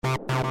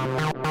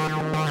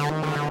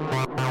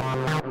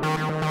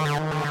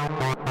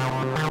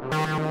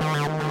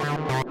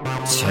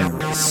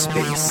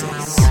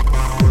TerraSpaces.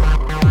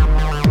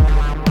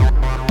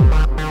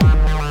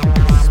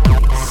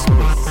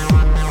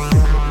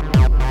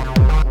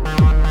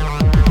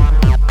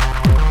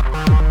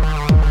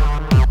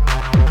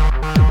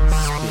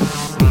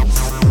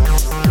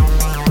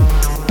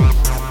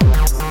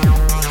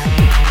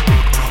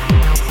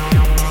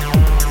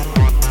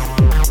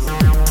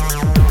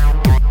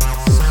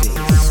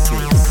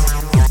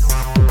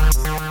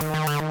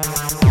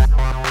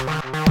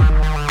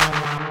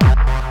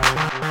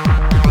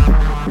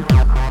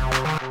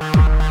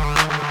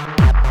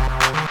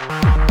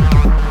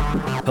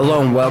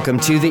 Hello and welcome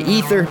to The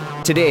Ether.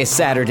 Today is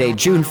Saturday,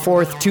 June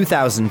 4th,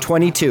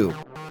 2022.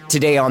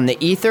 Today on The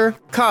Ether,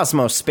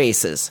 Cosmos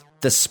Spaces,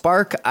 the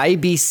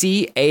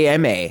SparkIBC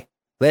AMA.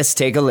 Let's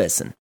take a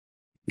listen.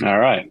 All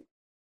right.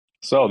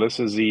 So this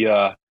is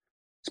the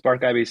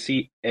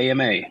SparkIBC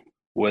AMA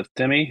with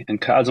Timmy and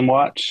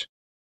Cosmwatch.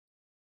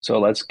 So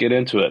let's get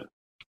into it.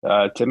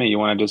 Timmy, you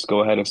want to just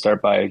go ahead and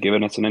start by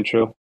giving us an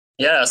intro?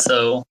 Yeah,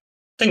 so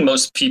I think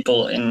most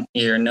people in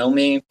here know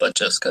me, but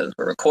just because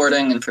we're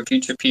recording and for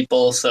future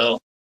people. So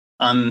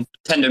I'm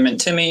Tendermint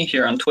Timmy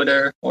here on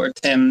Twitter, or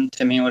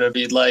Timmy, whatever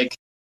you'd like.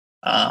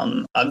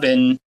 I've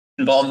been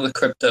involved with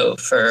crypto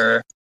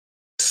for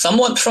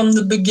somewhat from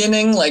the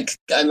beginning. Like,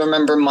 I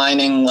remember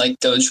mining like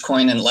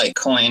Dogecoin and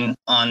Litecoin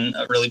on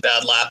a really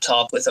bad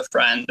laptop with a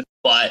friend,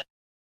 but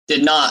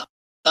did not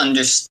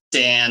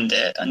understand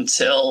it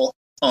until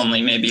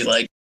only maybe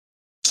like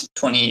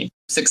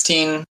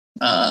 2016.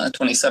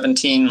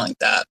 2017, like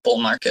that bull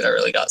market I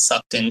really got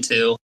sucked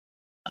into.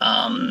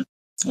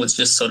 Was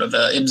just sort of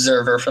an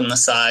observer from the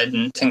side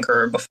and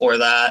tinkerer before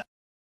that.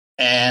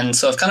 And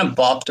so I've kind of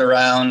bopped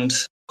around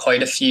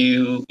quite a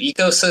few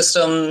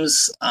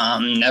ecosystems,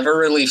 never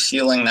really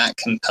feeling that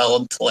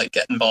compelled to like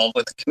get involved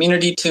with the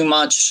community too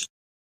much.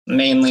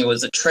 Mainly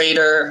was a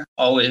trader,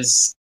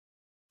 always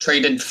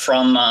traded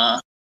from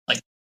a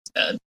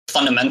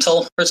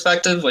fundamental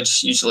perspective,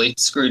 which usually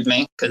screwed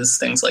me because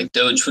things like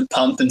Doge would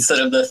pump instead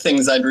of the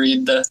things I'd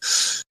read the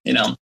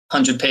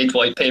 100-page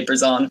white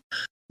papers on.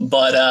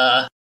 But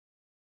I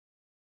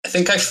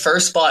think I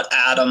first bought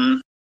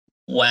Atom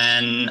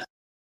when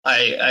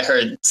I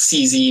heard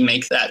CZ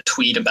make that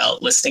tweet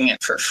about listing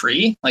it for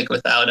free, like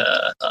without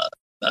a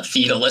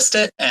fee to list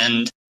it.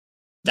 And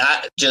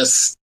that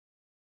just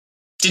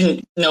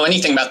didn't know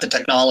anything about the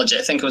technology.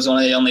 I think it was one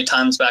of the only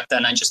times back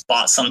then I just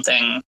bought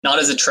something, not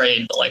as a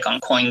trade, but like on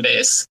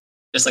Coinbase.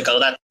 Just like,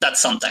 oh, that's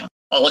something.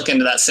 I'll look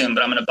into that soon,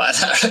 but I'm going to buy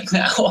that right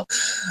now.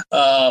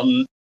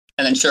 And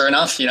then sure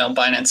enough,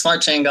 Binance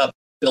Smart Chain got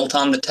built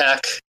on the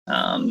tech,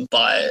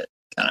 but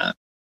kind of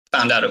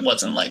found out it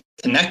wasn't like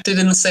connected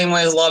in the same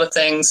way as a lot of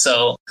things.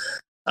 So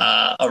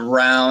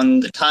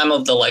around the time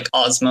of the like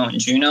Osmo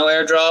and Juno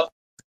airdrop,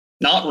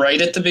 not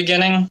right at the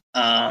beginning,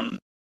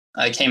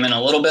 I came in a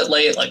little bit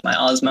late, like my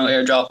Osmo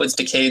airdrop was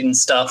decayed and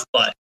stuff,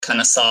 but kind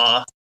of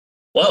saw,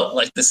 whoa,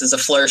 like this is a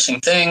flourishing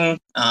thing.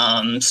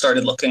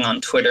 Started looking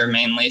on Twitter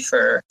mainly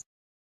for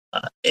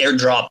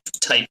airdrop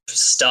type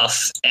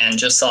stuff and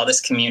just saw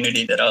this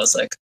community that I was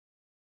like,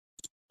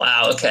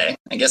 wow, okay,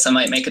 I guess I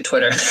might make a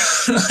Twitter.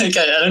 Like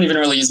I don't even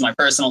really use my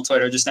personal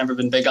Twitter, just never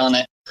been big on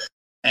it.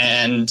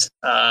 And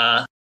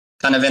kind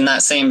of in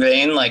that same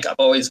vein, like I've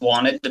always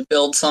wanted to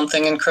build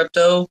something in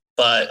crypto,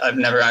 but I've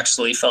never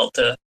actually felt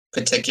a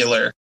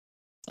particular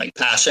like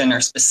passion or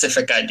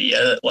specific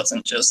idea that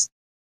wasn't just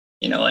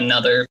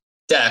another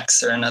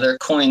DEX or another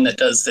coin that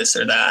does this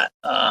or that.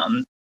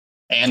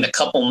 And a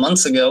couple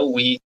months ago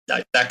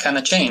that kind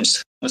of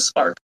changed with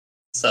Spark,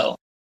 so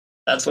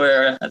that's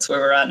where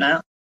we're at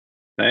now.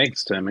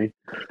 Thanks, Timmy.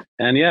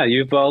 And yeah,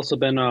 you've also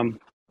been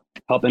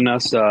helping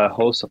us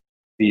host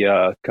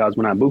the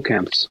Cosmonaut boot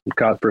camps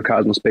for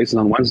Cosmos Spaces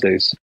on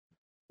Wednesdays,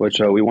 which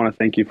we want to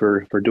thank you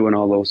for doing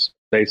all those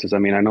spaces. I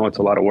mean, I know it's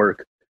a lot of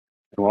work.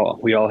 Well,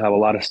 we all have a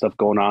lot of stuff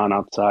going on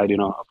outside,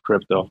 of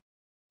crypto,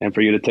 and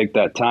for you to take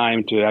that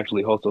time to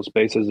actually host those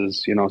spaces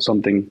is,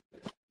 something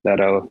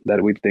that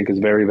we think is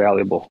very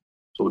valuable.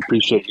 So we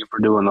appreciate you for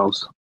doing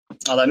those.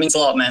 Oh, that means a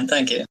lot, man.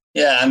 Thank you.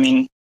 Yeah, I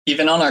mean,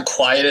 even on our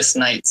quietest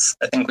nights,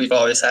 I think we've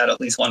always had at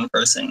least one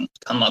person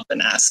come up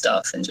and ask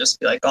stuff and just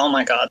be like, "Oh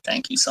my God,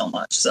 thank you so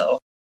much." So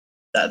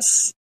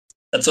that's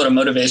sort of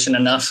motivation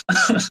enough.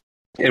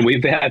 And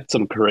we've had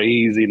some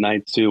crazy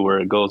nights too, where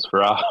it goes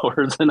for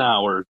hours and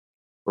hours,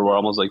 where we're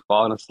almost like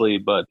falling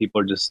asleep, but people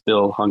are just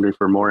still hungry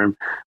for more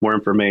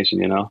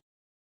information,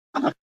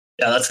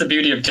 Yeah, that's the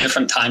beauty of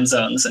different time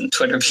zones and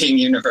Twitter being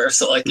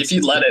universal. Like if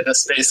you let it, a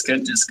space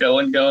could just go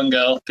and go and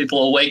go. People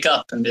will wake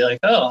up and be like,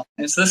 oh,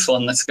 it's this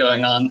one that's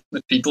going on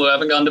with people who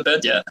haven't gone to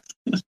bed yet.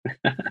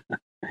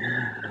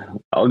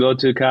 I'll go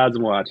to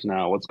Cosmwatch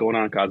now. What's going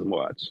on,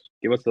 Cosmwatch?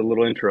 Give us a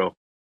little intro.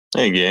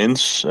 Hey,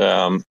 Gaines.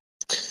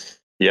 This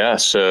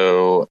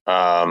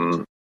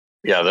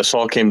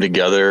all came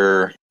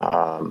together,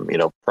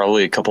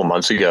 probably a couple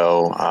months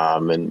ago.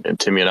 And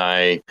Timmy and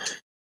I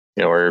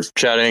we're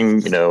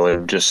chatting,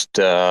 and just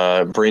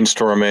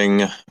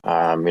brainstorming,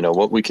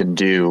 what we can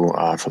do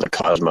for the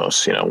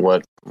cosmos.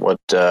 What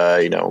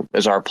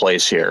is our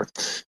place here,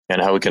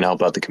 and how we can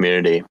help out the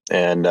community.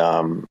 And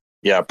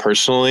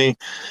personally,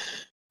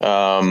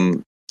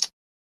 I've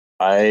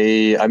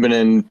been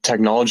in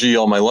technology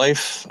all my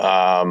life.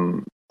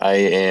 I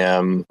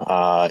am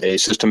a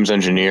systems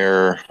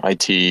engineer,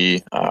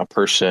 IT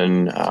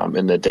person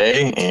in the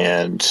day,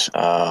 and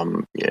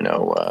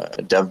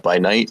a dev by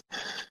night.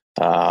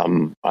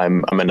 I'm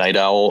a night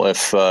owl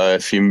if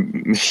you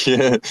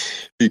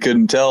if you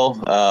couldn't tell.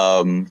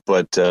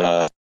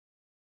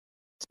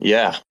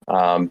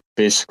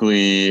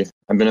 Basically,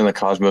 I've been in the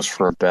cosmos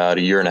for about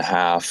a year and a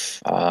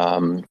half.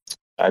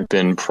 I've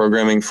been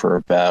programming for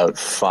about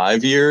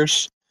 5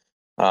 years.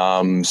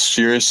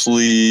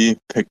 Seriously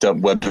picked up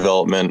web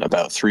development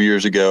about 3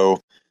 years ago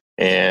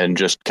and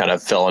just kind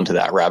of fell into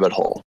that rabbit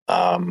hole.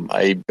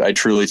 I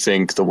truly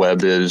think the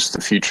web is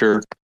the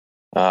future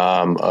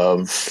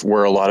of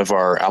where a lot of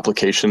our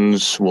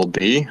applications will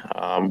be.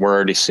 We're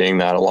already seeing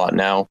that a lot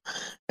now.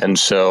 And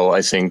so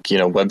I think,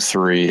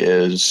 Web3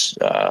 is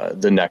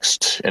the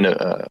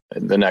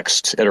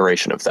next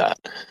iteration of that.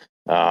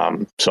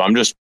 So I'm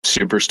just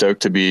super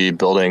stoked to be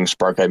building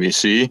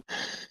SparkIBC.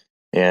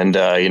 And,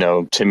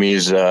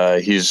 Timmy's,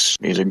 he's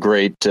a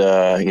great,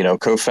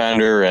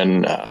 co-founder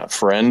and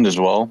friend as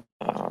well.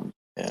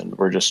 And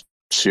we're just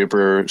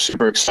super,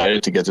 super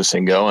excited to get this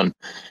thing going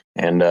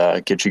and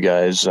get you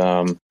guys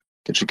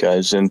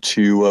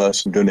into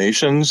some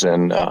donations.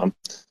 And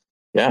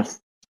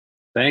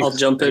Thanks. I'll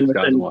jump in with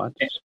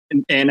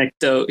an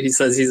anecdote. He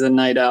says he's a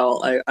night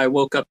owl. I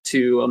woke up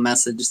to a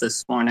message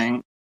this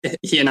morning.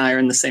 He and I are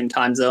in the same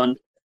time zone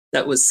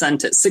that was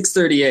sent at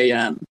 6:30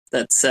 a.m.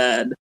 that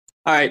said,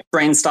 all right,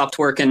 brain stopped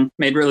working,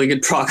 made really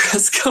good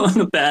progress, going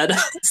to bed.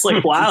 It's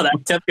like, wow, that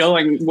kept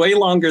going way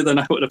longer than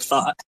I would have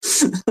thought.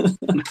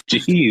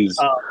 Jeez.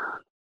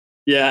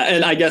 Yeah,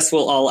 and I guess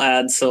we'll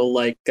add, so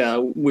like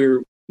we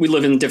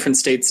live in different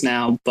states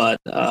now, but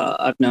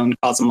I've known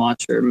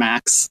Cosmwatcher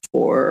Max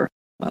for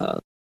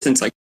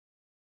since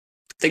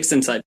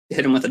I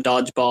hit him with a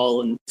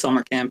dodgeball in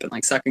summer camp in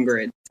like second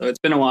grade. So it's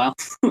been a while.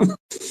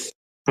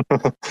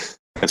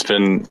 It's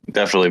been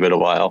definitely been a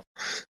while,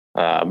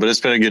 but it's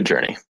been a good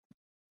journey.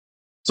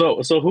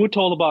 So who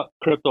told about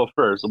crypto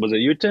first? Was it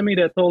you, Timmy,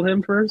 that told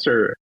him first,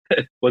 or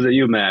was it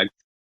you, Max?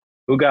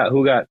 Who got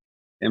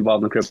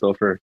involved in crypto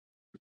first?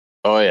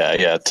 Oh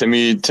yeah.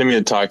 Timmy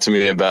had talked to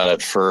me about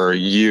it for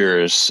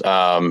years,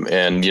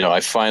 and I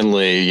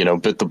finally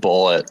bit the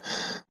bullet,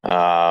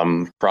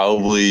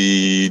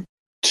 probably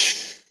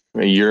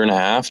a year and a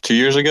half, 2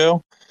 years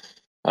ago.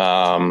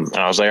 And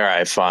I was like, all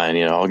right,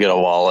 fine, I'll get a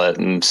wallet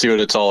and see what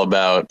it's all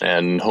about.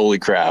 And holy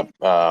crap,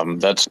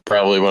 that's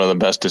probably one of the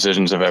best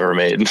decisions I've ever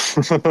made.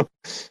 So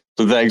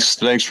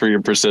thanks for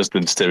your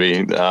persistence,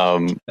 Timmy.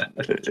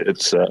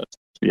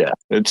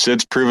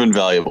 It's proven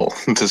valuable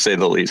to say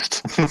the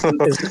least. I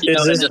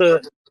was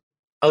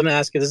going to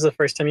ask you, this is the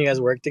first time you guys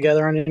worked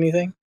together on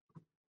anything?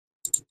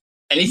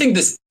 Anything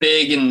this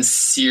big and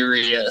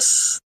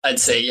serious, I'd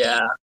say,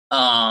 yeah.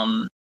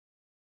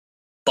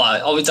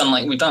 But we've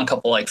done a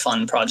couple like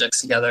fun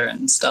projects together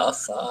and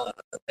stuff.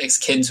 As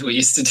kids, we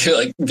used to do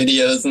like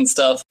videos and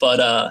stuff. But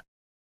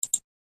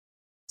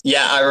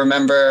I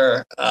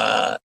remember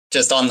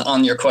just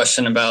on your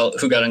question about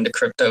who got into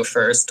crypto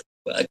first.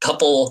 A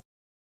couple,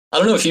 I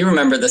don't know if you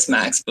remember this,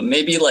 Max, but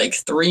maybe like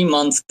 3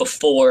 months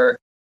before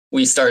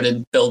we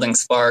started building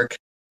Spark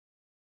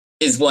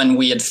is when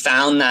we had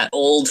found that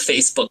old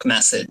Facebook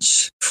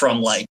message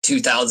from like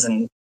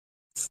 2014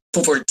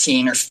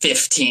 or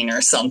 15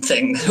 or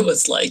something. It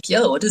was like,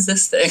 yo, what is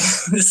this thing?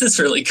 This is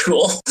really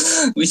cool.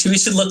 We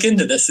should look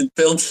into this and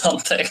build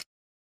something.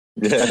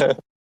 Yeah. Of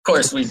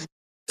course, we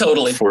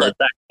totally let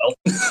that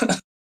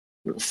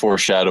go.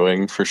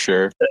 Foreshadowing for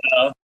sure.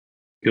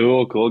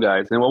 Cool,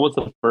 guys. And what was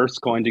the first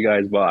coin you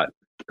guys bought?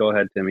 Go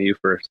ahead, Timmy, you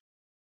first.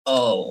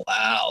 Oh,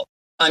 wow.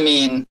 I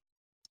mean,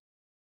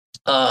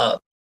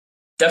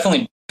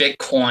 definitely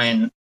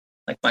Bitcoin.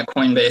 Like my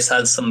Coinbase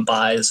has some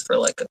buys for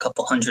like a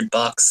couple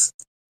 $100,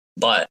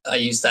 but I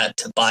use that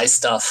to buy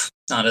stuff,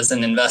 not as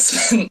an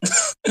investment.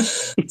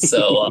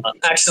 So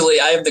actually,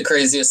 I have the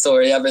craziest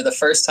story ever. The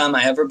first time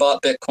I ever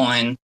bought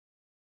Bitcoin,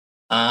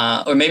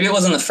 or maybe it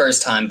wasn't the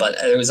first time, but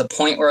there was a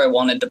point where I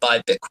wanted to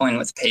buy Bitcoin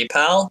with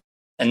PayPal,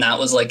 and that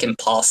was like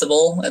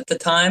impossible at the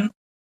time.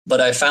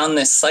 But I found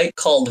this site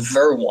called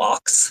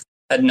Verwox.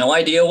 Had no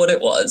idea what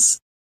it was,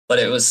 but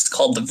it was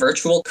called the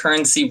Virtual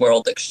Currency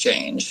World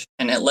Exchange,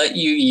 and it let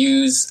you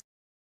use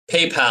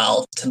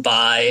PayPal to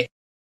buy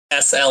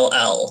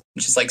SLL,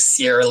 which is like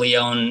Sierra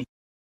Leone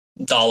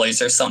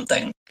dollars or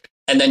something.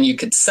 And then you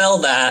could sell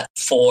that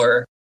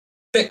for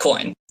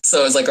Bitcoin.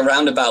 So it was like a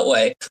roundabout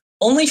way.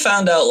 Only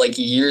found out like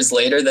years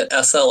later that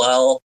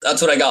SLL,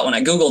 that's what I got when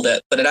I Googled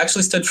it, but it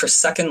actually stood for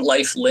Second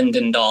Life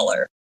Linden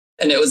Dollar.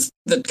 And it was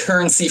the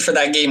currency for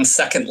that game,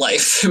 Second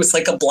Life. It was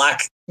like a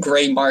black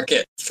gray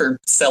market for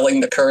selling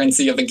the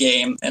currency of a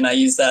game. And I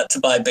used that to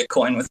buy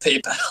Bitcoin with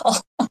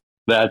PayPal.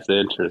 That's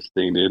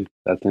interesting, dude.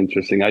 That's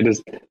interesting.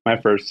 My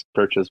first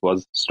purchase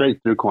was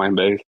straight through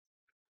Coinbase.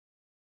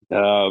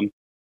 Um,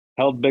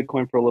 Held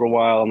Bitcoin for a little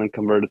while and then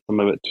converted some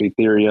of it to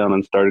Ethereum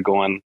and started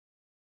going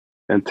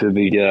into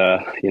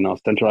the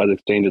centralized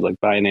exchanges like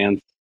Binance,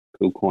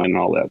 KuCoin, and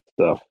all that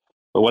stuff.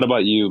 But what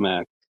about you,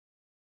 Max?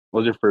 What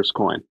was your first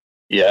coin?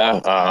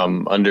 Yeah,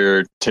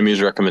 under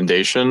Timmy's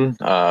recommendation,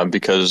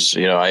 because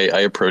I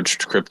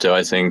approached crypto,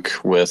 I think,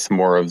 with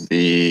more of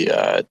the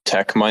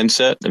tech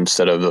mindset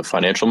instead of the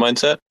financial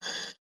mindset,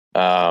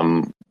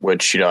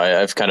 which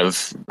I've kind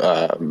of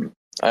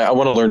I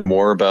want to learn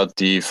more about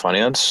the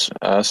finance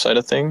side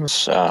of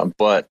things,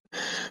 but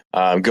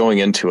going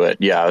into it,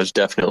 I was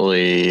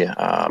definitely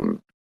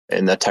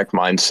in the tech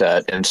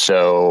mindset, and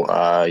so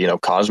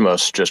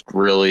Cosmos just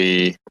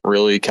really,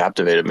 really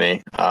captivated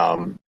me.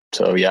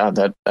 So yeah,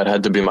 that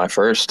had to be my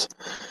first.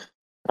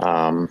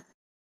 Yeah.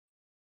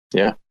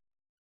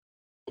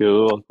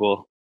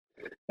 Cool.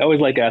 I always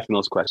like asking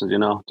those questions,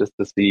 just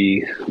to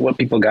see what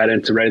people got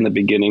into right in the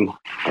beginning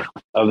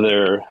of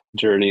their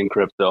journey in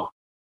crypto.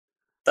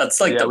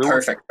 That's like the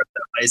perfect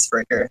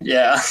icebreaker.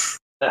 Yeah.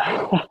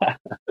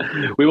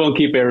 We won't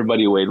keep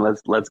everybody waiting.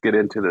 Let's get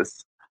into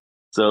this.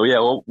 So yeah,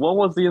 well, what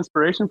was the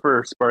inspiration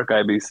for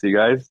SparkIBC,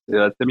 guys?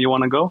 Tim, you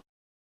want to go?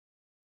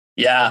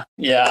 Yeah.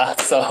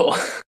 So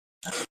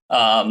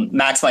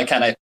Max might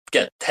kind of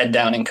get head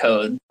down in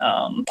code.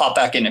 Pop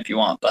back in if you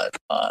want, but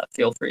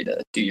feel free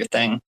to do your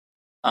thing.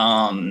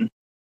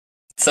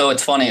 So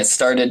it's funny. It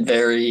started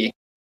very,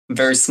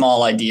 very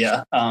small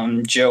idea.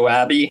 Joe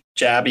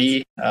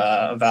Jabby,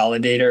 a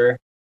validator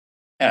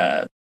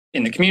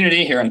in the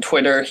community here on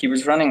Twitter, he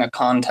was running a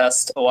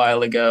contest a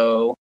while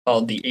ago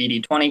called the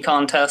 80-20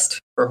 contest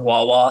for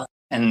Huawei.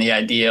 And the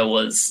idea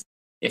was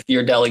if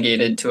you're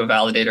delegated to a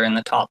validator in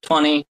the top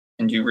 20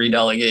 and you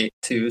redelegate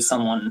to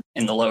someone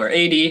in the lower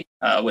 80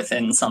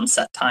 within some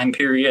set time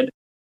period,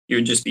 you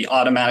would just be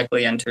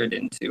automatically entered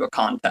into a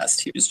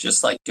contest. He was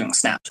just like doing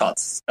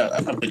snapshots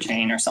of the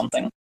chain or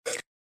something.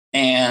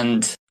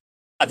 And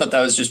I thought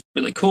that was just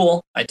really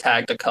cool. I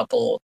tagged a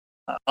couple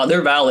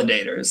other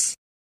validators,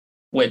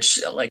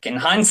 which, like, in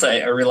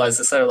hindsight, I realized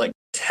this are like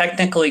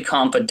technically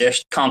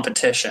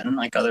competition,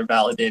 like other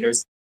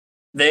validators.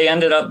 They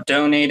ended up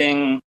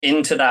donating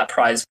into that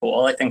prize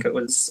pool. I think it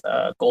was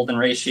Golden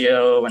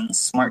Ratio and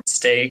Smart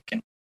Stake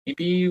and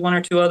maybe one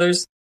or two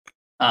others.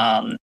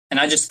 And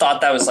I just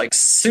thought that was like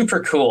super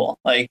cool.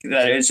 Like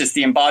that it was just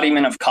the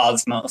embodiment of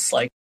Cosmos.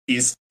 Like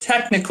these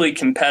technically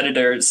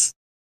competitors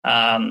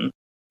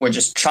were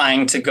just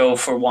trying to go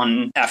for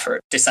one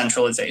effort,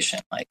 decentralization,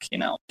 like,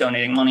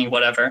 donating money,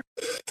 whatever.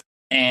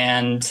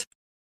 And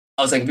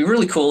I was like, it'd be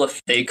really cool if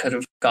they could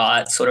have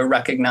got sort of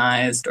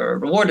recognized or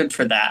rewarded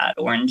for that,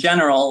 or in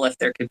general, if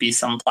there could be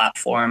some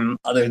platform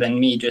other than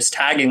me just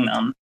tagging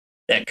them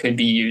that could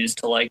be used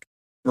to like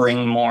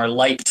bring more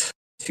light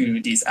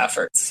to these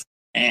efforts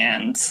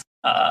and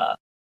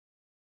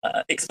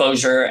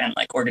exposure and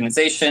like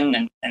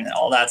organization and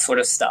all that sort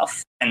of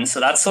stuff. And so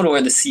that's sort of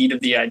where the seed of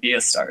the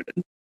idea started.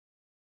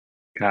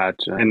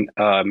 Gotcha. And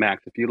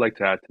Max, if you'd like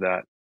to add to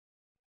that,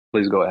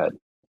 please go ahead.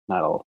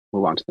 Not I'll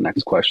move on to the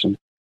next question.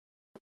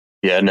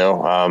 Yeah,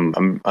 no,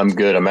 I'm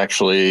good. I'm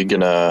actually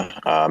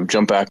gonna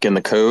jump back in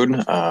the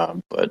code,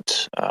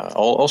 but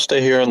I'll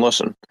stay here and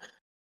listen.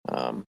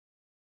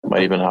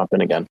 Might even hop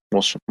in again.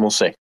 We'll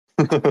see.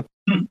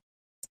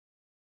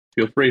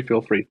 Feel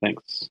free.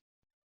 Thanks.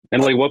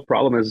 And like, what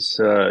problem is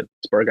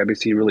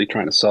SparkIBC really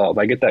trying to solve?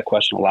 I get that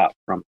question a lot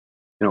from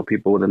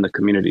people within the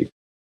community.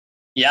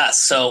 Yeah,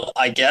 so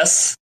I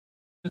guess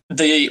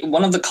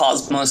one of the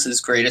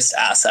Cosmos's greatest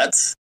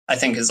assets, I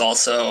think, is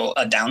also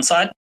a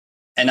downside.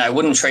 And I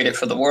wouldn't trade it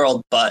for the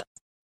world, but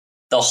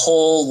the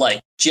whole like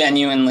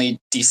genuinely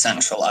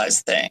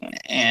decentralized thing.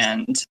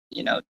 And,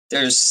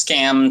 there's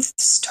scams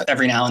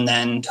every now and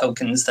then,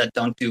 tokens that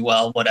don't do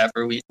well,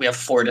 whatever. We have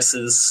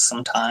fortises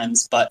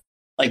sometimes, but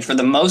like for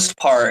the most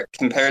part,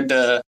 compared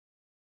to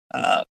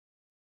a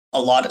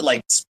lot of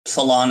like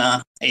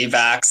Solana,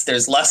 AVAX,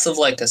 there's less of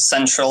like a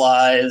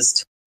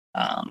centralized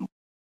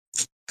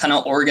kind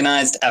of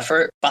organized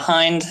effort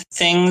behind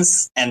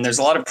things. And there's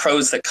a lot of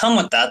pros that come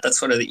with that. That's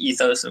sort of the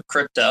ethos of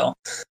crypto.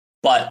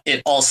 But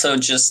it also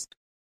just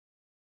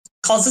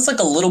causes like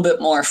a little bit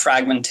more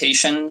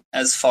fragmentation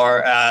as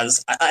far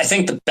as, I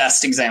think the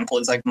best example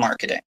is like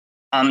marketing.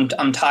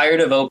 I'm tired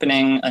of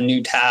opening a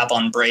new tab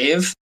on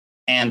Brave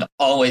and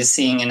always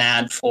seeing an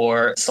ad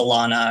for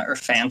Solana or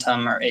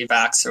Phantom or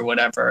AVAX or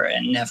whatever,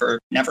 and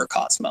never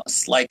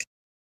Cosmos. Like,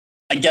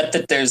 I get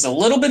that there's a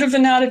little bit of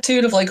an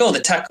attitude of like, oh, the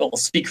tech will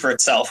speak for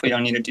itself. We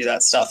don't need to do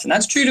that stuff. And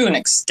that's true to an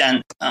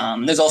extent.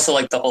 There's also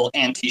like the whole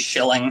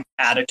anti-shilling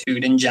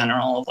attitude in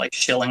general of like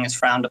shilling is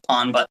frowned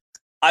upon. But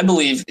I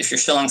believe if you're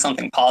shilling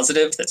something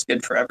positive that's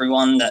good for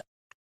everyone,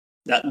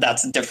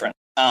 that's different.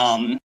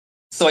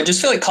 So I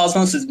just feel like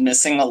Cosmos is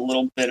missing a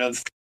little bit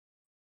of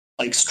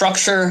like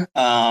structure.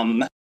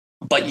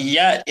 But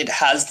yet it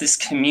has this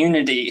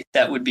community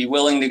that would be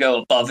willing to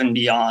go above and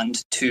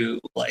beyond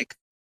to like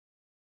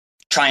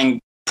try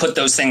and put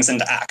those things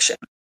into action.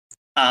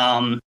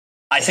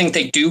 I think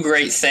they do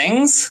great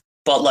things,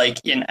 but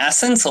like in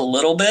essence, a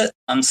little bit,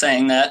 I'm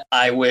saying that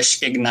I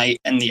wish Ignite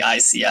and the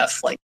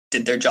ICF like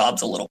did their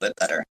jobs a little bit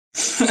better.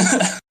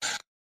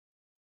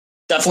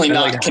 Definitely And,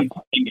 not like,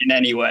 complaining in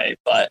any way,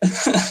 but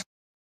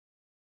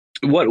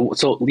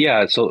So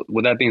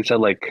with that being said,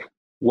 like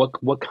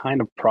what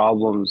kind of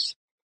problems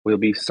will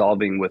be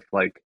solving with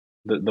like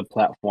the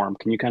platform?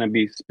 Can you kind of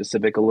be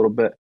specific a little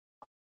bit?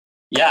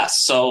 yeah.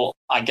 So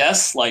I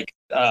guess like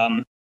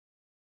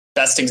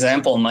best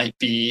example might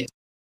be.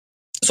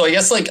 So I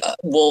guess like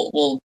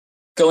we'll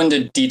go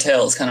into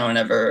details kind of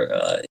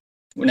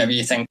whenever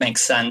you think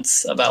makes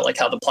sense about like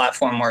how the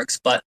platform works.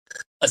 But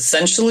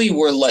essentially,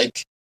 we're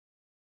like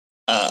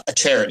a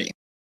charity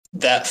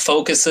that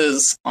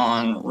focuses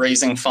on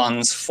raising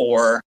funds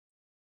for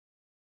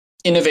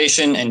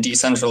innovation and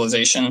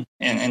decentralization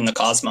in the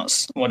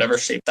cosmos, whatever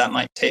shape that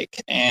might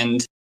take.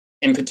 And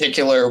in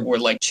particular, we're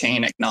like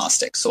chain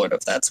agnostic, sort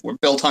of. We're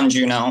built on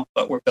Juno,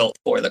 but we're built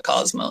for the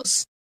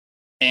cosmos.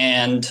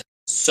 And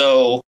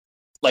so,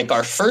 like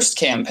our first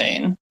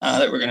campaign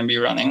that we're going to be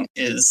running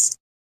is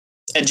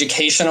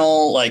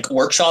educational, like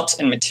workshops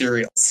and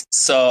materials.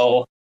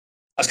 So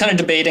I was kind of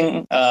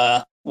debating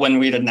when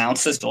we'd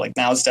announced this, but like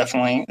now it's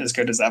definitely as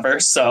good as ever.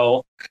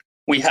 So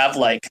we have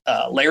like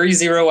Larry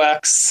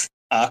 0x,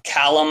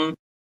 Callum,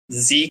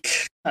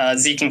 Zeke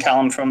and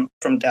Callum from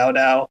DAO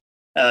DAO,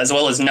 as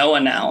well as Noah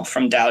now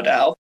from DAO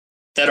DAO,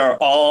 that are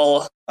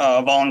all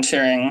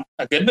volunteering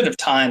a good bit of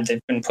time.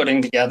 They've been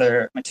putting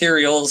together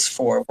materials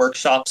for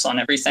workshops on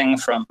everything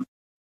from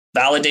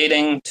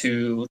validating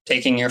to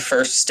taking your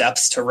first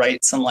steps to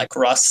write some like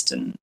Rust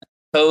and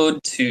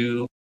code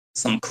to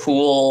some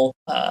cool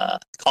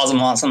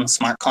Cosmosm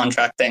smart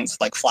contract things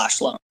like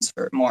flash loans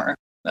for more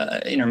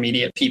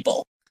intermediate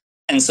people.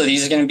 And so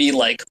these are going to be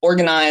like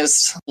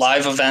organized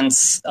live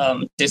events.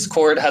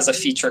 Discord has a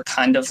feature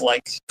kind of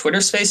like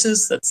Twitter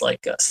Spaces that's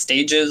like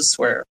stages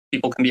where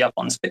people can be up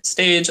on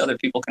stage, other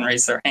people can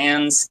raise their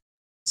hands.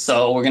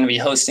 So we're going to be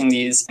hosting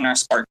these in our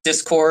Spark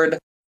Discord.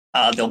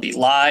 They'll be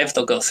live.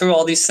 They'll go through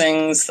all these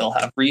things. They'll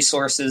have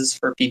resources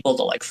for people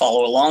to like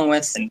follow along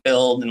with and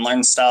build and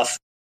learn stuff.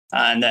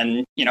 And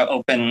then,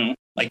 open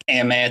like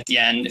AMA at the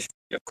end if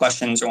you have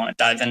questions or want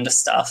to dive into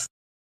stuff.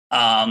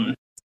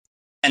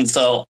 And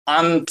so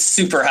I'm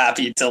super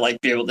happy to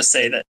like be able to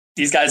say that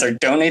these guys are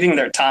donating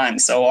their time.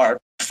 So our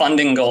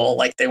funding goal,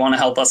 like they want to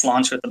help us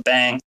launch with a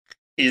bang,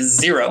 is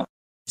zero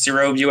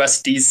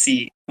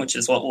USDC, which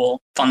is what we'll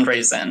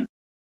fundraise in.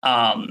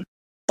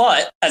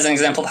 But as an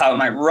example of how it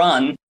might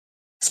run,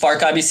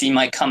 SparkIBC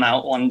might come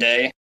out one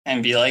day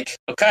and be like,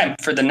 okay,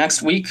 for the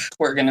next week,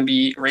 we're going to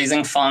be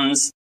raising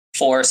funds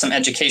for some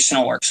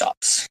educational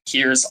workshops.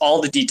 Here's all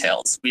the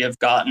details. We have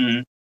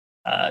gotten,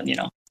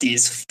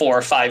 these 4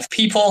 or 5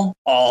 people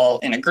all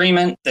in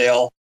agreement.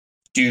 They'll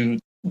do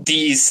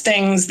these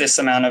things, this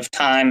amount of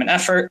time and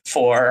effort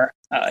for,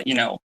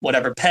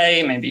 whatever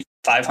pay, maybe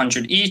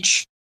 500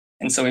 each.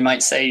 And so we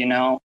might say,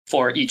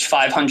 for each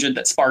 500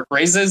 that Spark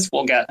raises,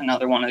 we'll get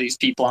another one of these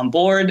people on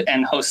board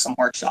and host some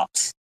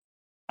workshops.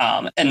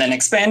 And then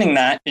expanding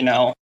that,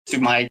 to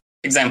my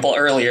example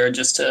earlier,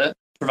 just to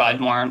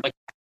provide more like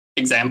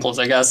examples,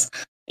 I guess,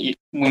 we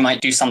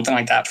might do something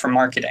like that for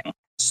marketing.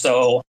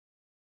 So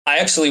I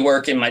actually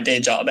work in my day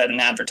job at an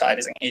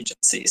advertising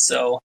agency.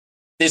 So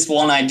this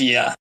one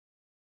idea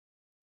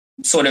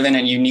sort of in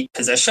a unique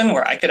position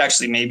where I could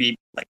actually maybe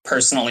like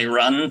personally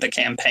run the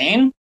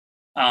campaign,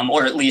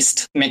 or at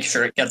least make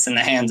sure it gets in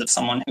the hands of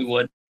someone who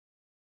would,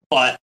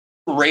 but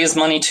raise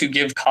money to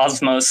give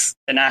Cosmos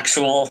an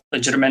actual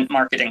legitimate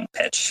marketing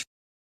pitch.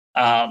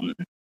 I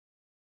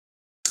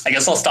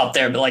guess I'll stop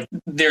there, but like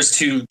there's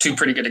two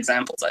pretty good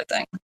examples, I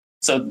think.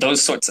 So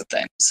those sorts of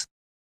things.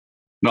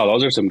 No,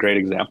 those are some great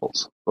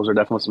examples. Those are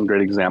definitely some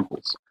great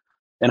examples.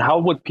 And how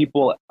would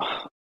people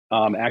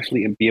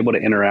actually be able to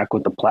interact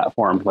with the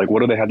platform? Like,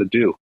 what do they have to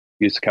do?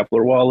 Use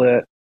Kepler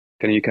Wallet?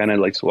 Can you kind of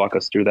like walk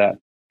us through that?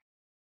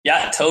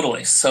 Yeah,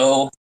 totally.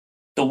 So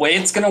the way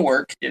it's going to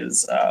work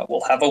is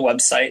we'll have a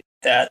website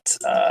that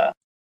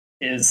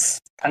is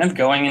kind of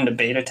going into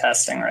beta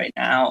testing right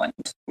now. And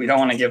we don't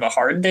want to give a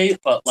hard date,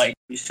 but like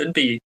we should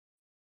be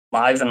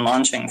live and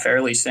launching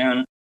fairly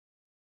soon.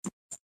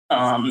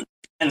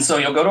 And so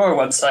you'll go to our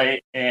website,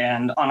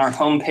 and on our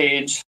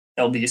homepage,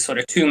 there'll be sort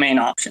of 2 main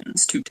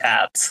options, 2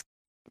 tabs.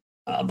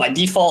 By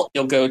default,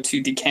 you'll go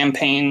to the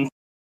campaign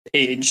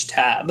page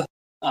tab,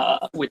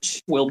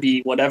 which will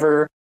be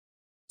whatever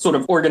sort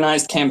of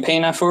organized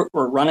campaign effort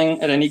we're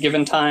running at any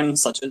given time,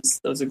 such as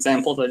those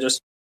examples I just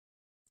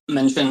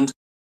mentioned.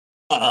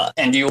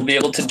 And you'll be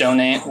able to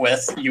donate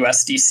with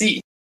USDC.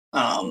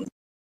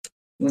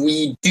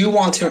 We do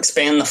want to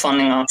expand the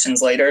funding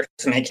options later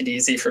to make it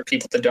easy for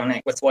people to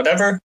donate with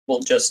whatever. We'll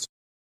just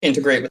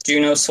integrate with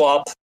Juno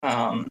Swap,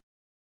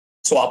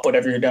 swap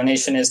whatever your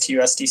donation is to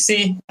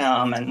USDC,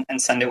 and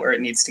send it where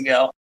it needs to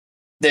go.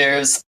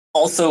 There's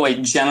also a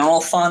general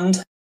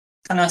fund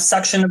kind of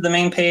section of the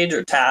main page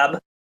or tab,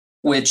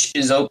 which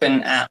is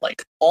open at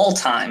like all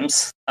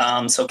times.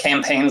 So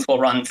campaigns will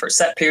run for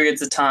set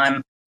periods of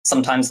time.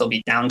 Sometimes there'll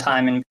be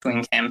downtime in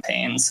between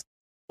campaigns.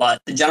 but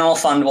the general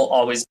fund will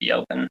always be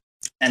open.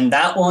 And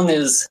that one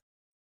is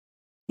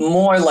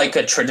more like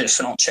a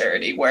traditional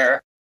charity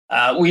where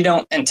we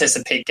don't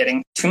anticipate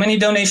getting too many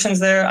donations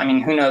there. I mean,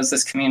 who knows?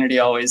 This community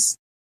always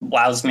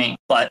wows me,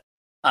 but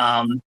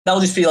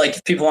that'll just be like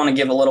if people want to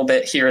give a little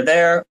bit here or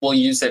there, we'll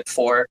use it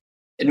for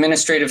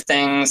administrative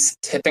things,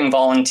 tipping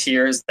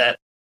volunteers that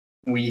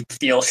we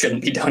feel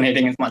shouldn't be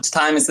donating as much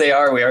time as they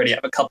are. We already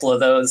have a couple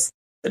of those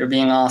that are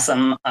being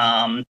awesome.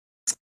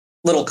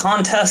 Little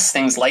contests,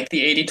 things like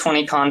the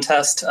 80-20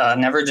 contest,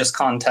 never just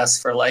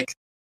contests for like,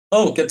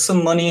 oh, get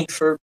some money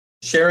for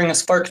sharing a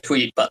Spark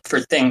tweet, but for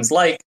things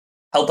like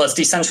help us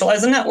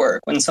decentralize the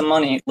network, win some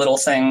money, little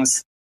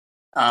things.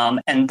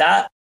 And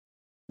that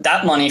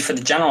money for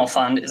the general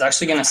fund is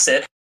actually going to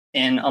sit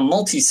in a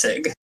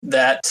multi-sig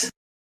that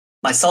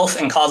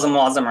myself and Cosm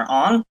Wasm are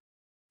on,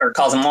 or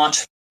Cosm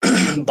Watch,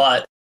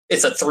 but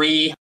it's a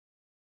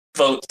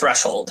 3-vote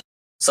threshold.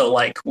 So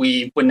like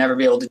we would never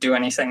be able to do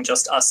anything,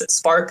 just us at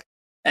Spark.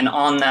 And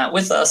on that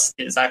with us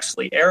is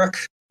actually Eric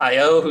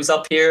IO, who's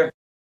up here,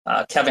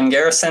 Kevin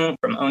Garrison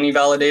from Oni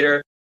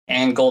Validator,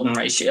 and Golden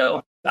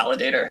Ratio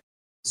Validator.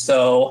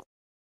 So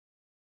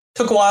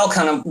took a while,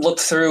 kind of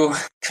looked through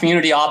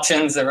community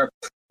options. There were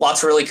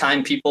lots of really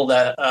kind people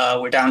that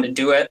were down to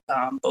do it,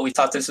 but we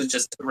thought this was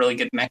just a really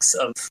good mix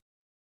of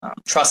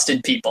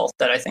trusted people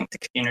that I think the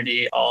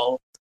community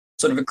all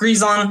sort of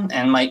agrees on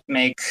and might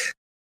make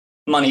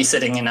money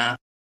sitting in a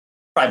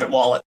private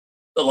wallet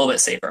a little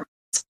bit safer.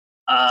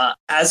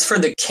 As for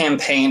the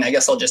campaign, I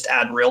guess I'll just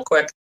add real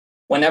quick.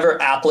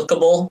 Whenever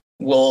applicable,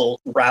 we'll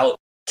route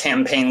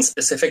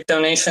campaign-specific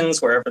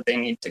donations wherever they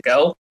need to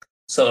go.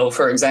 So,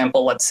 for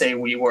example, let's say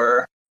we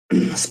were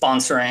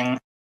sponsoring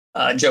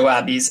Joe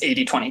Abbey's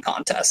 80-20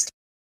 contest.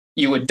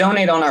 You would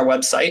donate on our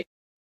website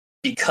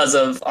because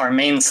of our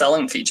main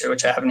selling feature,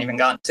 which I haven't even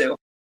gotten to,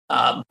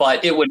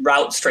 but it would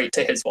route straight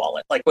to his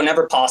wallet. Like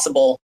whenever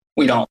possible,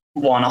 we don't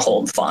want to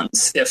hold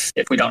funds if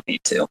we don't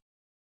need to.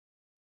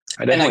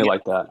 I definitely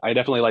like that. I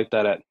definitely like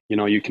that.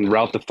 You can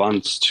route the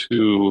funds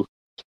to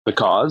the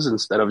cause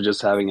instead of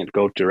just having it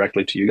go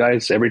directly to you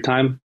guys every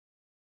time.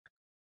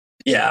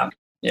 Yeah.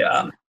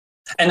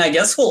 And I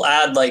guess we'll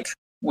add, like,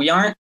 we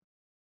aren't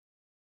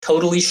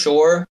totally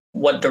sure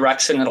what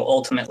direction it'll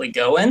ultimately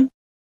go in.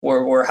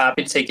 We're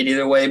happy to take it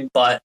either way,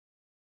 but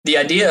the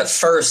idea at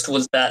first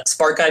was that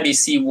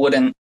SparkIBC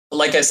wouldn't,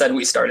 like I said,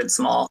 we started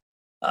small,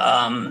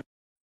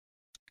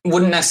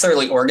 wouldn't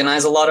necessarily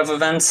organize a lot of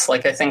events.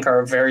 Like I think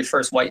our very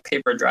first white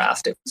paper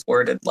draft, it was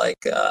worded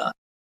like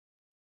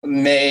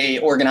may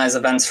organize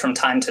events from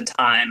time to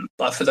time,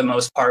 but for the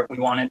most part, we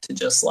wanted to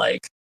just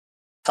like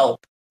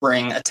help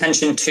bring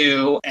attention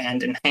to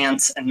and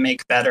enhance and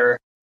make better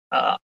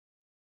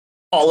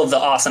all of the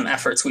awesome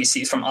efforts we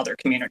see from other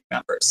community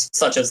members,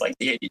 such as like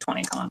the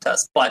 80-20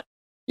 contest. But,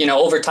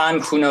 over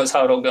time, who knows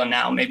how it'll go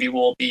now? Maybe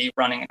we'll be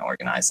running and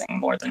organizing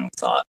more than we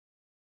thought.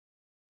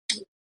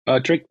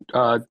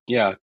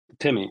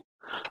 Timmy,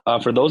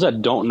 for those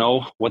that don't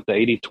know what the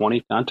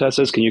 80-20 contest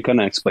is, can you kind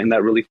of explain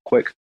that really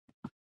quick?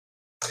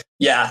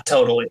 Yeah,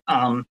 totally.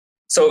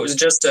 So it was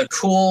just a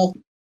cool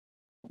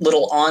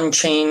little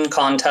on-chain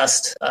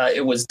contest.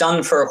 It was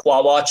done for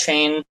Huawei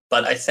chain,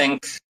 but I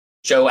think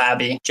Joe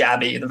Abbey,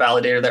 Jabby, the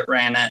validator that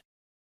ran it,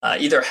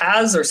 either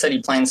has or said he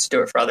plans to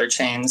do it for other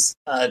chains.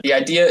 The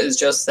idea is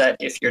just that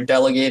if you're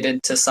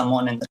delegated to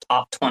someone in the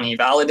top 20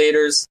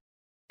 validators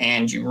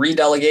and you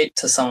redelegate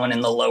to someone in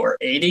the lower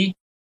 80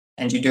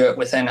 and you do it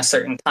within a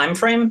certain time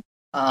frame,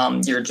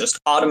 you're just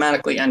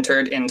automatically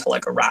entered into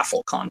like a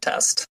raffle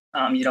contest.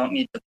 You don't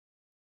need to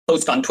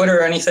post on Twitter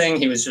or anything.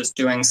 He was just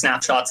doing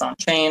snapshots on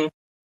chain.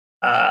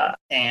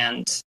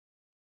 And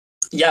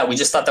yeah, we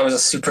just thought that was a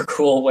super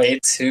cool way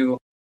to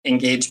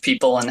engage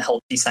people and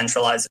help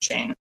decentralize the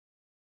chain.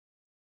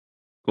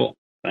 Cool.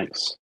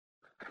 Thanks.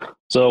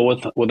 So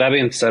with that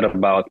being said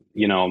about,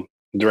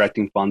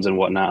 directing funds and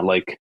whatnot,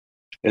 like,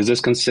 is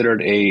this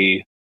considered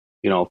a,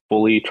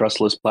 fully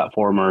trustless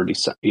platform or,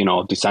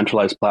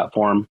 decentralized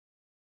platform?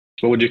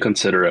 What would you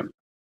consider it?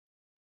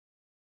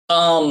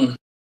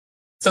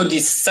 So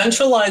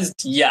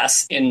decentralized,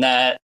 yes, in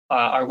that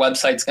our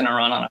website's going to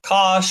run on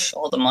Akash.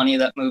 All the money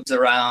that moves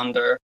around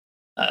are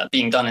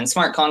being done in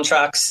smart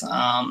contracts.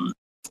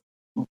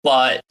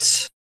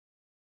 But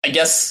I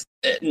guess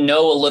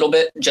no, a little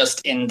bit,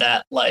 just in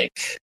that,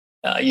 like,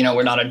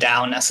 we're not a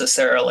DAO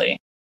necessarily.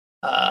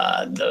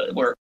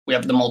 We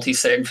have the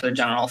multi-sig for the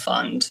general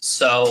fund.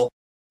 So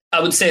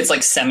I would say it's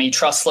like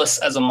semi-trustless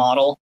as a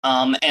model.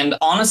 And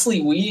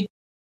honestly, we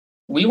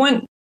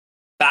went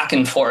back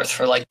and forth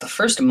for like the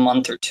first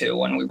month or two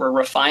when we were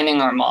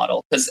refining our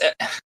model, because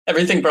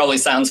everything probably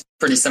sounds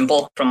pretty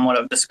simple from what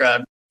I've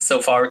described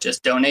so far,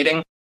 just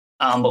donating.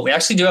 But we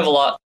actually do have a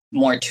lot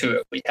more to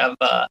it. We have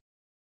a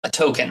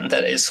token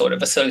that is sort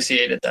of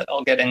associated that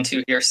I'll get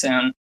into here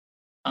soon.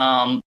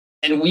 And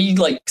we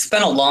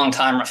spent a long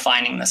time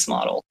refining this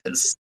model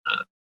because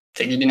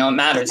figured, it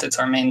matters. It's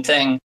our main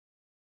thing.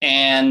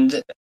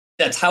 And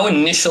that's how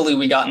initially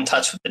we got in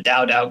touch with the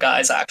DAO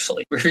guys,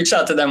 actually. We reached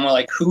out to them. We're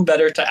like, who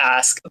better to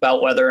ask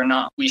about whether or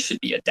not we should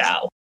be a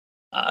DAO?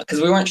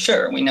 because we weren't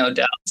sure. We know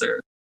DAOs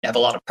have a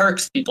lot of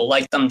perks. People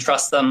like them,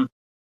 trust them.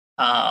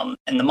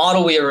 And the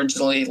model we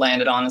originally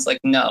landed on is like,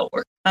 no,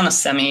 we're kind of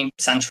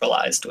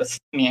semi-centralized with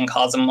me and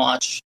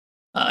CosmWatch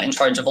in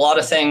charge of a lot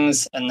of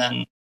things. And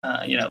then,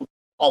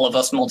 all of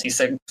us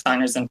multi-sig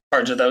signers in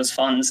charge of those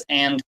funds.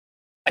 And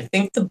I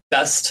think the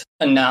best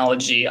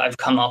analogy I've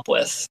come up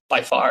with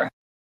by far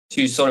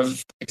to sort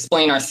of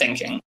explain our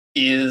thinking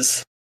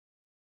is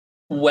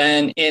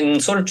when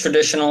in sort of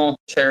traditional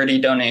charity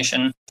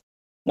donation,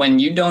 when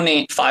you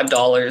donate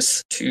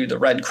 $5 to the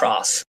Red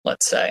Cross,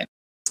 let's say,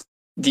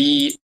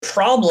 the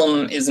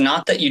problem is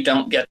not that you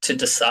don't get to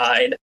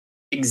decide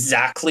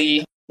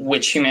exactly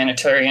which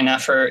humanitarian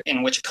effort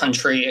in which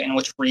country, in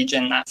which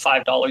region that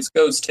 $5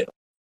 goes to.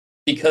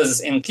 Because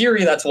in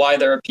theory, that's why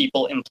there are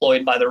people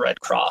employed by the Red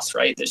Cross,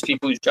 right? There's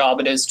people whose job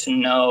it is to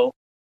know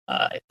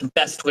the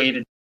best way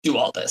to do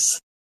all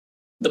this.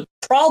 The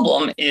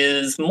problem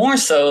is more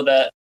so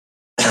that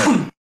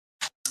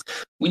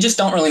we just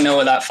don't really know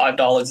where that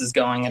 $5 is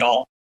going at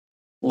all.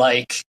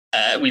 Like,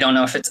 we don't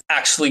know if it's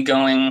actually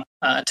going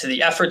to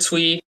the efforts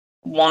we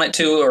want it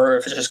to, or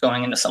if it's just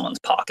going into someone's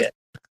pocket.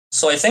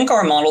 So I think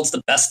our model's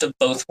the best of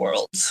both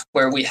worlds,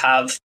 where we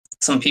have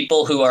some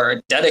people who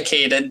are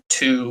dedicated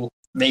to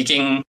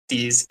making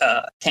these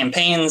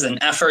campaigns and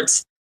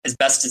efforts as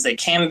best as they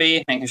can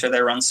be, making sure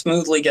they run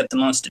smoothly, get the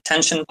most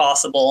attention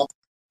possible,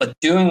 but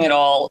doing it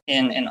all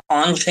in an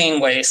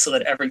on-chain way so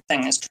that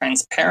everything is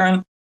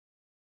transparent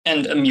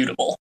and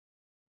immutable.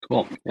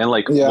 Cool. And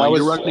like, when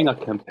you're running a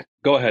campaign,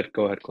 go ahead,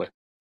 Clay.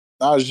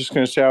 I was just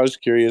going to say, I was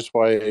curious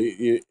why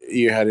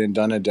you hadn't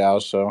done a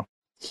DAO, so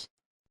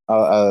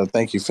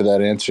thank you for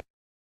that answer.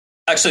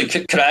 Actually,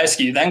 could I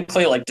ask you then,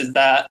 Clay, like, does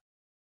that,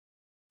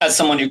 as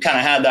someone who kind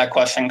of had that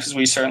question, because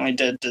we certainly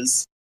did,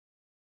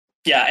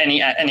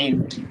 any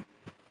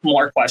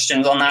more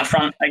questions on that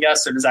front, I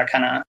guess, or does that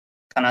kind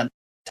of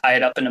tie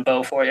it up in a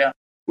bow for you?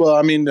 Well,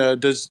 I mean,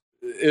 is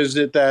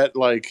it that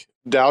like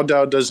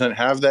DAO doesn't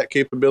have that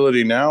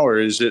capability now, or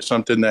is it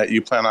something that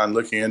you plan on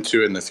looking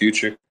into in the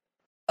future?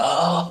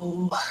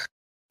 Oh,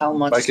 how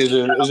much? Like, is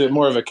it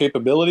more of a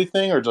capability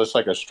thing or just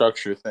like a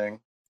structure thing?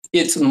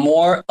 It's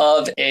more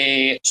of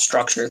a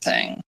structure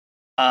thing.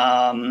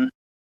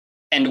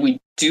 And we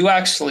do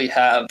actually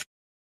have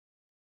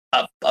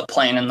a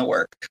plan in the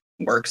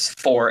works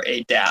for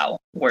a DAO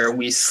where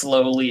we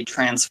slowly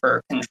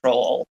transfer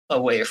control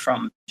away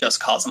from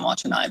just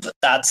CosmWatch and I. But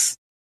that's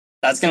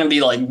going to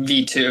be like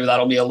V2.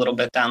 That'll be a little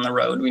bit down the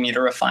road. We need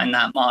to refine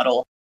that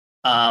model.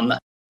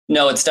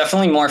 No, it's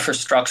definitely more for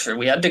structure.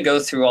 We had to go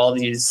through all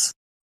these.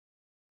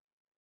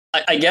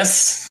 I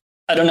guess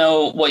I don't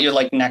know what your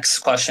next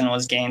question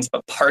was, Gaines,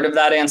 but part of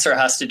that answer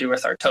has to do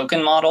with our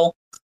token model.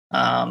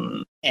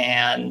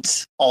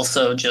 And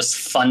also just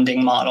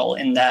funding model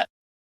in that,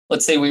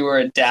 let's say we were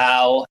a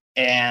DAO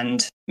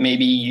and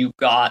maybe you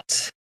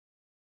got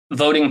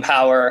voting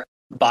power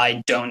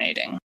by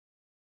donating.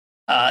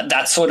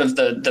 That's sort of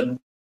the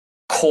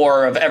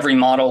core of every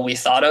model we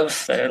thought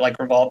of that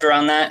revolved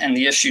around that. And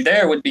the issue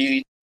there would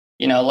be,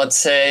 let's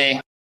say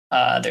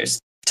there's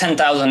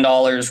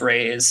 $10,000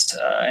 raised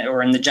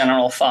or in the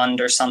general fund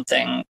or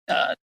something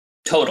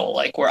total,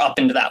 like we're up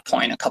into that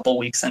point a couple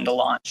weeks into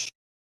launch.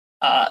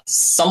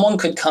 Someone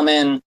could come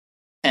in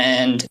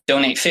and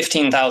donate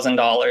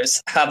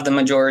 $15,000, have the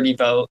majority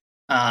vote,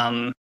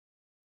 and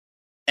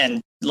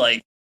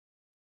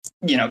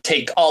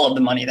take all of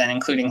the money then,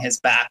 including his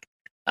back.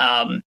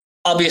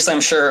 Obviously,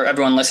 I'm sure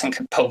everyone listening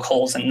could poke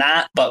holes in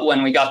that, but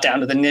when we got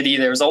down to the nitty,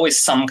 there was always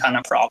some kind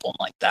of problem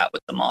like that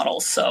with the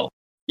models. So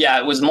yeah,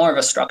 it was more of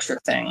a structure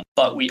thing,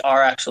 but we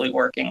are actually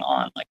working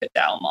on a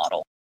DAO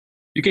model.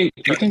 You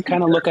can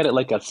kind of look at it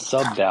like a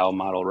sub-DAO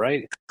model,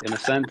 right? In a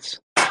sense.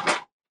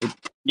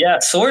 Yeah,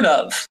 sort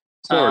of.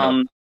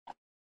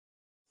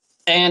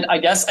 And I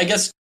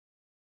guess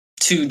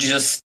to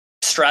just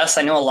stress,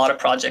 I know a lot of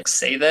projects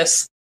say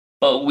this,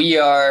 but we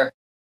are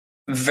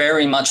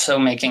very much so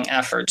making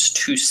efforts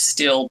to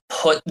still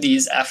put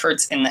these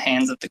efforts in the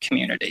hands of the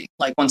community.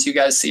 Like once you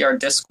guys see our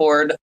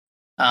Discord,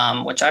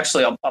 which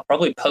actually I'll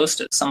probably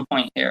post at some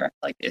point here,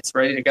 it's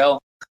ready to go.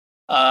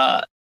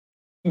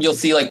 You'll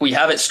see we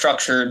have it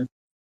structured.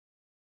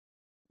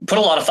 Put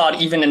a lot of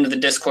thought even into the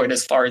Discord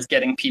as far as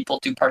getting people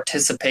to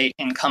participate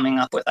in coming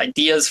up with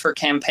ideas for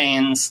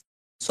campaigns.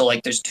 So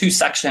there's two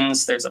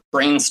sections. There's a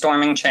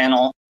brainstorming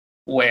channel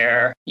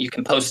where you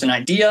can post an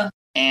idea.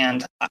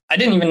 And I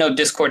didn't even know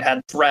Discord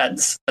had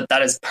threads, but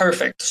that is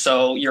perfect.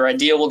 So your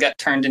idea will get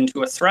turned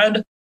into a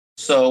thread.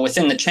 So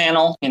within the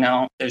channel,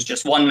 there's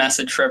just one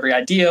message for every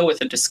idea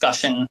with a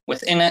discussion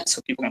within it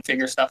so people can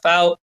figure stuff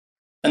out.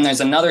 Then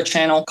there's another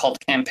channel called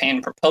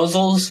Campaign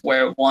Proposals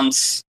where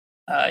once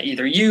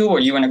either you or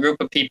you and a group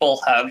of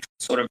people have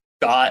sort of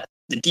got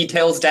the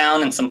details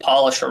down and some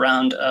polish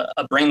around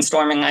a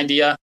brainstorming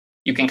idea,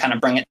 you can kind of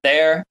bring it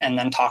there and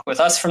then talk with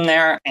us from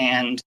there.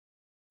 And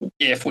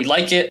if we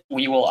like it,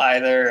 we'll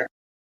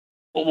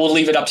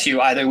leave it up to you.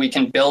 Either we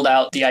can build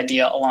out the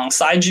idea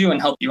alongside you and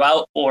help you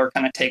out or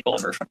kind of take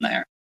over from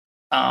there.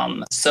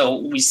 So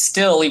we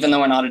still, even though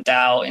we're not a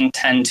DAO,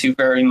 intend to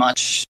very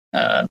much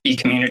be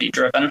community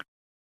driven.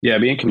 Yeah,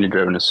 being community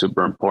driven is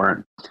super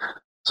important.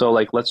 So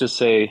like, let's just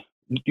say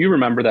you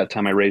remember that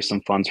time I raised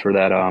some funds for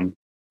that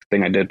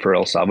thing I did for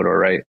El Salvador,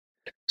 right?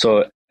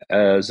 So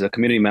as a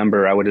community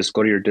member, I would just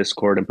go to your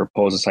Discord and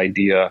propose this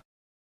idea.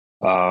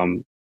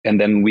 And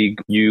then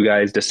you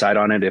guys decide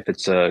on it if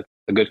it's a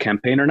good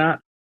campaign or not.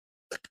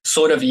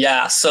 Sort of,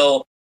 yeah.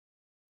 So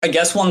I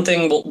guess one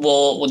thing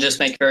we'll just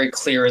make very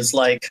clear is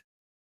like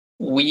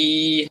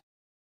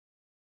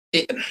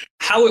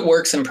how it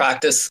works in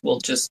practice. We'll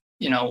just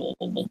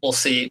we'll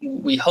see.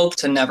 We hope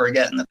to never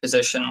get in the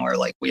position where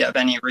like we have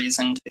any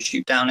reason to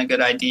shoot down a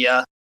good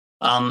idea,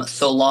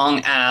 so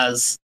long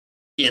as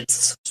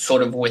it's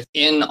sort of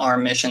within our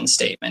mission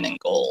statement and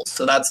goals.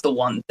 So that's the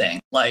one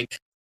thing. Like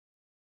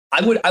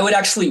I would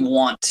actually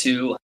want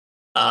to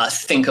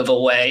think of a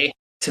way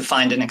to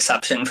find an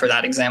exception for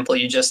that example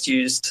you just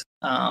used,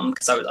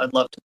 because I'd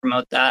love to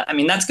promote that. I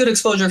mean, that's good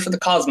exposure for the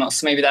Cosmos,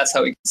 so maybe that's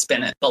how we can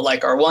spin it. But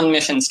like our one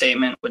mission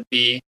statement would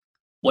be,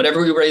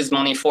 whatever we raise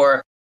money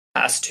for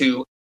has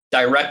to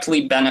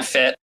directly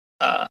benefit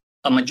a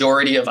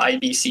majority of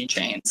IBC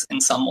chains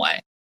in some way.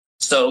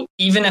 So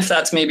even if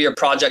that's maybe a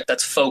project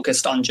that's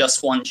focused on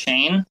just one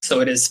chain, so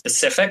it is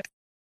specific,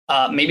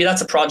 maybe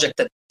that's a project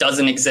that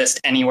doesn't exist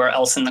anywhere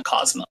else in the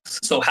Cosmos.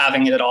 So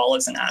having it at all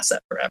is an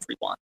asset for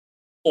everyone.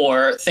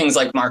 Or things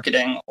like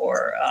marketing,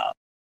 or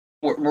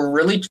we're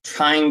really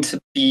trying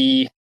to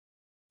be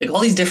like all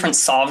these different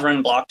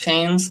sovereign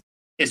blockchains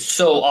is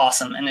so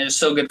awesome, and it is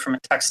so good from a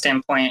tech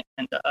standpoint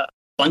and a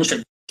bunch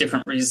of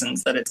different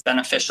reasons that it's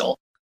beneficial.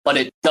 But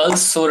it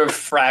does sort of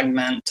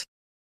fragment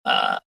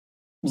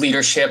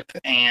leadership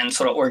and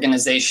sort of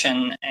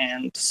organization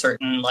and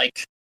certain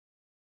like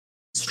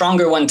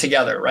stronger one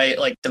together, right?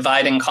 Like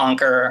divide and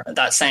conquer,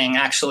 that saying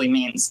actually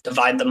means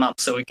divide them up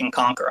so we can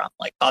conquer them.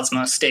 Like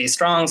Cosmos, stay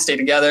strong, stay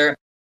together.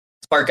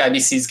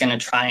 SparkIBC is going to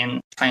try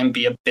and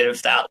be a bit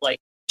of that, like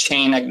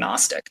chain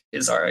agnostic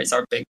is our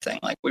big thing.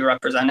 Like we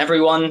represent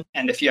everyone,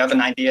 and if you have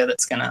an idea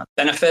that's going to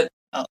benefit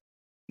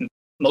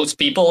most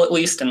people, at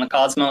least in the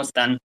Cosmos,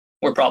 then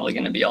we're probably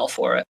going to be all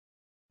for it.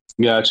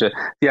 Gotcha.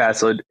 Yeah,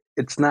 so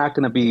it's not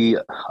going to be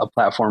a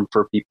platform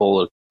for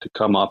people to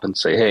come up and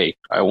say, hey,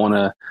 I want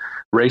to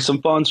raise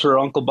some funds for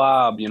Uncle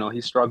Bob.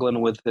 He's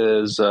struggling with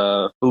his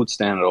food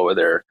stand over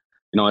there.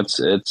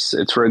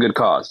 It's for a good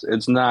cause.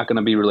 It's not going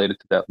to be related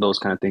to those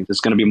kind of things.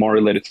 It's going to be more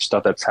related to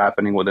stuff that's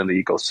happening within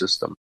the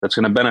ecosystem that's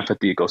going to benefit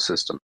the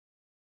ecosystem.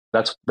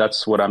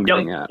 That's what I'm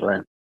getting at,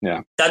 right?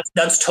 Yeah.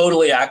 That's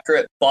totally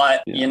accurate.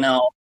 But,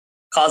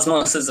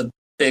 Cosmos is a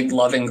big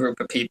loving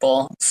group of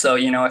people. So,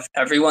 if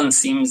everyone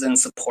seems in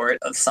support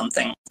of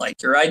something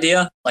like your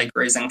idea, like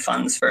raising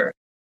funds for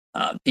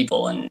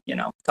people in,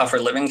 tougher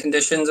living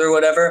conditions or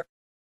whatever,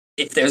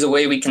 if there's a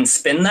way we can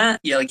spin that,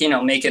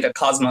 make it a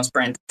Cosmos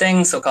branded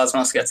thing. So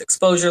Cosmos gets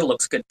exposure,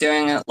 looks good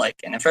doing it.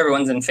 And if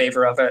everyone's in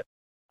favor of it,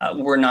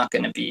 we're not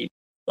going to be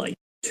like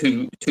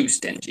too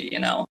stingy,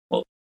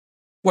 Well,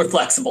 we're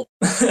flexible.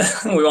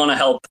 We want to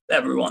help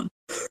everyone.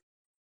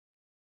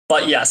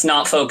 But yes,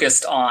 not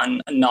focused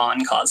on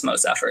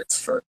non-Cosmos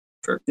efforts for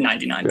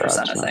 99%,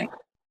 gotcha. I think.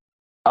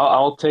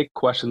 I'll take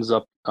questions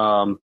up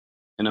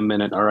in a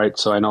minute. All right.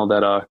 So I know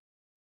that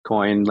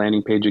coin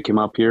landing page you came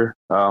up here.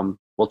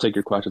 We'll take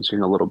your questions here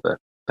in a little bit.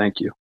 Thank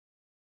you.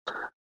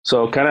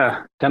 So kind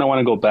of want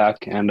to go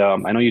back, and I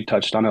know you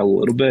touched on it a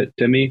little bit,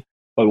 Timmy,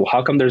 but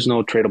how come there's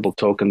no tradable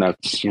token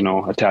that's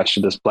attached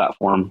to this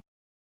platform?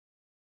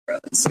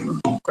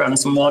 Grabbing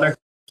some water.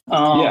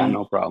 Yeah,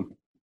 no problem.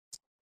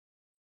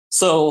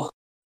 So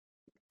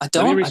I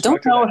don't know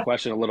that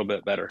question a little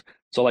bit better.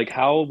 So like,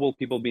 how will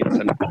people be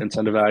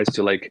incentivized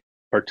to like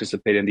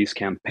participate in these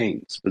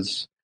campaigns?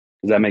 Does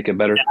that make it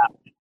better? Yeah.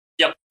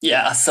 Yep.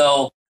 Yeah.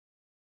 So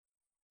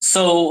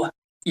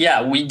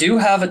yeah, we do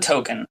have a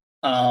token,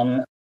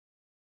 but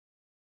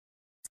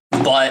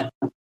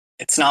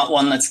it's not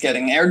one that's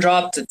getting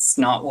airdropped. It's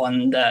not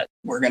one that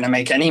we're going to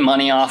make any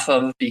money off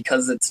of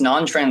because it's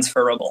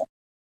non-transferable.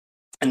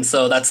 And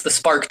so that's the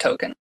Spark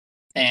token.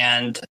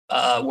 And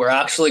we're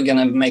actually going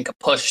to make a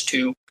push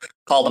to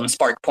call them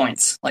Spark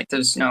points. Like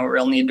there's no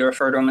real need to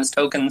refer to them as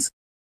tokens.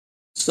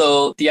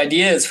 So the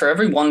idea is for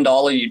every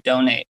 $1 you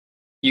donate,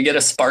 you get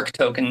a Spark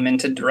token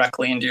minted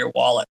directly into your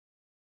wallet.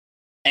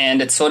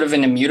 And it's sort of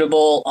an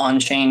immutable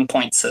on-chain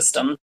point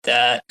system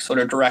that sort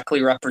of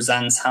directly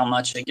represents how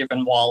much a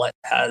given wallet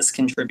has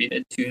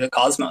contributed to the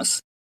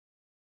Cosmos.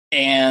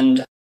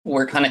 And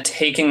we're kind of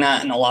taking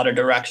that in a lot of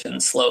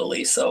directions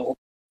slowly. So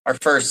our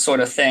first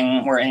sort of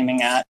thing we're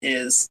aiming at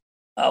is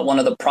one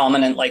of the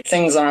prominent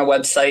things on our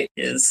website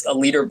is a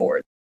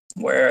leaderboard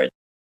where it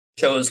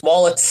shows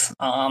wallets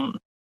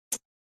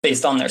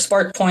based on their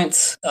Spark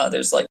points.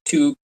 There's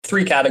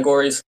three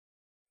categories: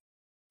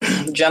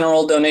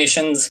 general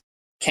donations,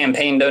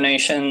 campaign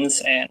donations,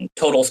 and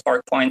total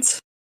Spark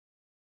points.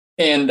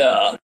 And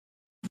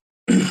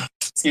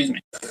excuse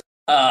me,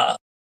 the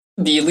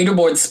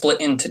leaderboard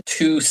split into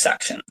two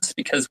sections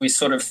because we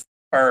sort of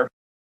are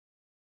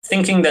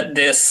thinking that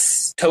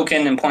this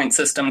token and point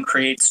system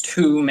creates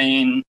two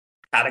main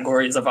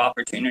categories of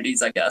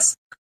opportunities, I guess.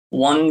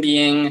 One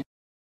being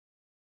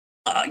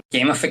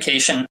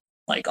gamification.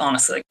 Like,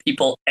 honestly, like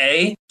people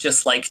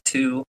just like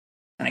to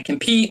kind of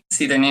compete,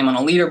 see their name on a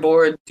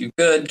leaderboard, do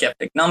good, get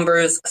big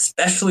numbers,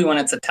 especially when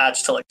it's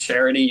attached to like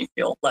charity. You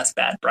feel less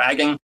bad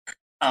bragging.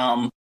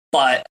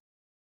 But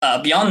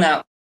beyond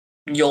that,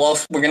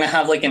 we're going to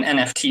have like an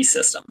NFT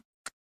system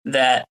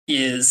that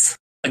is,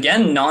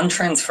 again,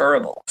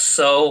 non-transferable.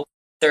 So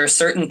there are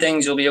certain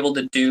things you'll be able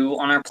to do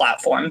on our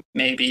platform,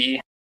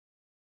 maybe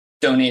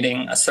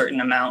donating a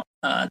certain amount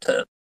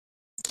to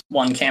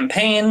one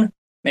campaign,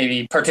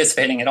 maybe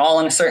participating at all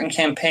in a certain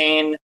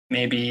campaign,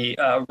 maybe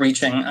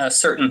reaching a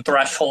certain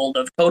threshold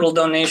of total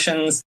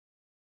donations.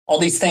 All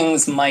these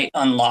things might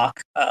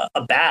unlock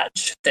a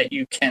badge that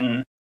you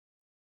can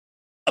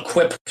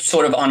equip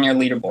sort of on your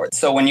leaderboard.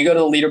 So when you go to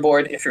the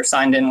leaderboard, if you're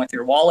signed in with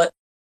your wallet,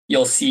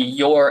 you'll see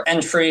your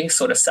entry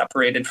sort of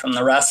separated from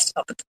the rest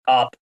up at the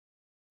top,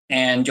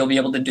 and you'll be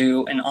able to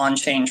do an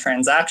on-chain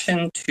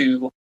transaction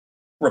to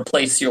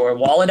replace your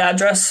wallet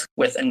address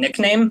with a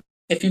nickname,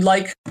 if you'd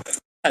like,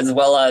 as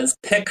well as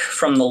pick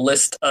from the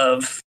list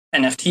of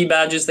NFT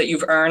badges that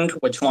you've earned,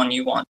 which one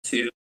you want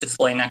to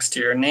display next to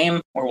your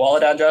name or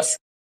wallet address.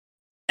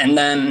 And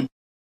then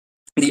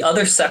the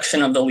other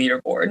section of the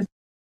leaderboard,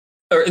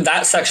 or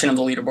that section of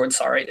the leaderboard,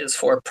 sorry, is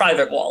for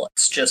private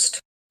wallets, just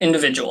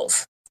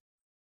individuals.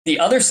 The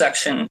other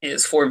section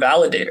is for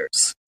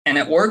validators, and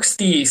it works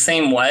the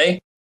same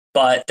way,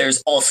 but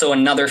there's also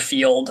another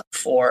field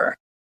for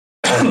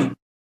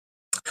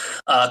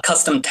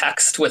custom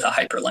text with a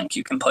hyperlink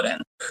you can put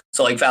in.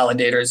 So like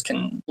validators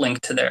can link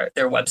to their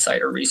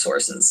website or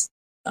resources.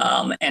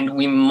 And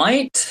we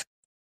might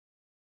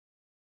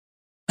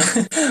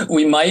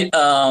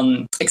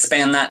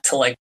expand that to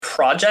like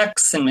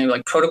projects and maybe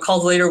like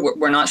protocols later.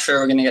 We're not sure.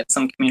 We're going to get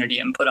some community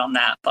input on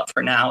that, but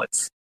for now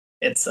it's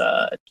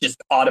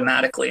just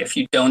automatically, if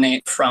you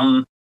donate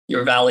from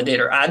your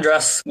validator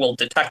address, we'll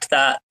detect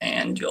that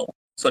and you'll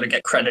sort of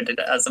get credited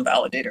as a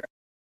validator.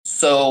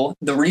 So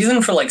the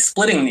reason for like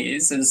splitting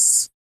these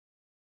is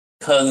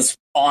because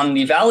on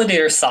the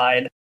validator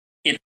side,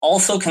 it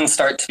also can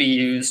start to be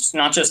used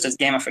not just as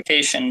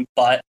gamification,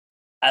 but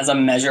as a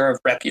measure of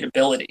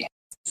reputability.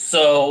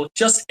 So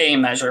just a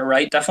measure,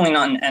 right? Definitely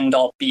not an end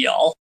all be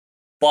all,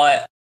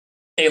 but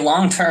a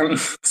long-term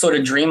sort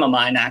of dream of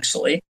mine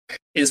actually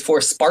is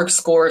for Spark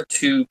Score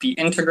to be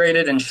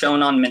integrated and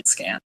shown on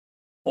MintScan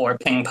or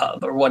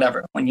PingPub or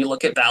whatever when you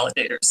look at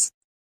validators.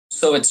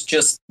 So it's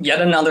just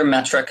yet another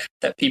metric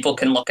that people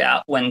can look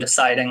at when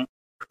deciding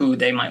who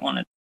they might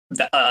want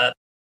to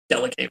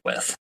delegate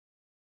with.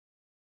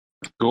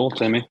 Cool,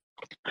 Timmy.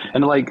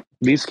 And like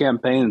these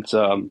campaigns,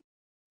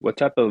 what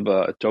type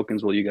of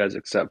tokens will you guys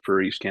accept for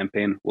each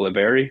campaign? Will it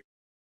vary?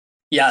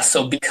 Yeah,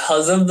 so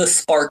because of the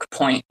Spark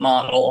point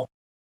model,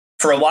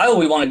 for a while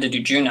we wanted to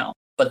do Juno,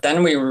 but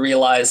then we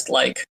realized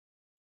like,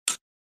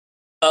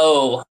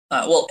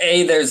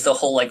 there's the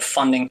whole like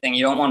funding thing.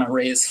 You don't want to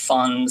raise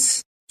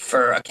funds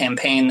for a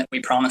campaign that we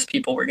promised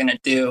people we're going to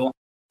do,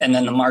 and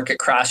then the market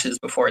crashes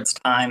before it's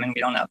time and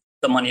we don't have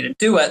the money to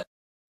do it.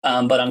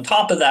 But on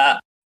top of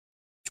that,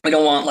 we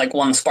don't want like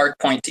one Spark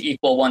point to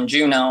equal one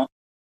Juno,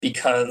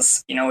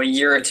 because, a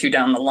year or two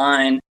down the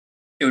line,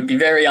 it would be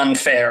very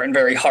unfair and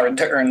very hard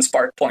to earn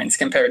Spark points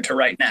compared to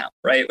right now,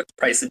 right, with the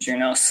price of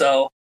Juno.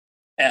 So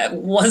it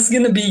was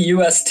going to be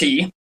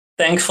UST.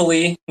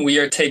 Thankfully, we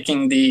are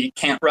taking the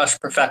can't rush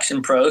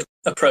perfection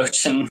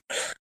approach and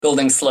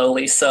building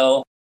slowly.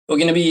 So we're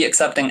going to be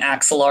accepting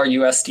Axelar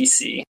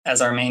USDC as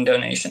our main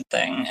donation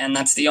thing. And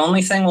that's the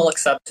only thing we'll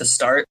accept to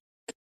start.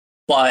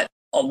 But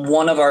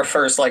one of our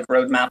first like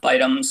roadmap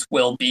items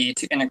will be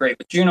to integrate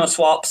with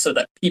JunoSwap so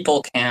that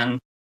people can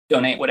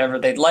donate whatever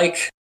they'd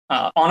like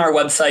on our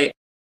website.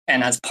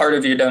 And as part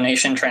of your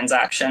donation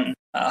transaction,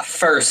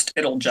 first,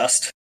 it'll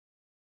just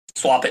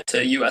swap it to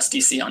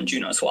USDC on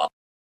JunoSwap.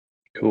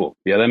 Cool.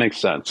 Yeah, that makes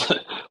sense.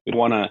 We'd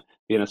want to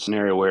be in a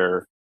scenario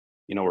where,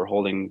 we're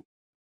holding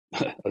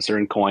a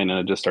certain coin and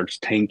it just starts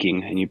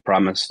tanking and you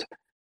promised,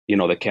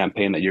 the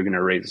campaign that you're going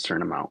to raise a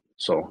certain amount.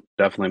 So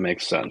definitely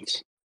makes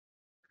sense.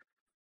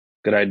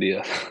 Good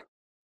idea.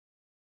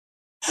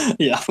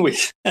 Yeah,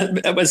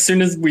 as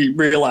soon as we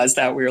realized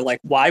that, we were like,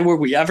 why were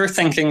we ever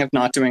thinking of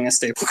not doing a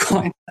stable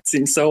coin? That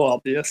seems so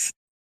obvious.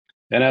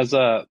 And as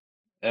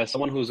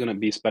someone who's going to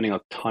be spending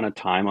a ton of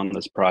time on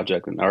this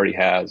project and already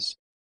has,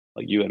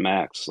 like you and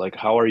Max, like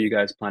how are you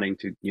guys planning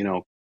to,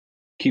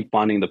 keep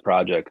funding the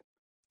project?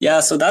 Yeah,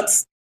 so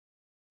that's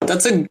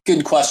a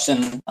good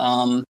question.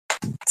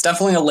 It's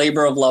definitely a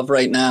labor of love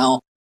right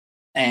now,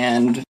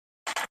 and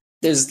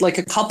there's like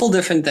a couple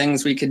different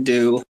things we could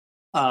do.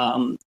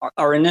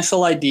 Our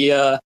initial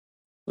idea,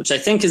 which I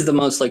think is the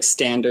most like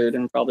standard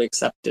and probably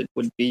accepted,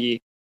 would be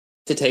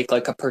to take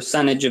like a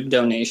percentage of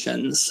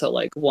donations, so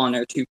like 1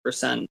 or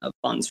 2% of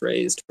funds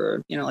raised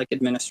for like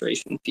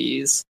administration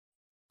fees.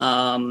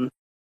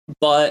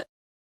 But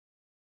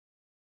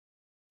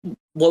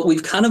what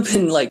we've kind of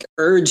been like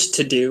urged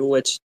to do,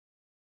 which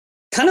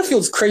kind of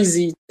feels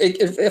crazy.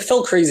 It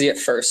felt crazy at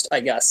first, I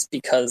guess,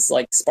 because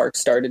like Spark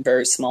started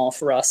very small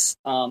for us.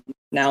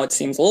 Now it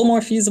seems a little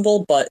more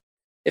feasible, but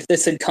if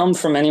this had come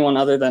from anyone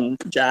other than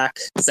Jack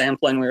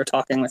Zamplin, we were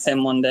talking with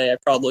him one day, I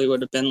probably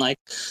would have been like,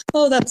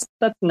 oh, that's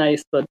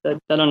nice, but I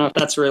don't know if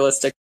that's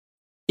realistic.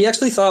 He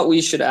actually thought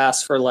we should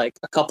ask for like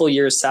a couple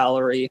years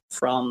salary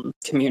from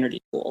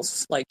community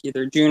pools, like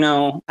either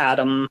Juno,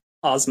 Atom,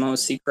 Osmo,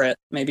 Secret,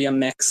 maybe a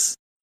mix.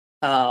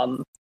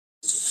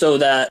 So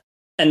that,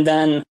 and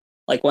then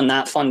like when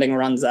that funding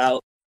runs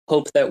out,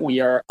 hope that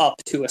we are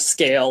up to a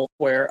scale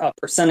where a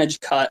percentage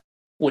cut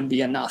would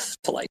be enough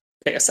to like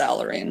pay a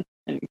salary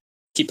and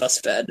keep us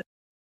fed.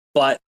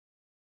 But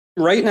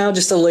right now,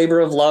 just a labor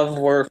of love.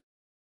 We're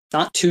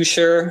not too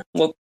sure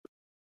what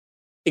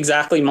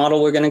exactly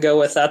model we're going to go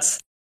with. That's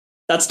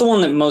the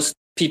one that most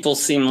people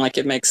seem like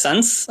it makes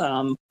sense.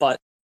 But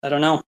I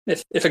don't know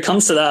if it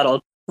comes to that,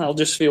 I'll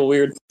just feel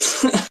weird,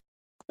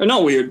 or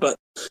not weird, but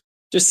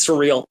just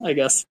surreal, I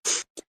guess.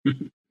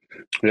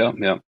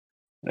 Yeah.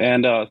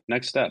 And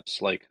next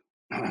steps, like,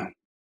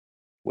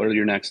 what are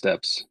your next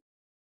steps?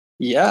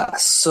 Yeah,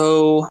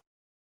 so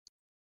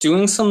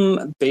doing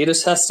some beta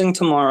testing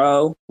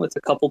tomorrow with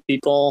a couple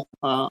people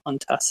on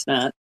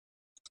testnet.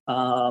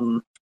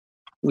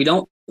 We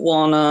don't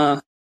want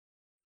to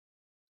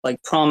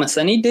like promise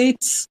any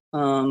dates,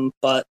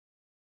 but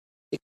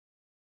it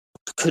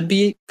could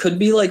be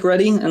like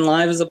ready and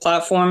live as a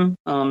platform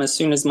as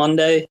soon as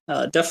Monday.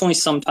 Definitely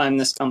sometime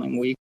this coming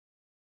week.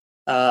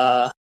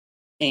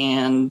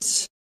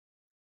 And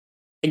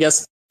I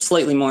guess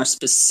slightly more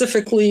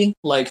specifically,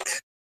 like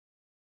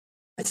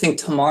I think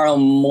tomorrow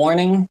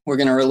morning we're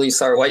going to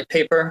release our white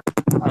paper.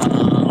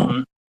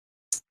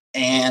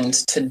 And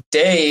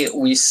today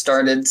we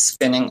started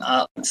spinning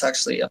up. It's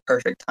actually a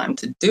perfect time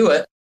to do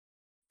it.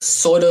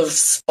 Sort of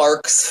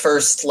Spark's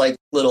first like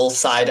little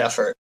side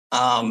effort.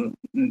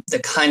 The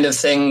kind of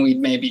thing we'd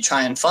maybe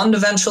try and fund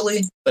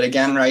eventually. But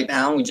again, right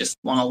now we just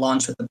want to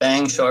launch with a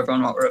bang, show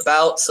everyone what we're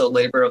about. So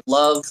labor of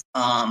love.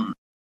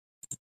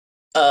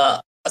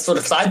 A sort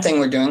of side thing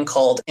we're doing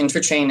called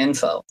Interchain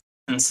Info.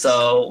 And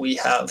so we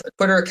have a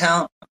Twitter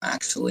account. I'm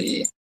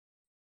actually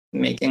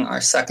making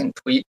our second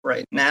tweet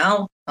right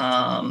now.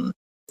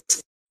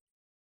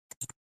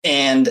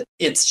 And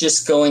it's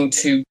just going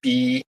to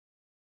be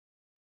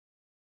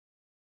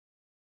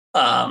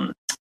a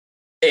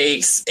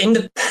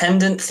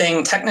independent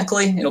thing.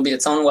 Technically, it'll be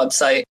its own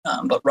website,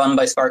 but run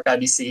by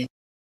SparkIBC.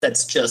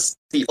 That's just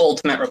the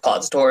ultimate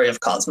repository of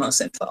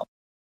Cosmos info.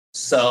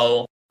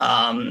 So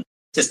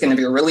just going to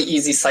be a really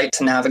easy site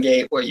to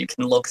navigate where you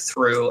can look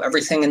through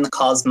everything in the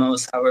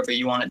Cosmos, however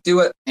you want to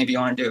do it. Maybe you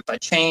want to do it by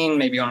chain,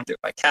 maybe you want to do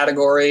it by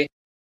category,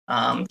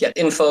 get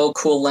info,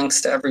 cool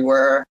links to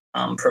everywhere,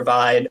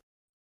 provide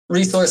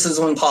resources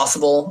when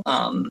possible.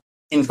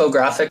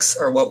 Infographics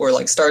are what we're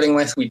like starting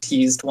with. We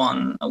teased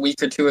one a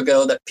week or two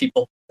ago that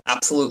people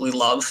absolutely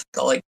love.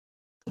 Got like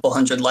a couple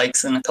hundred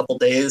likes in a couple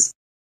days.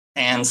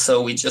 And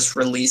so we just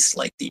released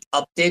like the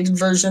updated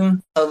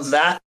version of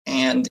that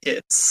and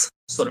its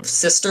sort of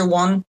sister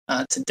one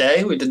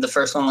today. We did the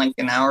first one like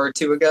an hour or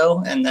two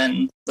ago. And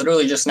then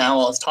literally just now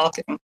while I was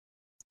talking,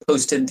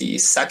 posted the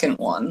second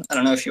one. I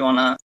don't know if you want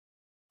to...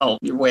 Oh,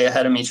 you're way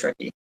ahead of me,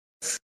 Tricky.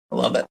 I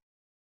love it.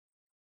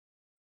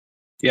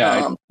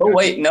 Yeah. Oh,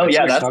 wait. No,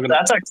 yeah,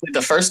 that's actually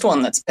the first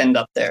one that's pinned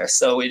up there.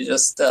 So we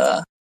just...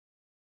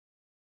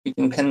 we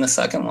can pin the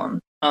second one.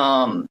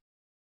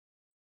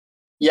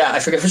 Yeah, I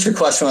forget what your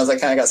question was. I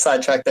kind of got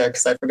sidetracked there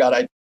because I forgot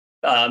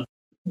I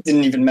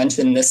didn't even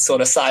mention this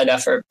sort of side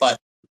effort. But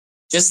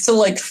just to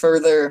like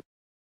further,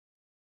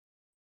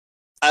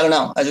 I don't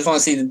know. I just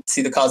want to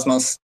see the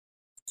Cosmos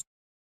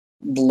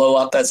blow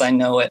up as I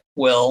know it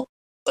will,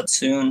 but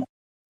soon.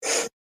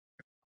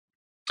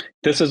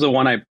 This is the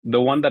one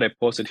that I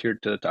posted here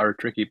to our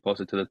Tricky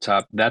posted to the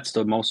top. That's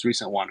the most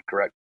recent one,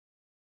 correct?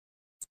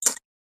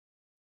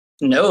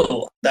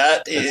 No,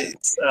 that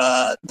is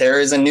there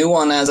is a new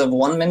one as of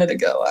 1 minute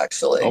ago,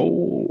 actually.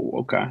 Oh,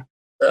 okay.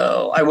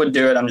 So I would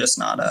do it. I'm just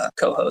not a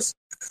co-host.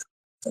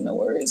 So no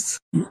worries.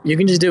 You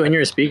can just do it when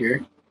you're a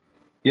speaker.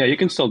 Yeah, you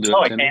can still do it.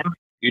 Oh, I Timmy. can?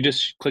 You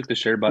just click the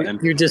share button.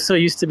 You're just so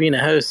used to being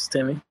a host,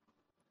 Timmy.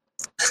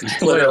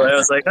 Literally, I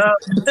was like, oh,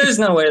 there's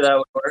no way that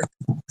would work.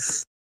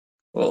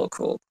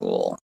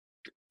 Cool.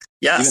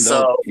 Yeah,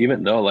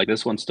 even though like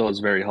this one still is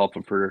very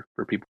helpful for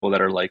people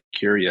that are like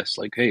curious,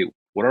 like, hey,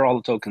 what are all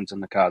the tokens in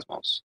the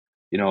Cosmos?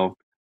 You know,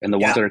 and the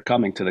ones that are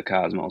coming to the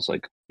Cosmos,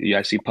 like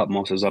I see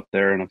Pupmos is up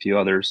there and a few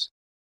others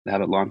that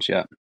haven't launched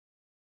yet.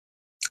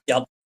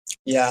 Yep.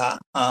 Yeah.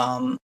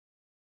 And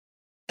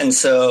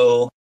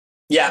so,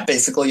 yeah,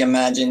 basically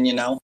imagine,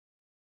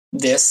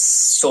 this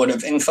sort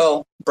of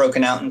info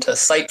broken out into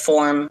site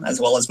form, as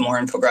well as more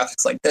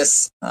infographics like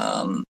this.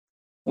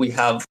 We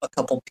have a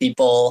couple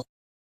people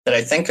that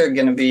I think are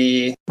going to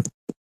be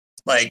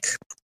like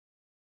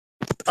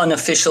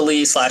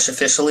unofficially /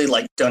 officially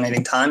like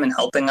donating time and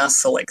helping us.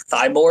 So like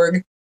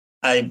Thyborg,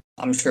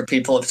 I'm sure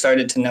people have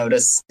started to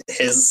notice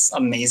his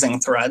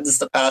amazing threads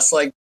the past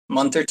like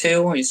month or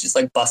two. He's just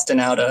like busting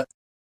out a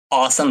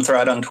awesome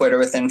thread on Twitter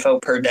with info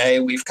per day.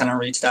 We've kind of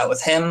reached out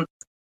with him.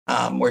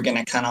 We're going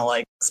to kind of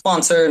like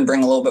sponsor and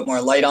bring a little bit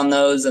more light on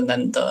those. And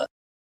then the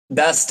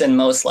best and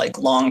most like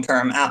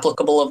long-term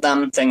applicable of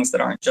them, things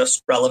that aren't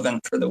just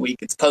relevant for the week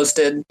it's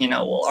posted,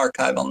 we'll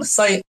archive on the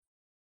site.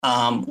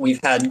 We've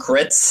had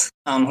Grits,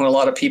 who a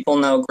lot of people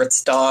know,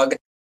 Grits Dog,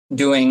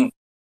 doing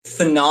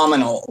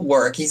phenomenal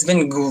work. He's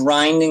been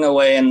grinding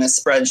away in this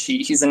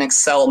spreadsheet. He's an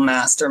Excel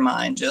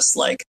mastermind, just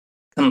like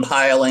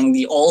compiling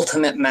the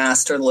ultimate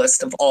master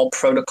list of all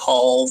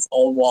protocols,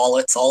 all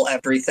wallets, all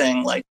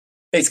everything, like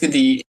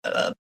basically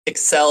the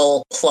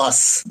Excel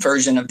plus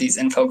version of these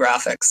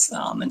infographics.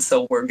 And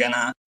so we're going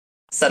to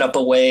set up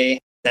a way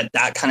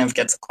that kind of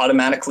gets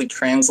automatically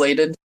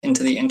translated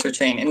into the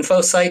Interchain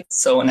info site.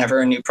 So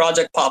whenever a new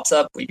project pops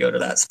up, we go to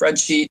that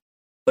spreadsheet,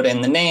 put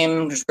in the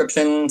name,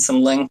 description,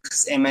 some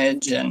links,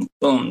 image, and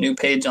boom, new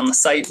page on the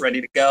site,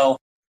 ready to go.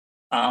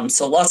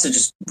 So lots of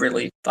just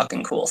really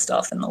fucking cool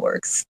stuff in the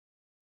works.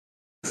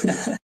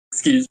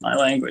 Excuse my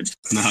language.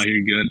 No,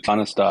 you're good. Ton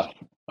of stuff.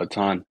 A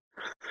ton.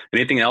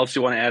 Anything else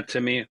you want to add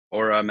to me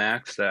or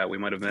Max that we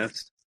might have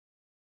missed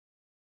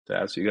to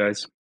ask you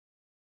guys?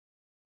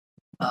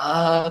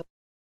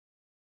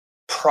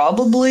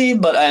 Probably,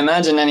 but I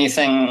imagine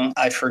anything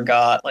I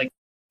forgot, like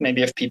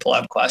maybe if people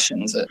have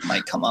questions, it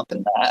might come up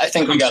in that. I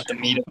think we got the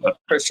meat of it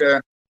for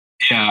sure.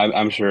 Yeah,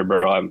 I'm sure,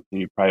 bro.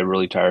 You're probably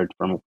really tired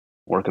from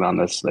working on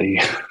this.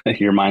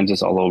 Your mind's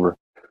just all over.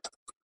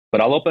 But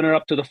I'll open it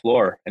up to the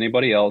floor.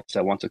 Anybody else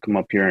that wants to come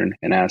up here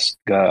and ask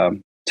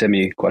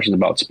Timmy questions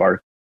about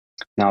Spark,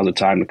 now's the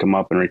time to come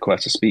up and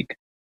request to speak.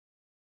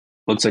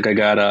 Looks like I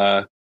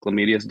got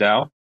Glomedius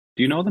Dow.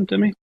 Do you know them,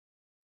 Timmy?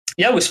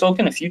 Yeah, we've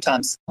spoken a few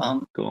times.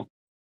 Cool.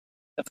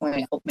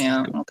 Definitely helped me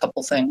out on a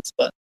couple things,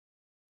 but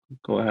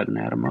go ahead and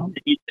add them up.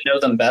 I need to know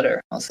them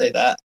better. I'll say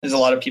that. There's a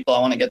lot of people I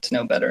want to get to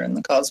know better in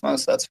the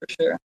Cosmos, that's for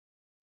sure.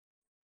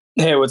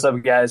 Hey, what's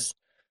up, guys?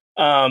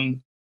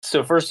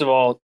 So first of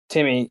all,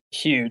 Timmy,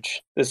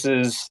 huge. This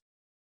is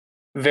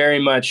very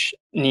much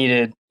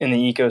needed in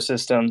the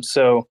ecosystem.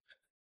 So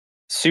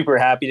super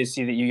happy to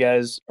see that you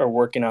guys are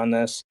working on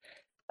this.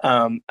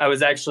 I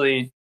was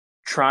actually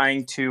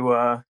trying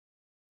to,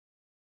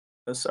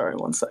 sorry,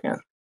 one second.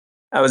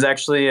 I was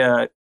actually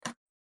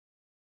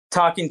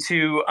talking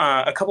to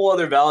a couple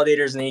other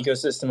validators in the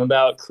ecosystem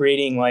about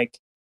creating like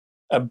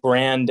a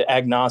brand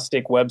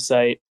agnostic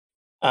website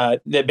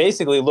that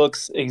basically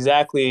looks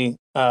exactly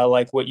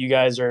like what you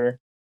guys are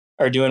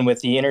doing with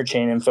the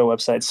Interchain info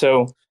website.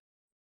 So,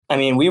 I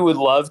mean, we would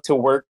love to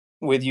work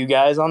with you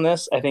guys on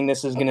this. I think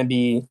this is going to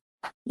be,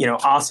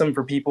 awesome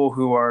for people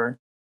who are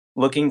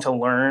looking to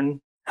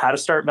learn how to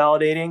start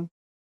validating,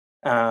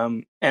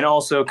 and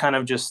also kind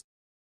of just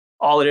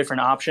all the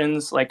different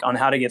options, like on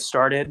how to get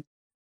started,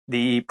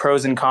 the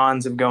pros and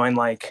cons of going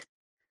like,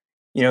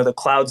 the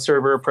cloud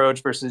server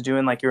approach versus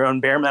doing like your own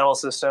bare metal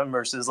system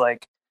versus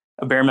like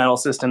a bare metal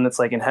system that's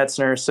like in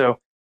Hetzner. So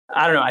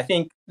I don't know. I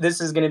think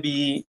this is going to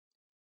be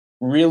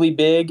really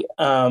big.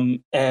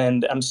 And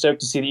I'm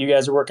stoked to see that you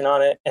guys are working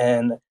on it.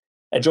 And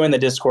I joined the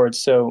Discord,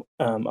 so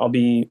I'll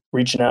be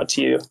reaching out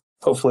to you.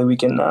 Hopefully we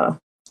can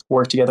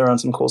work together on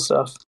some cool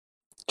stuff.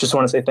 Just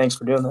want to say thanks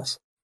for doing this.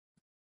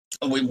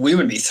 We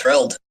would be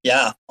thrilled.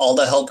 Yeah, all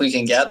the help we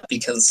can get,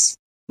 because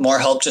more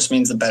help just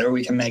means the better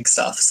we can make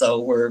stuff. So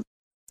we're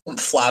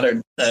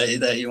flattered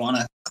that you want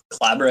to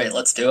collaborate.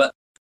 Let's do it.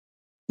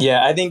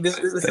 Yeah, I think this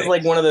is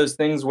like one of those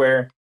things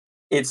where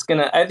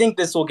I think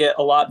this will get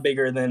a lot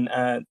bigger than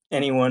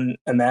anyone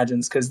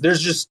imagines, because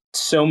there's just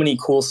so many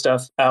cool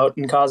stuff out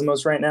in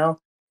Cosmos right now.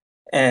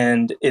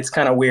 And it's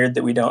kind of weird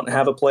that we don't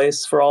have a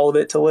place for all of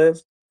it to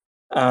live.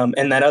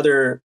 And that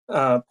other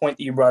point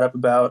that you brought up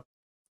about,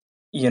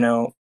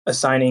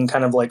 assigning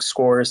kind of like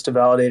scores to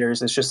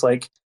validators is just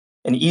like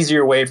an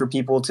easier way for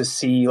people to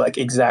see like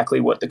exactly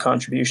what the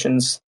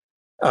contributions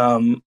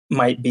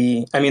might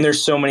be. I mean,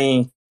 there's so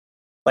many,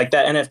 like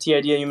that NFT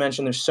idea you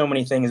mentioned, there's so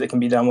many things that can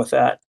be done with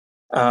that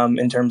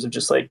in terms of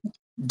just like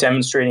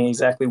demonstrating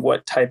exactly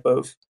what type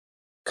of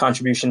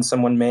contribution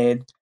someone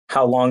made,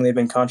 how long they've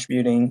been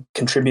contributing.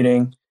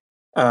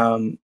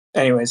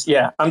 Anyways,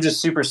 yeah, I'm just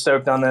super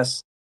stoked on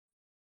this.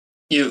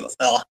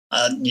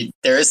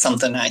 There is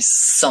something I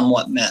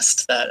somewhat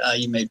missed that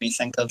you made me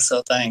think of,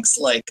 so thanks.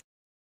 Like,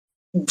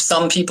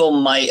 some people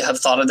might have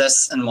thought of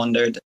this and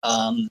wondered,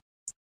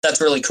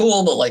 that's really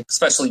cool, but like,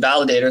 especially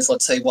validators,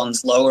 let's say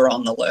one's lower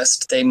on the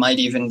list, they might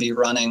even be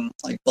running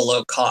like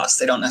below cost.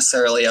 They don't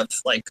necessarily have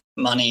like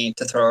money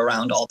to throw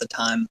around all the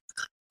time.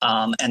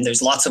 And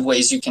there's lots of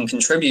ways you can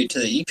contribute to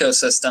the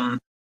ecosystem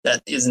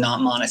that is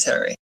not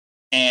monetary.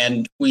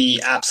 And we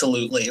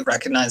absolutely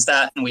recognize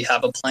that. And we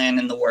have a plan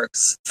in the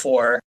works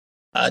for,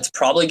 it's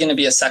probably going to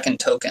be a second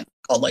token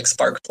called like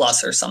Spark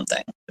Plus or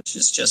something, which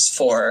is just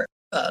for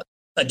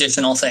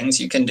additional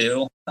things you can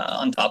do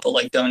on top of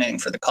like donating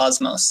for the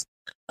Cosmos.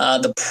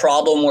 The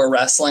problem we're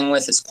wrestling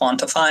with is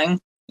quantifying.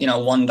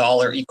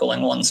 $1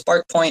 equaling 1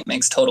 Spark point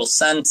makes total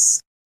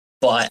sense.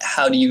 But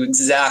how do you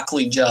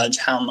exactly judge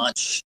how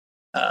much,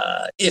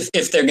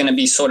 if they're going to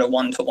be sort of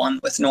one-to-one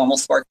with normal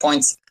Spark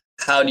points,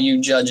 how do you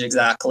judge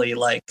exactly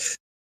like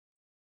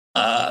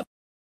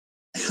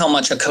how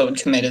much a code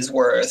commit is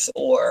worth,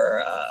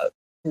 or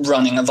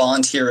running a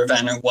volunteer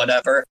event or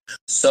whatever.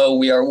 So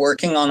we are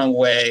working on a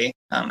way,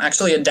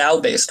 actually a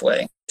DAO-based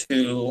way,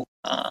 to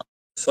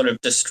sort of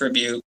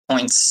distribute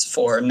points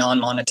for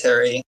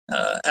non-monetary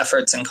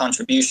efforts and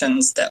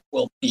contributions that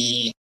will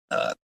be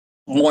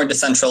more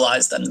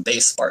decentralized than the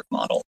base Spark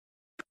model.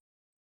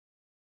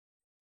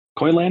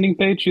 Coin landing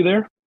page, you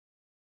there?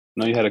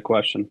 No, you had a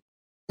question.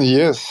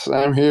 Yes,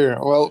 I'm here.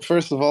 Well,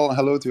 first of all,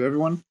 hello to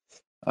everyone,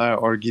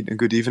 or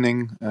good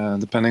evening,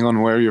 depending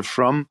on where you're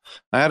from.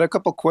 I had a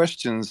couple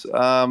questions.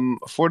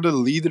 For the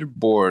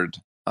leaderboard,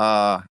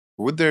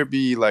 would there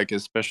be like a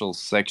special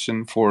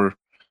section for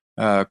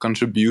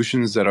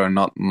contributions that are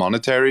not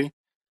monetary?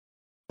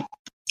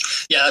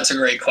 Yeah, that's a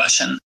great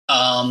question.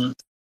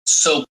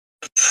 So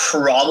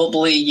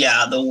probably,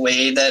 yeah, the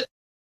way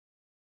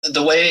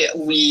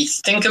we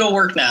think it'll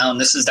work now, and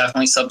this is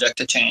definitely subject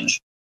to change,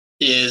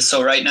 is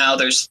so right now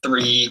there's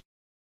 3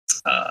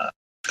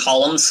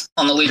 columns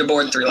on the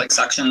leaderboard, 3 like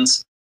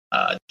sections: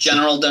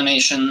 general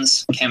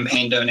donations,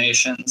 campaign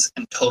donations,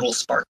 and total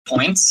Spark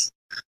points.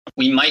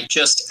 We might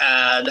just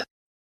add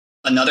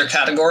another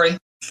category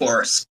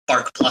for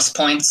Spark Plus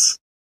points,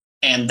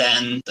 and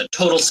then the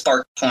total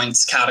Spark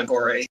points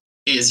category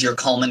is your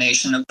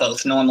culmination of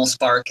both normal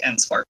Spark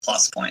and Spark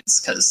Plus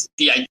points, because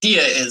the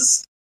idea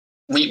is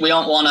we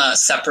don't want to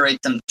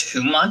separate them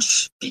too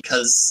much,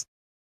 because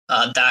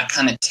that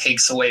kind of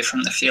takes away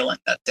from the feeling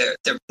that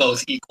they're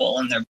both equal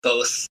and they're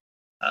both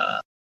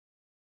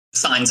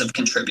signs of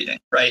contributing,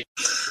 right?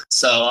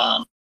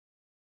 So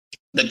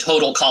the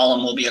total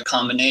column will be a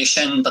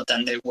combination, but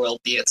then there will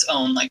be its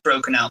own like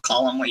broken out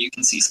column where you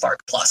can see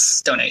Spark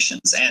Plus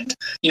donations, and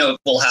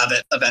we'll have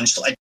it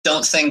eventually. I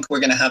don't think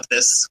we're going to have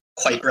this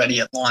quite ready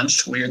at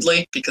launch,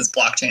 weirdly, because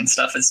blockchain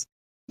stuff is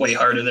way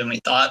harder than we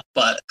thought,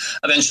 but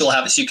eventually we'll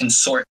have it so you can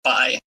sort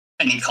by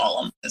any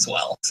column as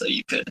well. So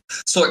you could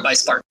sort by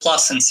Spark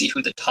Plus and see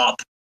who the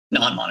top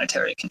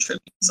non-monetary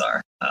contributors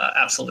are,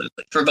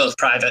 absolutely, for both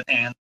private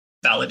and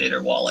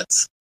validator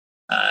wallets.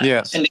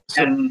 Yes.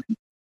 And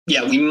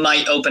yeah, we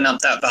might open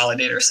up that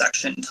validator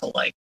section to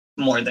like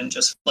more than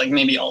just like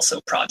maybe also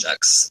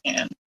projects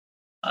and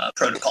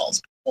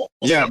protocols.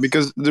 Yeah,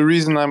 because the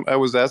reason I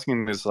was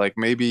asking is like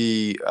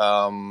maybe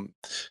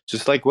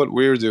just like what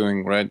we're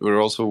doing, right?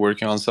 We're also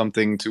working on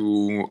something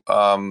to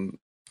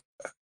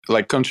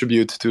like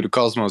contribute to the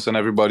cosmos and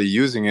everybody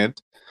using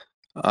it.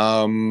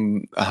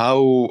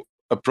 How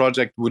a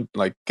project would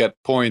like get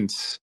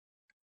points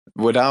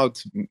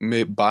without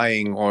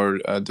buying or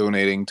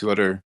donating to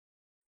other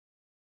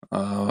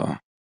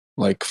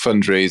like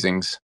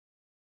fundraisings.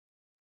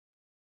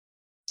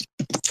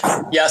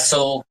 Yeah,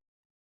 so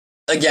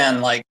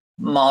again, like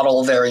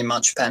model very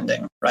much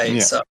pending, right?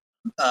 Yeah. So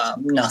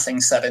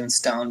nothing set in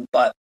stone,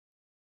 but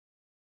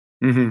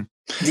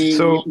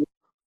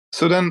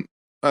so then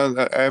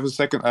I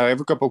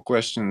have a couple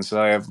questions.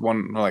 I have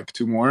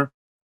two more,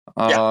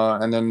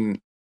 and then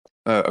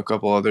a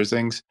couple other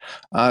things.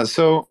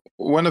 So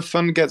when a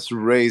fund gets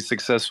raised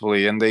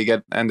successfully and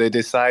they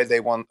decide they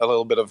want a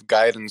little bit of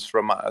guidance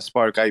from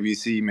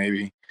SparkIBC,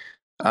 maybe,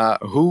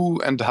 who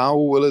and how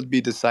will it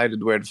be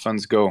decided where the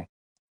funds go?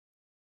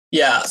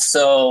 Yeah,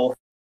 so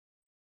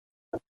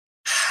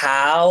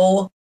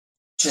how,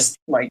 just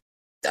like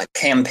a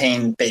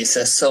campaign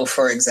basis. So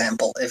for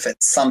example, if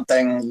it's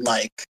something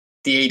like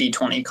the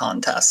 80-20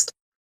 contest,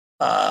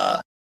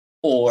 so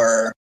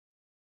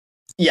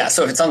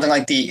if it's something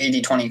like the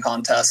 80-20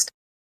 contest,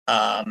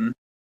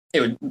 it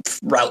would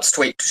route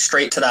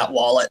straight to that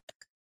wallet.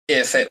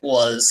 If it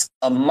was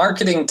a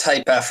marketing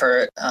type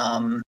effort,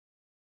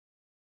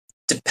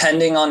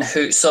 depending on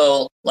who,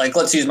 so like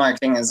let's use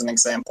marketing as an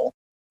example.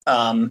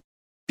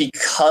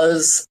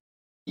 Because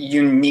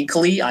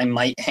uniquely I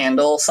might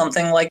handle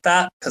something like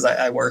that because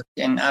I work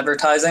in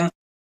advertising,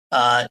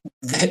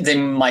 they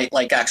might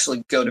like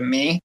actually go to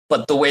me.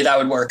 But the way that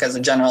would work as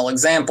a general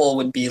example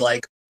would be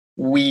like,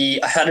 we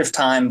ahead of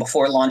time,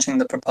 before launching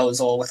the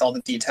proposal with all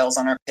the details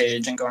on our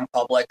page and going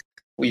public,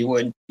 we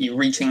would be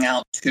reaching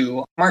out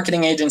to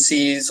marketing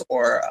agencies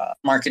or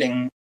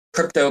marketing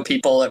crypto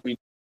people that we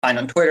find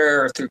on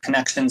Twitter or through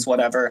connections,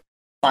 whatever,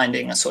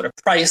 finding a sort of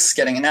price,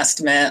 getting an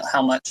estimate,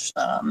 how much,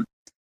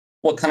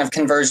 what kind of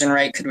conversion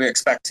rate could we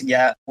expect to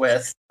get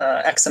with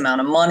X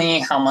amount of money,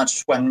 how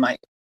much,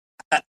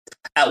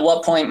 at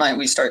what point might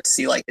we start to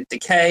see like a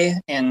decay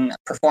in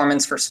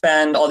performance for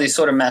spend, all these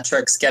sort of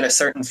metrics, get a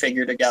certain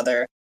figure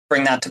together,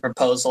 bring that to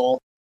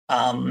proposal.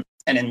 And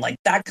in like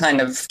that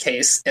kind of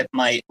case, it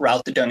might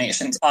route the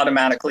donations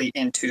automatically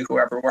into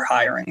whoever we're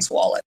hiring's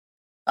wallet.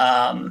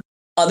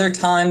 Other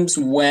times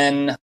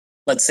when,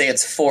 let's say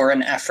it's for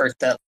an effort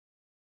that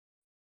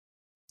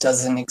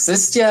doesn't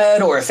exist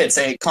yet, or if it's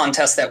a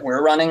contest that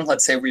we're running,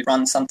 let's say we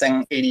run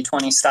something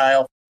 80-20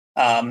 style,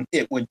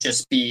 it would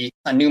just be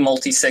a new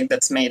multi-sig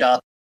that's made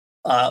up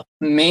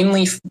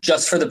mainly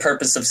just for the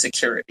purpose of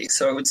security.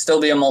 So it would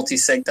still be a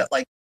multi-sig that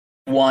like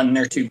 1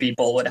 or 2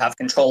 people would have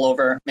control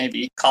over,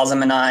 maybe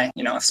Cosm and I,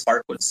 if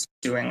Spark was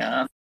doing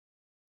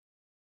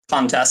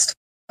contest.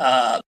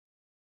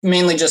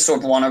 Mainly just sort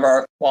of one of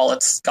our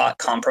wallets got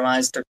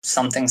compromised or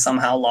something,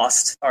 somehow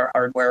lost our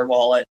hardware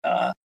wallet,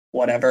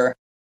 whatever.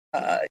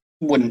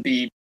 Wouldn't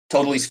be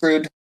totally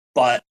screwed,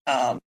 but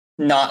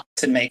not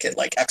to make it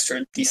like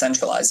extra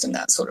decentralized in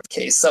that sort of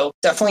case. So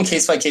definitely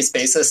case by case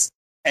basis.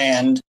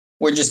 And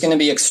we're just going to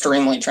be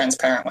extremely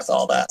transparent with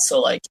all that. So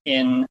like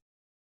on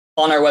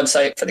our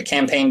website for the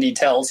campaign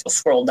details, you'll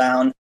scroll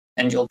down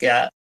and you'll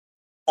get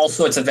all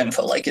sorts of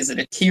info. Like, is it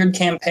a tiered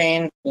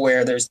campaign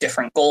where there's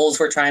different goals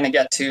we're trying to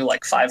get to,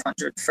 like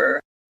 500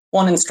 for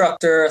one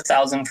instructor,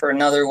 1,000 for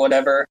another,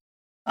 whatever.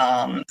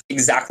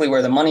 Exactly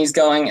where the money's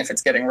going, if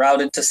it's getting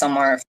routed to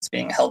somewhere, if it's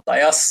being held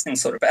by us in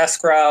sort of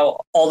escrow,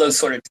 all those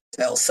sort of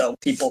details, so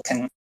people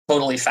can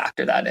totally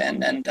factor that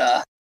in. And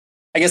I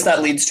guess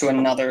that leads to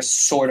another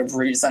sort of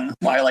reason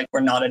why like we're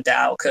not a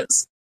DAO,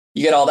 because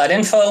you get all that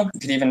info, you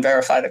could even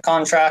verify the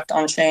contract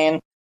on chain,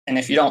 and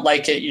if you don't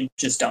like it, you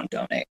just don't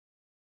donate.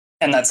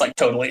 And that's like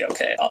totally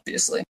okay,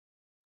 obviously.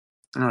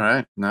 All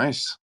right,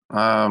 nice.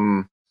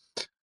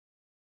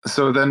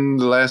 So then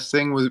the last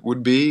thing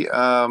would be,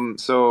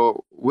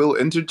 so will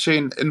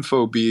Interchain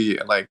Info be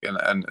like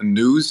a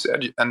news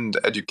and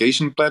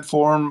education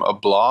platform, a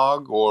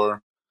blog,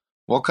 or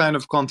what kind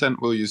of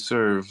content will you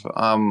serve?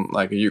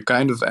 Like you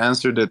kind of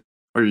answered it,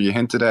 or you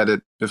hinted at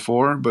it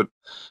before, but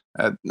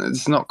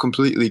it's not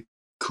completely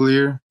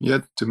clear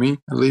yet, to me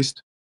at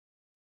least.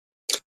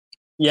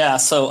 Yeah,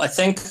 so I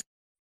think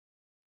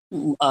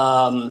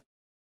like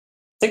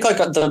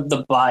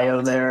the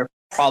bio there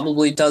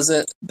probably does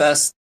it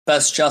best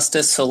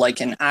justice. So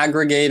like an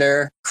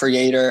aggregator,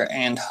 creator,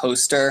 and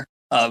hoster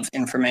of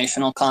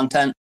informational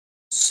content.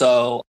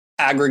 So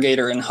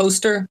aggregator and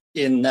hoster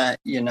in that,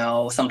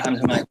 sometimes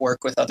we might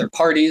work with other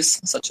parties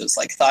such as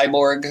like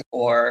Thyborg,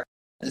 or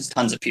there's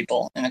tons of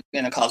people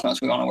in a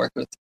Cosmos we want to work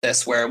with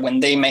this, where when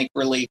they make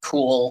really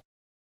cool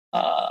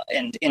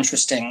and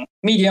interesting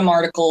Medium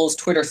articles,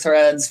 Twitter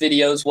threads,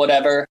 videos,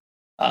 whatever,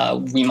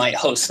 we might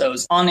host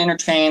those on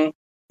Interchain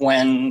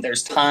when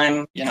there's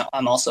time.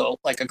 I'm also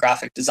like a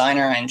graphic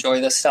designer. I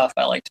enjoy this stuff.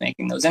 I liked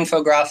making those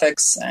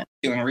infographics and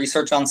doing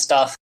research on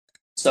stuff.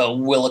 So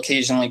we'll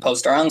occasionally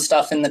post our own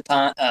stuff in the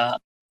time,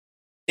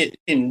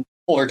 in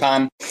over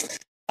time.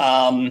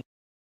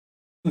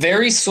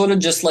 Very sort of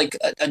just like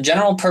a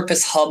general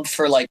purpose hub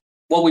for like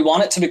what we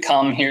want it to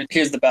become.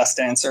 Here's the best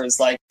answer is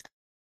like,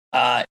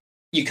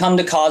 you come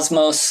to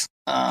Cosmos,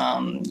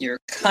 you're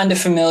kind of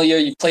familiar,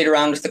 you played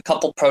around with a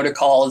couple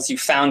protocols, you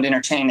found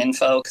Interchain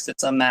Info because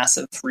it's a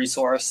massive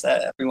resource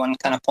that everyone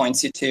kind of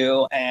points you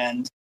to.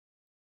 And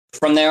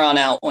from there on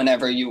out,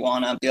 whenever you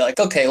want to be like,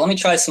 okay, let me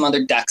try some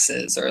other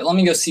dexes, or let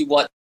me go see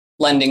what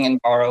lending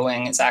and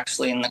borrowing is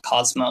actually in the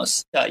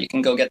Cosmos, you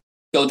can go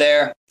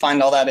there,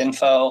 find all that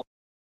info.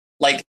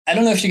 Like, I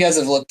don't know if you guys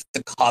have looked at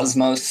the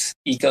Cosmos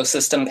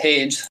ecosystem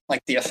page,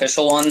 like the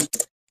official one.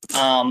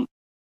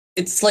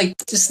 It's like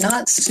just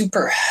not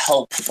super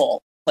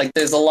helpful. Like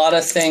there's a lot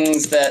of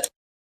things that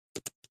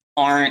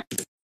aren't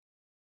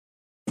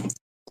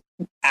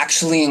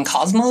actually in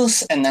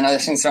Cosmos, and then other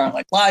things aren't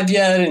like live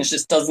yet, and it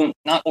just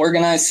not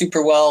organized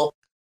super well.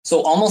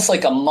 So almost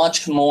like a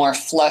much more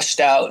fleshed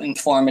out,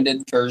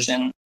 informative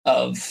version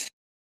of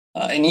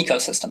an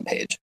ecosystem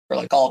page for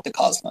like all of the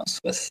Cosmos,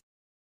 with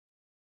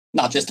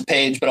not just a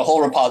page, but a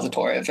whole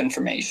repository of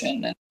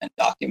information and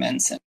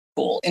documents and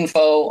cool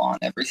info on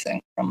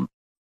everything from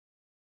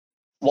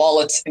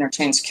wallets,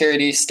 interchain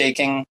security,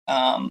 staking.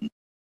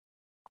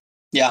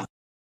 Yeah.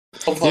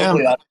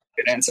 Hopefully that's a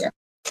good answer.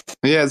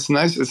 Yeah, it's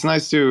nice. It's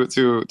nice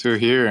to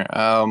hear.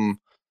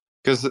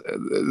 Because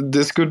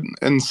this could,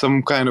 in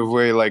some kind of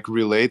way, like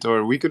relate,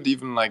 or we could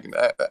even like,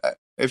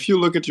 if you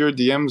look at your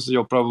DMs,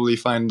 you'll probably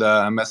find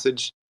a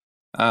message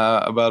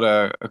about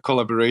a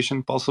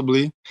collaboration,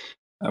 possibly.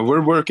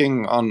 We're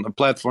working on a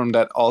platform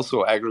that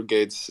also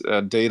aggregates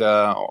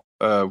data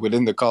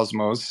within the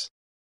Cosmos.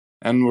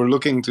 And we're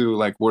looking to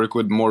like work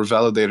with more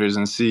validators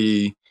and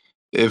see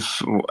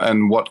if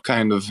and what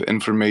kind of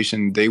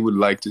information they would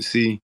like to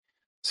see.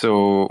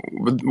 So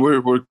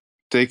we're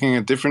taking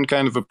a different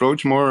kind of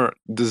approach, more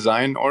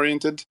design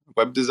oriented,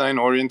 web design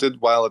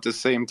oriented, while at the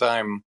same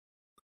time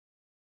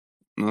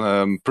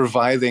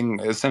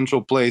providing a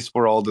central place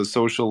for all the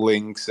social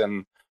links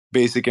and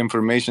basic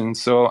information.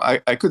 So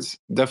I could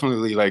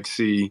definitely like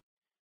see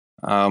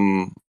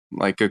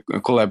like a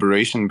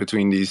collaboration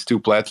between these two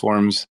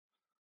platforms,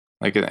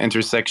 like an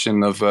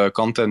intersection of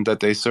content that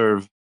they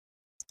serve.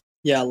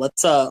 Yeah,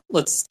 let's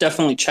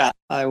definitely chat.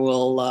 I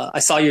will. I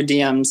saw your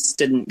DMs,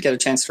 didn't get a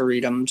chance to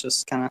read them,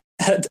 just kind of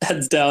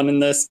heads down in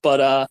this.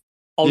 But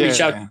I'll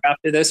reach out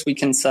after this. We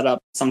can set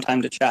up some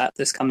time to chat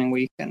this coming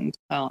week, and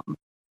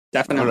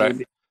definitely would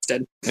be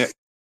interested. Yeah,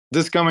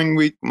 this coming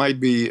week might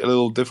be a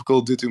little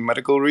difficult due to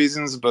medical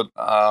reasons, but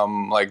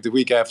like the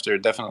week after,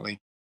 definitely.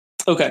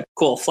 Okay,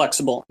 cool,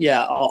 flexible.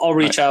 Yeah, I'll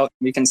reach out.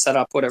 We can set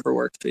up whatever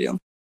works for you.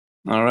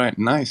 All right,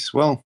 nice.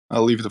 Well,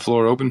 I'll leave the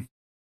floor open.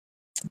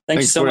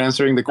 Thanks for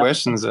answering the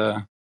questions.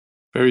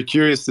 Very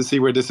curious to see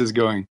where this is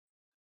going.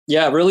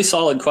 Yeah, really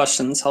solid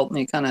questions. Helped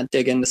me kind of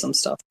dig into some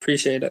stuff.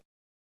 Appreciate it.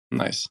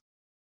 Nice.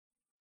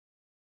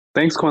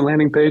 Thanks, Coin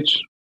Landing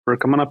Page, for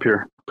coming up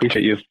here.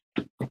 Appreciate you.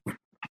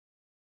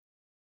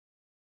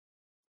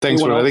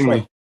 Thanks for having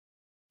me.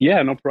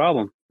 Yeah, no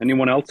problem.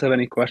 Anyone else have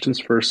any questions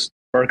for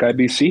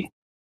SparkIBC?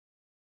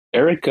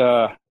 Eric,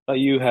 I thought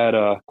you had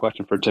a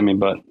question for Timmy,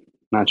 but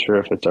not sure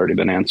if it's already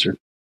been answered.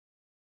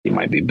 He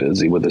might be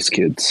busy with his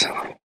kids.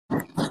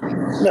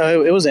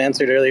 No, it was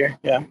answered earlier.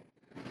 Yeah.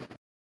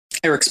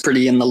 Eric's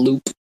pretty in the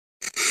loop.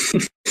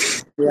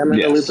 Yeah, I'm in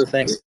the loop of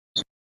things.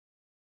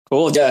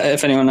 Cool. Yeah,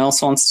 if anyone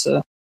else wants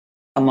to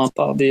come up,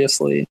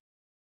 obviously.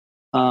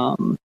 Yeah,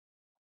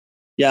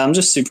 I'm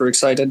just super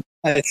excited.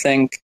 I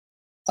think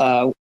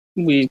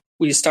we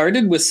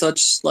started with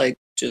such like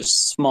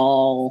just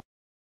small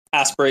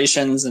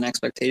aspirations and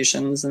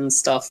expectations and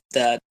stuff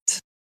that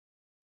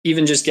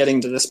even just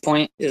getting to this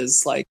point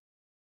is like,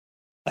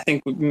 I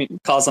think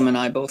Cosm and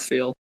I both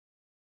feel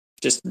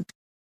just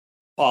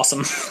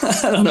awesome.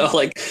 I don't know,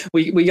 like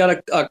we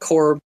got a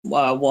core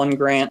one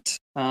grant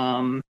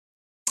a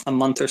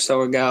month or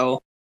so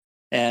ago,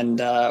 and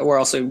we're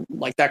also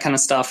like that kind of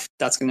stuff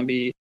that's going to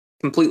be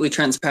completely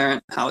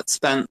transparent how it's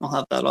spent. We'll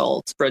have that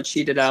all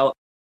spreadsheeted out.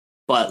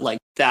 But like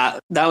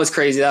that was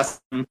crazy. That's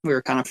when we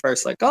were kind of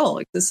first like, oh,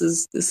 like this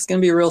is going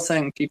to be a real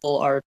thing. People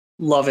are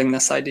loving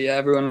this idea.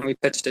 Everyone we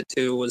pitched it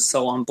to was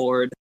so on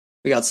board.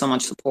 We got so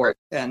much support,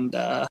 and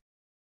kind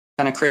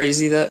of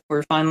crazy that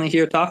we're finally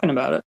here talking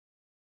about it.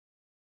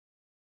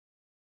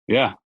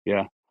 Yeah,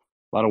 a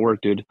lot of work,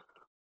 dude.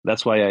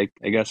 That's why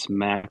I guess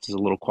Max is a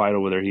little quiet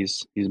over there.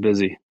 He's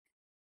busy.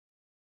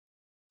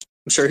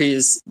 I'm sure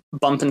he's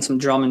bumping some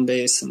drum and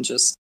bass and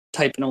just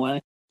typing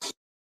away.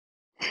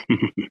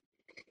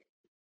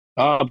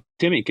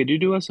 Timmy, could you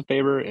do us a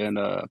favor and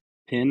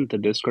pin the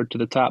Discord to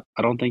the top?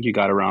 I don't think you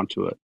got around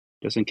to it,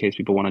 just in case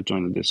people want to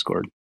join the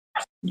Discord.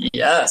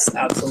 Yes,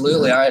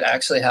 absolutely. All right, I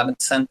actually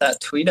haven't sent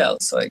that tweet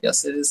out, so I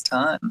guess it is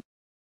time.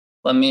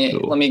 Let me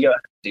go ahead and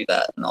do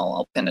that, and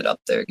I'll pin it up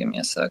there. Give me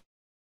a sec.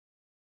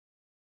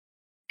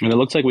 And it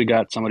looks like we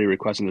got somebody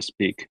requesting to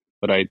speak,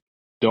 but I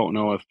don't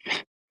know if.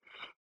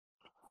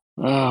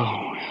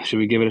 Oh, should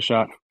we give it a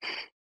shot?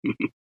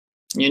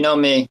 You know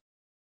me.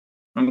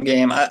 I'm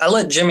game. I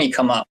let Jimmy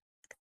come up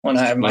when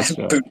I have my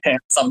boot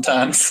camp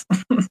sometimes.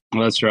 Well,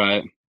 that's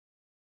right.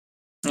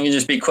 You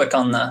just be quick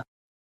on the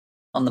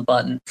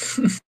button.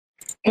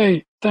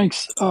 Hey,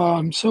 thanks.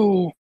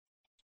 So,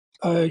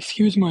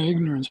 excuse my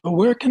ignorance, but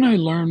where can I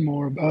learn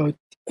more about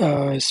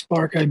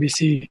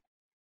SparkIBC?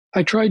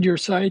 I tried your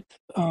site,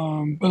 but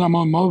I'm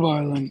on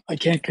mobile and I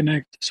can't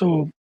connect.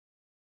 So,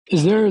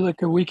 is there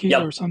like a wiki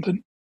or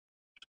something?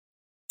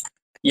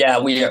 Yeah,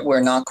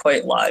 we're not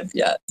quite live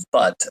yet,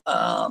 but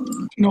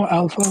no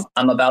alpha.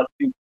 I'm about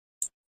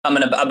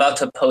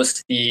to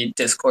post the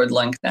Discord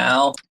link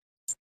now,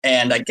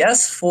 and I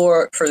guess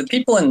for the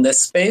people in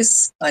this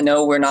space, I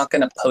know we're not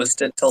going to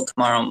post it till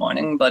tomorrow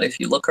morning, but if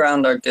you look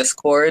around our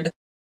Discord,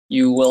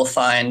 you will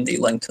find the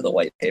link to the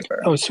white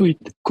paper. Oh, sweet,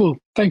 cool,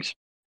 thanks.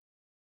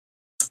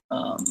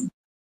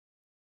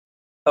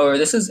 However,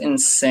 this is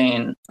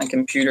insane. My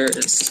computer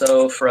is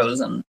so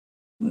frozen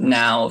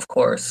now, of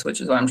course, which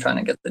is why I'm trying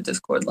to get the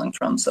Discord link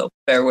from. So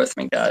bear with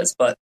me, guys.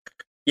 But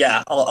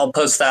yeah, I'll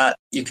post that.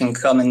 You can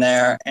come in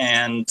there.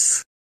 And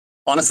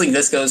honestly,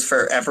 this goes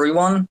for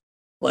everyone.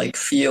 Like,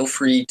 feel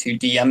free to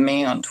DM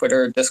me on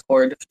Twitter or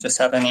Discord. If you just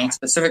have any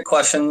specific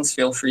questions,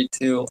 feel free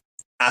to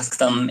ask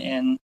them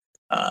in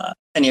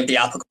any of the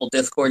applicable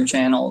Discord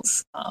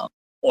channels,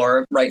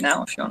 or right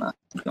now if you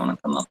wanna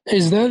come up.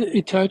 Is that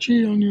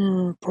Itachi on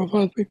your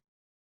profile pic?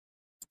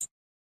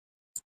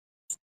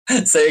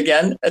 Say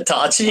again,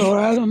 Itachi? Oh,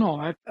 I don't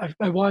know.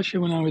 I watched it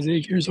when I was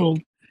 8 years old.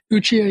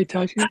 Uchiha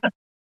Itachi.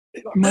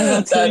 Am I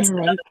not saying it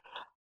right?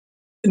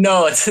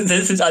 No, I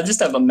just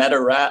have a meta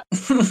rat.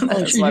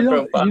 That's my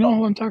profile. You know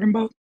who I'm talking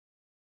about?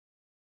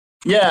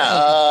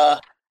 Yeah,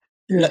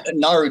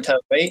 Naruto,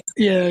 right?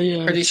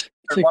 Yeah. Pretty sure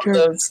one of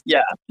those.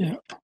 Yeah.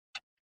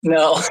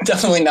 No,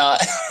 definitely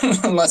not.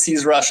 Unless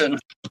he's Russian.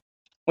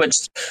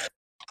 Which.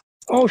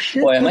 Oh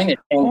shit! Boy, I might need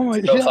to change my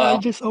God! I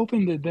just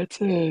opened it. That's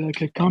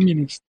like a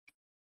communist.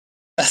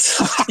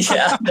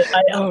 Yeah,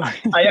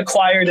 I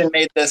acquired and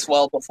made this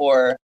well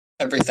before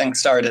everything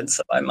started,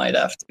 so I might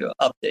have to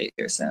update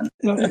here soon.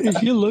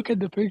 If you look at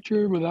the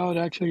picture without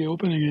actually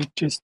opening it,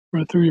 just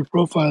right through your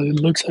profile, it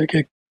looks like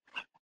it.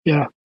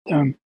 Yeah.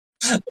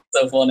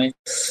 So funny.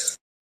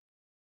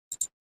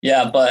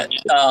 Yeah, but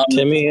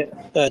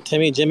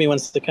Jimmy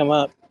wants to come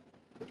up.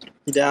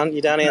 You down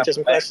to answer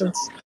some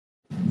questions?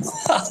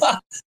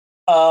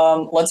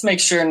 Let's make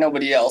sure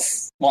nobody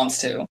else wants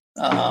to.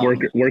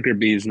 Worker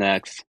B's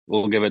next.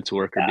 We'll give it to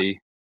Worker B.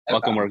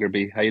 Welcome, Worker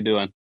B. How you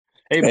doing?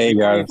 Hey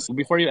guys.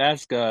 Before you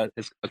ask a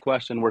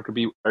question, Worker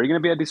B, are you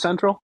going to be at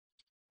Decentral?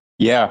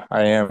 Yeah,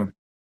 I am.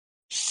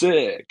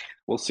 Sick.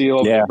 We'll see you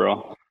over there,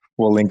 bro.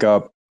 We'll link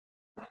up.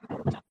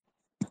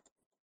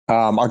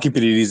 I'll keep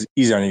it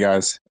easy on you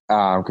guys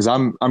because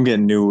I'm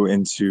getting new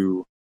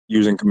into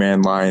using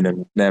command line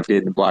and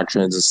navigating the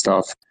blockchains and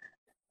stuff.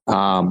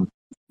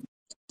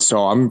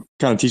 So I'm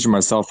kind of teaching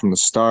myself from the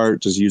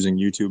start, just using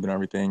YouTube and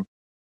everything.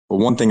 But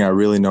one thing I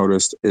really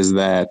noticed is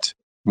that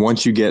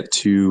once you get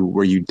to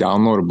where you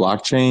download a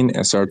blockchain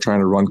and start trying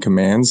to run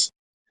commands,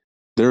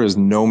 there is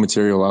no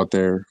material out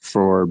there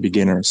for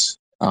beginners.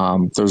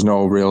 There's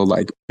no real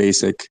like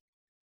basic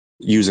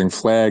using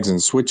flags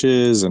and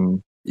switches,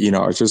 and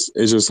it's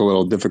just a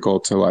little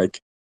difficult to like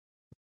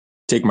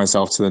take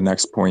myself to the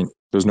next point.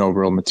 There's no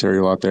real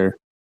material out there.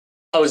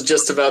 I was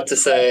just about to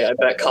say, I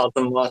bet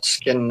Cosm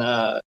Watch can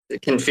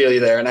feel you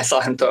there, and I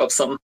saw him throw up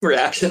some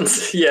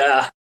reactions.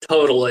 Yeah,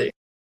 totally.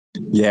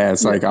 Yeah,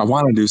 it's like I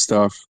want to do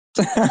stuff.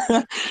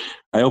 I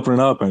open it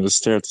up and just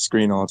stare at the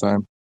screen all the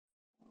time.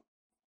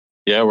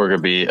 Yeah, we're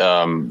gonna be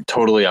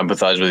totally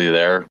empathize with you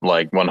there,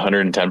 like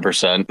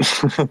 110%.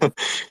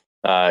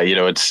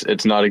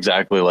 It's not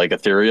exactly like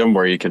Ethereum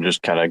where you can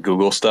just kind of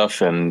Google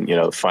stuff and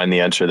find the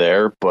answer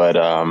there, but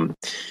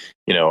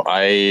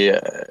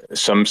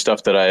some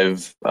stuff that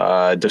I've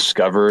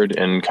discovered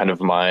in kind of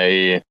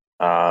my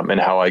and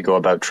how I go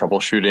about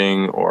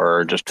troubleshooting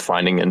or just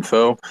finding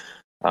info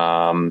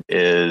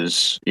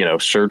is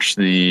search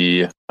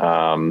the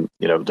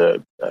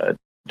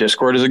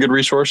Discord is a good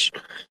resource.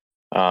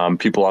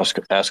 People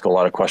ask a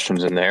lot of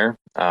questions in there.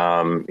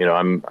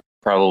 I'm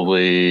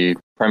probably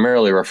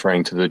primarily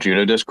referring to the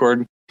Juno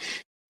Discord.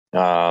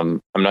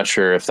 I'm not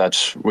sure if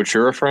that's what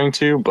you're referring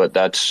to, but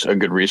that's a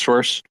good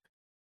resource.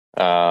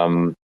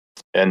 And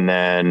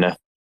then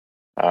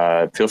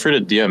feel free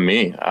to DM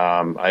me.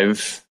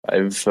 I've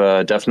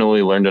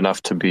definitely learned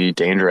enough to be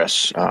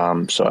dangerous.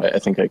 So I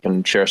think I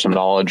can share some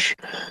knowledge.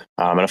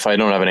 And if I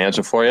don't have an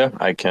answer for you,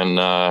 I can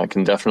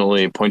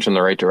definitely point you in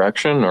the right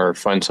direction or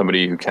find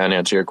somebody who can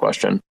answer your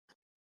question.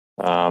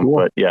 Cool.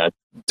 But yeah,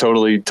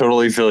 totally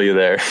feel you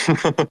there.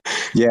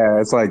 Yeah,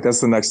 it's like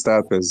that's the next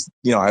step is,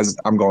 as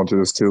I'm going through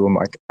this too, I'm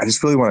like, I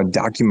just really want to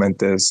document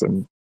this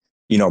and,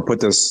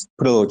 put a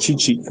little cheat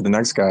sheet for the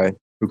next guy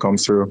who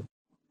comes through.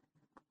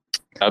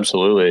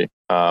 Absolutely.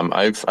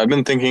 I've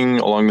been thinking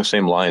along the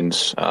same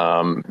lines.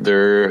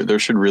 There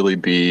should really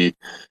be.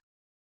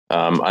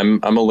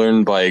 I'm a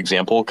learn by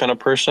example kind of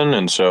person,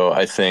 and so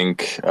I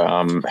think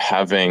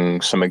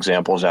having some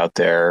examples out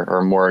there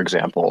or more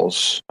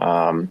examples,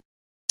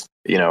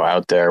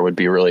 out there would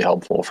be really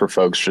helpful for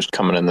folks just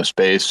coming in the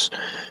space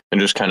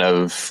and just kind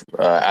of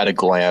at a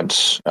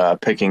glance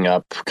picking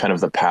up kind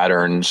of the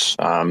patterns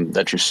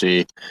that you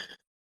see.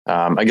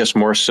 I guess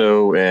more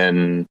so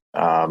in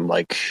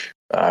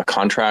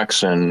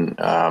contracts and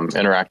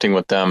interacting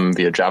with them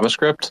via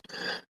JavaScript,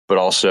 but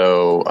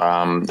also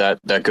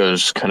that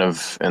goes kind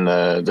of in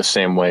the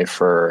same way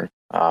for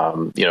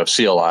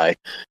CLI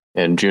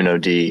and Juno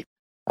D,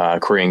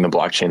 querying the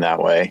blockchain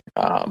that way.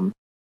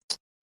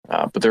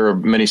 But there are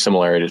many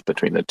similarities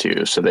between the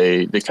two. So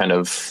they kind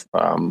of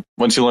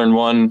once you learn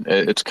one,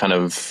 it's kind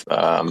of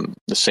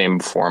the same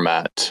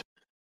format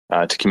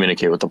to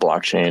communicate with the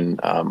blockchain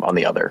on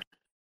the other.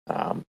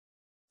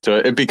 So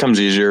it becomes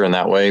easier in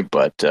that way,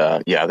 but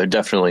there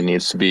definitely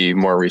needs to be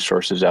more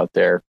resources out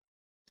there.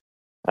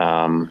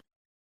 Yeah,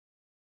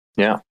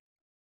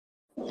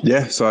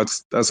 so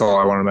that's all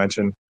I want to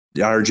mention.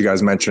 Yeah, I heard you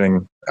guys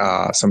mentioning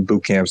some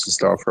boot camps and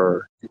stuff,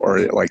 or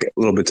like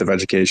little bits of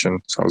education.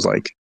 So I was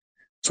like,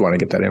 just want to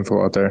get that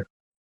info out there.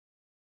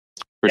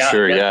 For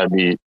sure, yeah.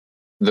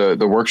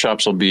 The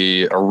workshops will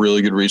be a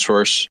really good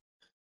resource.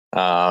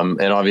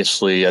 And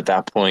obviously at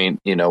that point,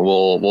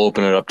 we'll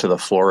open it up to the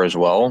floor as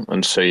well.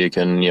 And so you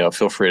can,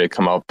 feel free to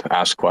come up,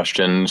 ask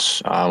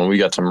questions. We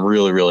got some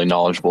really, really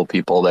knowledgeable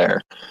people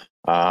there.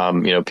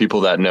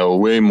 People that know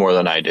way more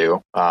than I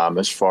do,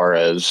 as far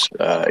as,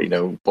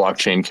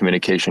 blockchain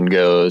communication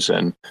goes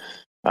and,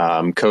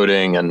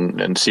 coding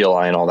and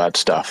CLI and all that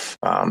stuff.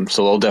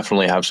 So they'll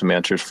definitely have some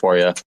answers for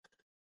you.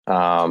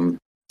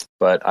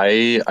 But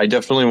I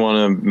definitely want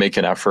to make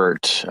an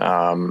effort,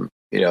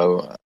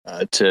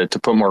 to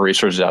put more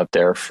resources out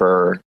there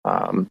for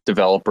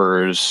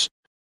developers,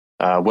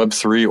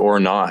 Web3 or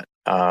not,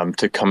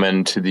 to come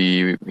into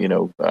the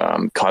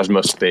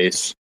Cosmos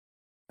space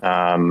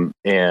and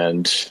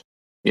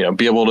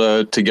be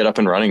able to get up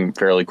and running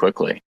fairly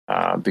quickly,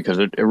 because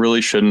it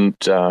really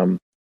shouldn't,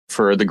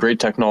 for the great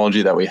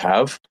technology that we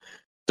have,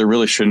 there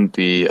really shouldn't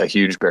be a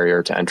huge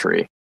barrier to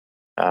entry.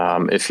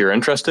 If you're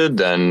interested,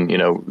 then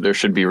there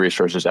should be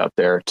resources out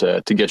there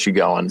to get you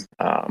going,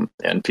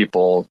 and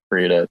people for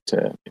you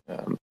to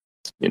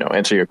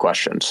answer your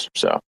questions.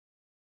 So,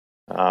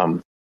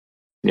 I'd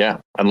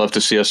love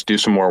to see us do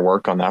some more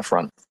work on that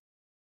front.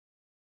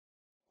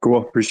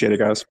 Cool, appreciate it,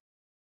 guys.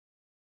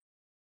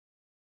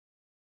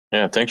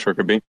 Yeah, thanks,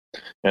 Rooker B.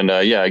 And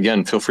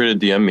again, feel free to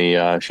DM me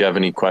if you have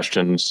any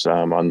questions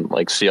on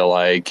like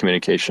CLI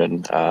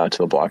communication to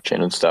the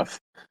blockchain and stuff.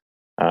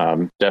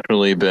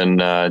 Definitely been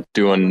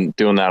doing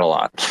that a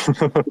lot.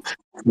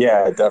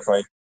 Yeah,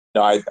 definitely.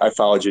 No, I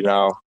followed you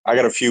now. I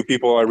got a few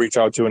people I reach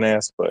out to and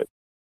ask, but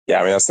yeah,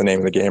 I mean that's the name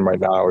of the game right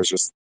now is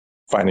just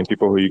finding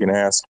people who you can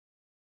ask.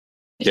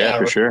 Yeah,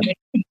 for sure.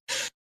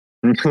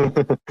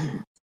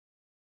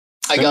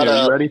 Are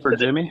you ready for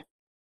Jimmy?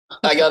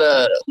 I got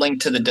a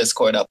link to the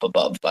Discord up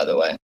above, by the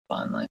way.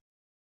 Finally.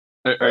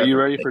 Are you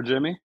ready for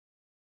Jimmy?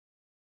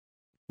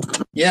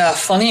 Yeah,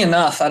 funny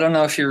enough, I don't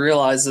know if he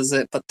realizes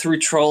it, but through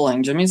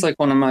trolling, Jimmy's like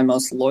one of my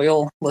most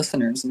loyal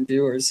listeners and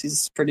viewers.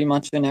 He's pretty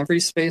much in every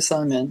space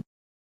I'm in.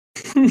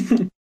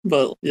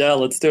 But yeah,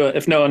 let's do it.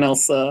 If no one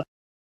else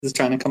is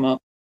trying to come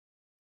up.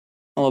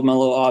 I love my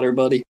little otter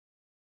buddy.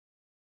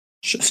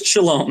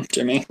 Shalom,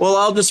 Jimmy. Well,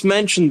 I'll just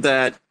mention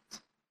that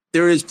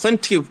there is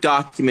plenty of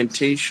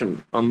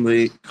documentation on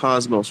the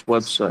Cosmos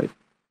website.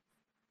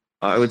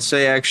 I would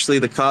say, actually,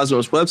 the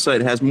Cosmos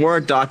website has more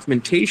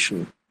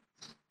documentation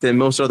than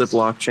most other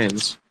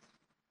blockchains.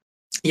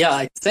 Yeah,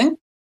 I think.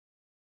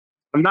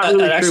 I'm not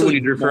really sure what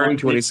he's referring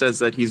to when he says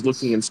that he's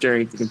looking and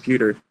staring at the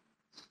computer.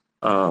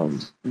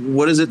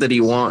 What is it that he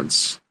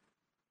wants?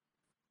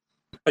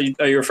 Are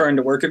you referring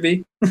to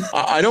WorkerBee?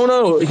 I don't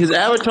know. His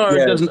avatar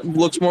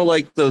looks more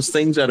like those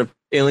things out of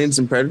Aliens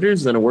and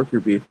Predators than a worker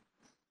bee.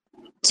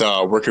 It's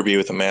a worker bee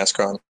with a mask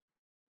on.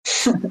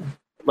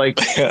 Like,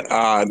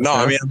 no,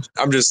 I mean,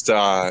 I'm just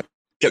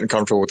getting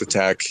comfortable with the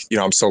tech. You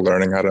know, I'm still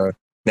learning how to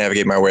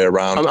navigate my way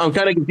around. I'm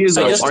kind of confused.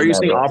 Are you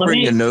saying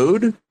operating a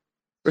node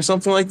or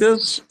something like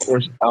this? Or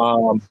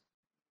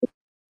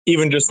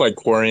even just like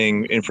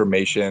querying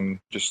information,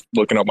 just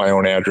looking up my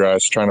own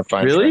address, trying to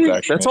find really?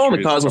 transaction That's all on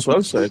the Cosmos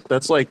website.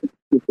 That's like.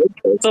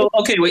 So,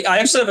 okay, wait, I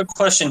actually have a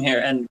question here.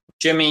 And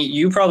Jimmy,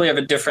 you probably have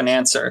a different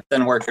answer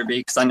than WorkerBee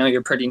because I know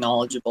you're pretty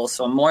knowledgeable.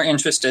 So I'm more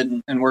interested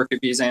in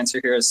WorkerBee's answer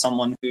here as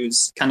someone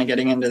who's kind of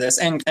getting into this,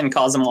 and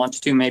Cosm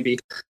Launch too, maybe.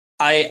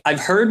 I've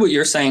heard what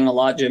you're saying a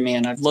lot, Jimmy,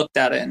 and I've looked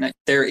at it, and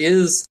there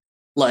is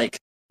like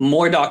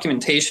more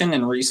documentation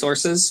and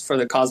resources for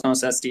the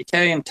Cosmos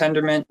SDK and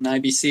Tendermint and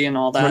IBC and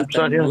all that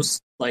than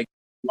most, like,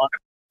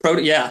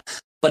 yeah.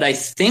 But I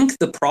think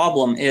the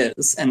problem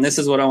is, and this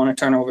is what I want to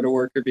turn over to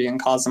WorkerBee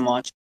and Cosm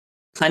Watch,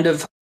 kind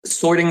of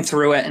sorting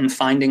through it and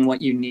finding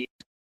what you need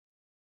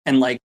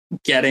and like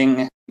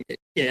getting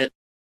it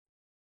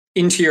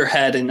into your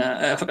head in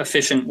an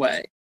efficient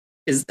way.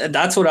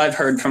 That's what I've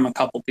heard from a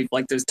couple people.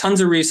 Like, there's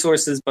tons of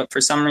resources, but for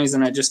some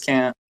reason I just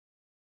can't.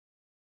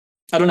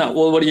 I don't know.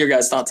 Well, what are your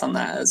guys' thoughts on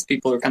that as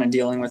people are kind of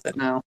dealing with it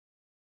now?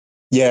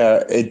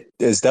 Yeah, it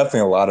is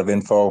definitely a lot of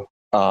info.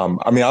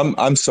 I mean,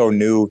 I'm so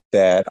new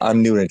that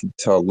I'm new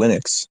to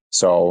Linux.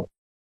 So,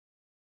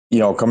 you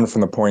know, coming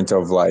from the point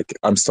of like,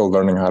 I'm still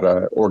learning how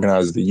to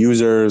organize the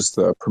users,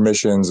 the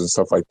permissions and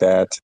stuff like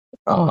that.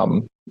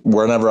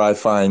 Whenever I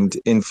find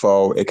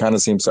info, it kind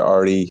of seems to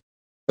already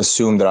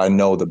assume that I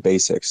know the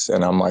basics,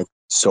 and I'm like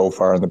so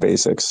far in the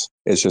basics.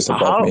 It's just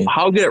above me.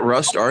 How good at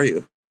Rust are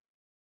you?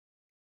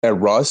 At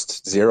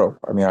Rust, 0.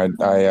 I mean,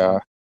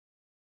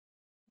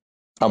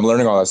 I'm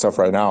learning all that stuff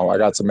right now. I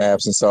got some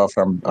apps and stuff.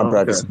 I'm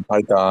practicing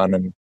Python,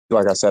 and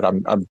like I said,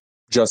 I'm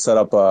just set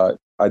up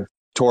I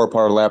tore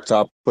apart a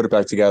laptop, put it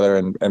back together,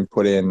 and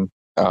put in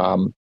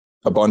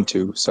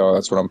Ubuntu. So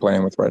that's what I'm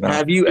playing with right now.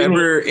 Have you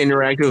ever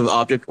interacted with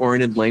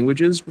object-oriented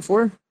languages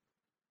before?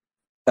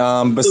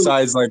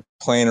 Besides like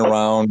playing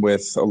around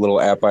with a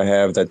little app I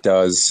have that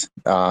does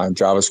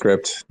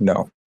JavaScript,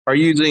 no. Are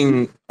you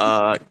using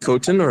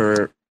Kotlin,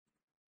 or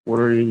what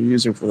are you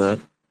using for that?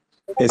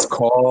 It's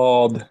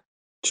called,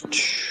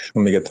 let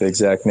me get the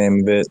exact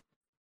name of it.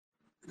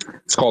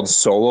 It's called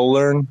Solo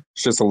Learn.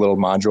 It's just a little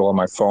module on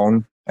my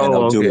phone. And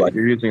okay. do like,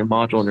 you're using a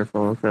module on your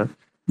phone. Okay.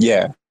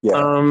 Yeah.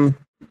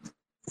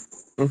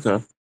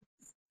 Okay.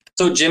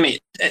 So Jimmy,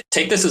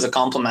 take this as a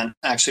compliment,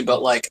 actually,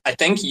 but like, I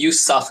think you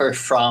suffer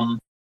from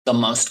the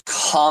most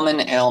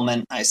common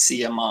ailment I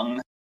see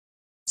among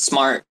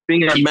smart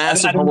being a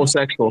massive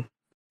homosexual.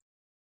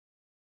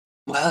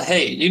 Well,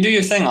 hey, you do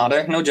your thing,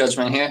 Otter. No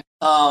judgment here.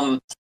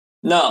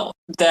 No,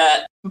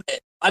 that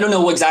I don't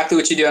know exactly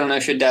what you do. I don't know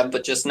if you're dev,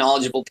 but just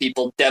knowledgeable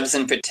people, devs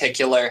in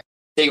particular,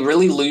 they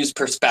really lose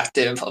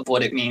perspective of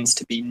what it means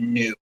to be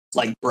new,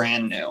 like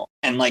brand new,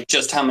 and like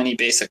just how many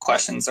basic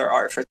questions there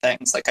are for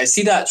things. Like I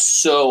see that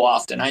so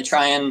often. I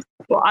try and.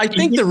 Well, I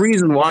think the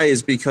reason why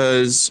is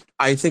because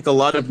I think a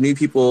lot of new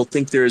people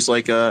think there's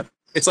like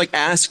it's like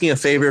asking a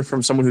favor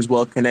from someone who's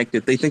well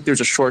connected. They think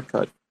there's a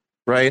shortcut,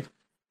 right?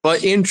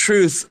 But in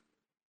truth,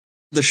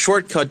 the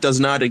shortcut does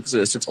not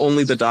exist. It's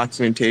only the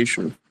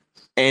documentation.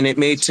 And it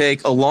may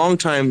take a long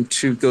time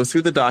to go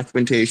through the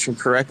documentation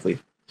correctly.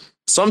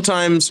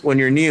 Sometimes when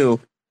you're new,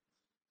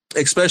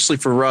 especially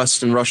for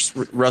Rust and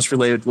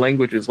Rust-related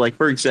languages, like,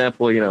 for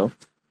example, you know,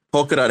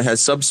 Polkadot has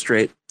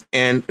Substrate.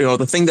 And, you know,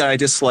 the thing that I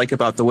dislike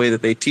about the way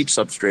that they teach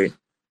Substrate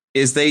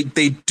is they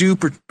do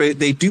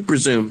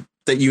presume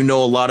that you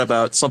know a lot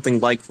about something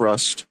like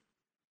Rust,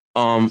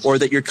 or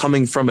that you're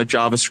coming from a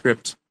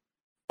JavaScript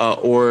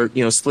or,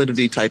 you know,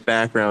 Solidity type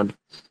background.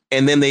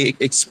 And then they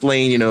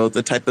explain, you know,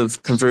 the type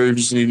of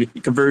conversions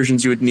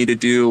you would need to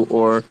do,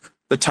 or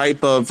the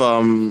type of,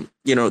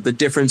 you know, the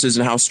differences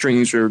in how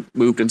strings are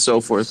moved and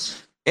so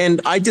forth.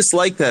 And I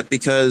dislike that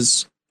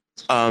because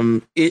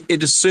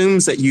it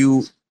assumes that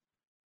you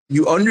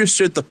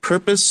understood the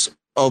purpose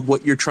of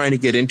what you're trying to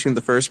get into in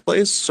the first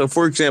place. So,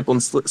 for example,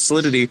 in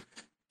Solidity,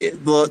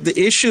 the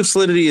issue of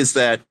Solidity is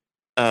that,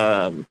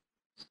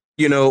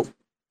 you know,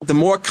 the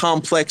more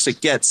complex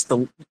it gets,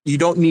 you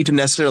don't need to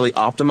necessarily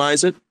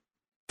optimize it,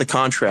 the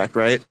contract,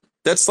 right?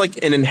 That's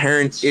like an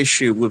inherent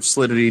issue with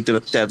Solidity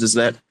devs, is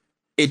that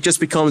it just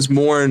becomes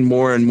more and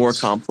more and more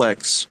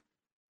complex.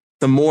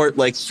 The more,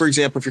 like, for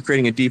example, if you're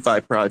creating a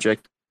DeFi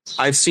project,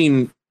 I've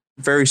seen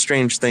very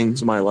strange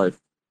things in my life.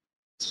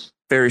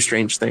 Very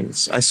strange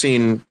things. I've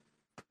seen,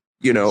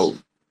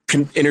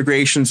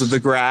 integrations of the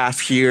graph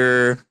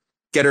here,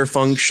 getter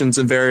functions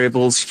and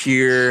variables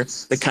here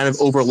that kind of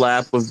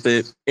overlap with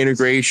the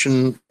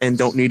integration and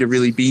don't need to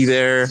really be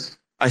there.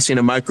 I've seen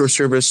a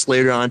microservice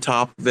layered on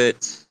top of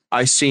it.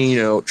 I've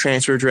seen,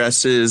 transfer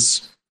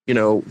addresses,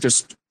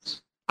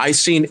 I've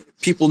seen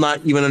people not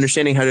even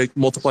understanding how to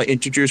multiply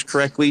integers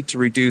correctly to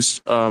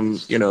reduce,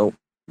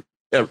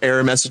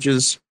 error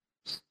messages.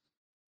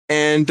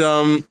 And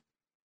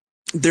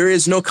there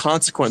is no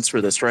consequence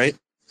for this, right?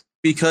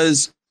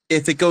 Because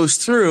if it goes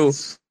through,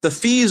 the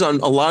fees on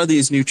a lot of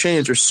these new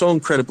chains are so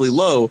incredibly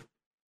low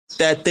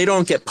that they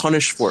don't get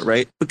punished for it,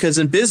 right? Because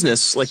in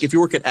business, like if you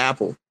work at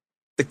Apple,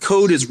 the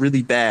code is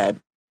really bad.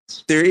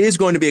 There is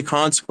going to be a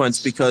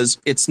consequence because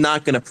it's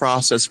not going to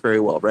process very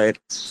well, right?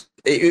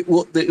 It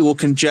will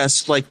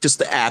congest like just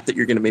the app that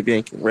you're going to be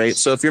making, right?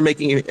 So if you're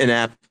making an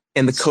app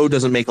and the code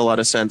doesn't make a lot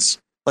of sense,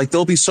 like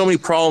there'll be so many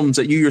problems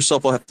that you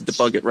yourself will have to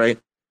debug it, right?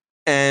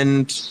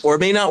 Or it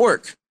may not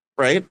work,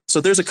 right? So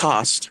there's a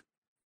cost.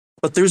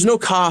 But there's no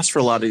cost for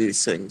a lot of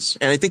these things.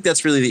 And I think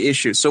that's really the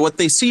issue. So what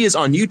they see is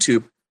on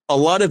YouTube, a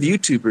lot of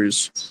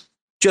YouTubers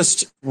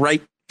just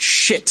write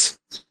shit,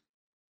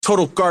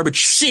 total garbage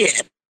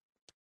shit.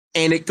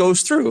 And it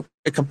goes through,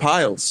 it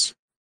compiles.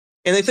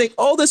 And they think,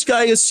 oh, this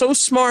guy is so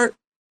smart.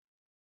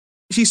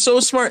 He's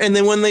so smart. And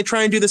then when they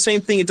try and do the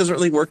same thing, it doesn't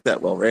really work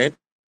that well, right?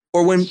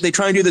 Or when they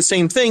try and do the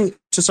same thing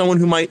to someone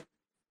who might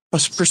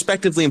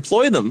prospectively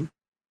employ them,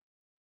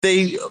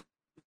 they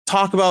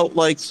talk about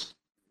like,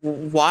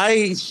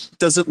 why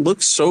does it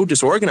look so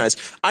disorganized?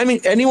 I mean,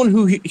 anyone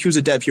who's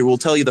a dev here will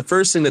tell you the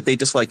first thing that they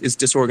dislike is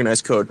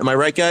disorganized code. Am I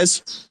right,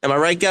 guys?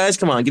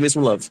 Come on, give me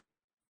some love.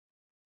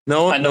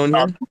 No, I know.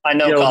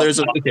 There's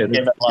a give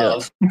it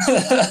love.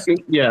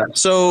 Yeah.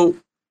 So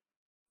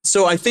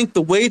I think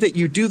the way that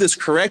you do this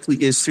correctly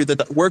is through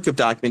the work of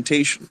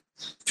documentation,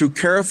 through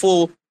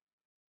careful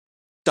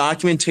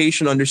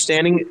documentation,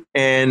 understanding,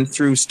 and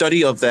through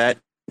study of that.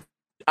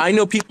 I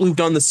know people who've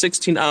done the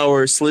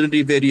 16-hour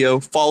Solidity video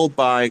followed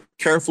by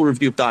careful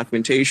review of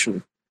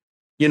documentation,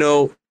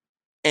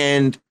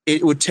 and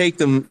it would take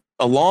them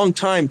a long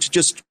time to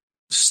just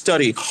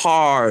study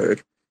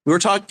hard. We were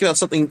talking about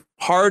something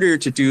harder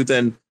to do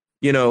than,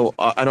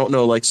 I don't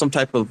know, like some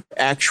type of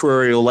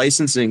actuarial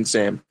licensing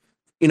exam.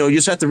 You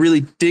just have to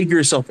really dig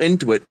yourself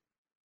into it.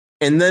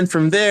 And then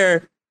from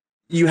there,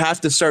 you have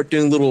to start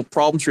doing little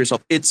problems for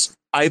yourself.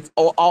 I've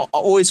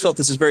always felt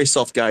this is very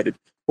self-guided.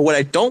 But what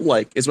I don't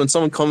like is when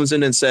someone comes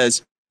in and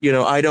says,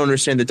 I don't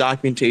understand the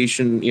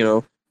documentation,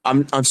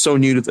 I'm so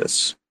new to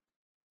this.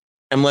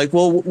 I'm like,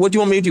 well, what do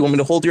you want me to do? You want me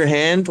to hold your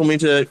hand? Want me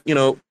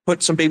to,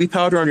 put some baby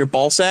powder on your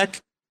ball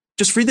sack?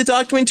 Just read the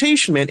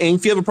documentation, man. And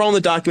if you have a problem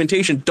with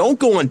documentation, don't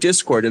go on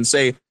Discord and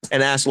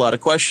ask a lot of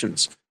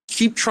questions.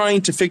 Keep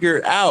trying to figure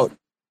it out.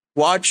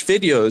 Watch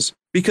videos,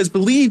 because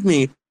believe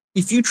me,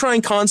 if you try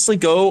and constantly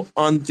go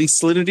on the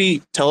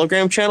Solidity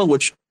Telegram channel,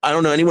 which I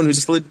don't know anyone who's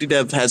a Solidity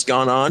dev has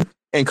gone on,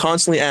 and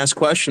constantly ask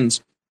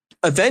questions,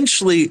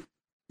 eventually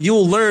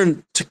you'll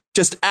learn to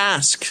just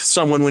ask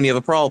someone when you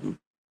have a problem.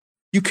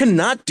 You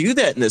cannot do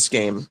that in this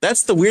game.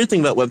 That's the weird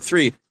thing about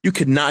Web3. You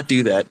could not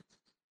do that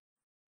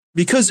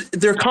because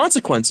there are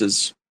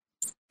consequences.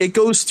 It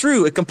goes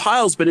through, it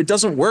compiles, but it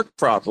doesn't work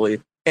properly.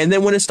 And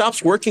then when it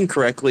stops working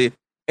correctly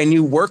and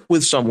you work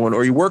with someone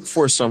or you work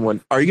for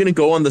someone, are you going to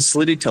go on the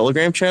Solidity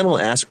Telegram channel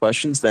and ask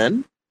questions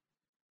then?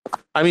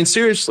 I mean,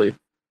 seriously.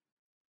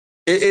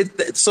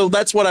 So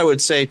that's what I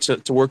would say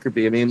to worker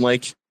bee. I mean,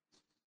 like,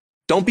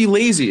 don't be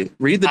lazy.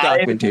 Read the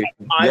documentation.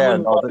 I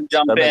would want to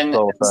jump in.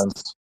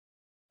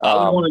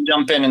 I would want to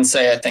jump in and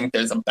say I think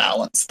there's a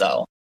balance,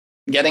 though.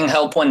 Getting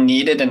help when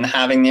needed and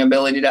having the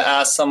ability to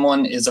ask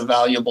someone is a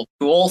valuable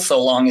tool,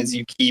 so long as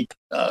you keep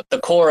the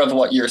core of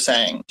what you're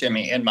saying,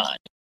 Jimmy, in mind.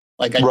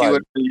 Like, I do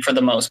agree for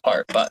the most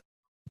part, but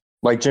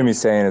like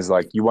Jimmy's saying is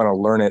like you want to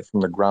learn it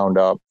from the ground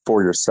up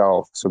for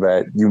yourself so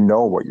that you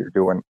know what you're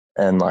doing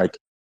and like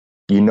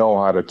you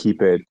know how to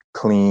keep it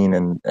clean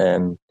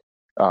and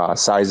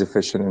size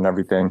efficient and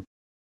everything.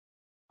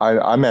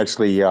 I'm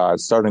actually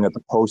starting at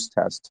the post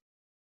test.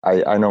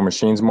 I know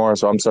machines more,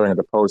 so I'm starting at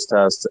the post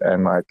test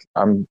and like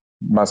I'm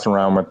messing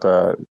around with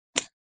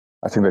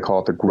I think they call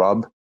it the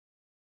grub.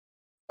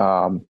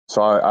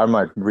 So I'm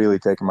like really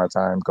taking my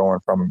time going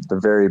from the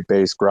very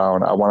base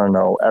ground. I want to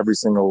know every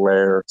single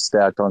layer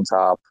stacked on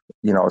top,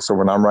 so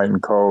when I'm writing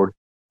code,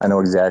 I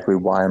know exactly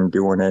why I'm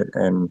doing it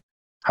and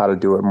how to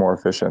do it more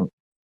efficient.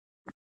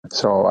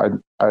 So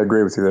I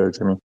agree with you there,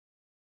 Jimmy.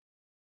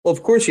 Well,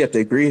 of course you have to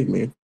agree with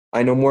me.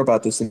 I know more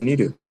about this than you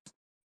do.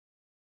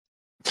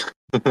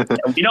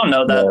 We don't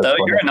know that, though.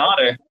 You're an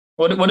otter.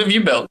 What have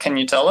you built? Can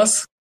you tell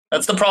us?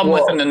 That's the problem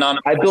with an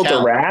anonymous I built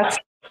account. a rat,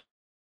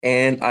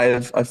 and I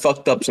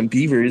fucked up some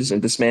beavers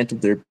and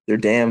dismantled their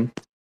dam.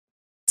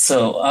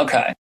 So,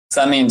 okay.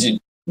 So that means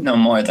know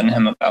more than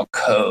him about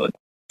code.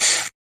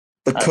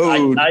 The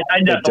code, I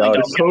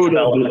definitely the code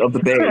of the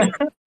Bay.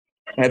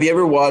 Have you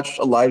ever watched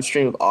a live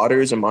stream of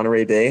otters in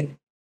Monterey Bay?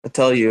 I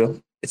tell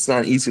you, it's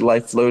not an easy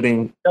life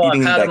floating. No,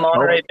 I've had a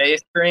Monterey Bay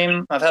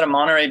stream. I've had a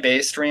Monterey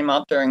Bay stream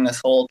up during this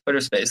whole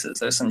Twitter Spaces.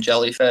 There's some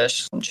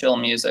jellyfish, some chill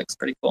music. It's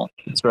pretty cool.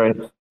 That's right.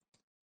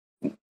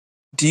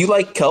 Do you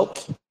like kelp?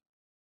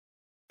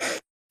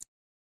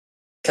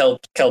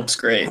 Kelp's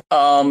great.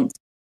 I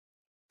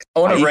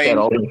want to rate.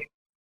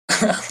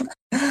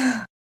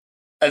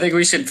 I think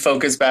we should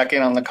focus back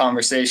in on the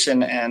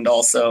conversation and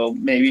also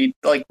maybe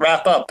like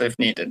wrap up if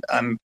needed.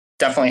 I'm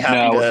definitely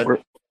happy to.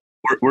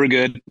 We're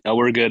good.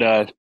 We're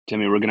good,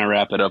 Timmy. We're gonna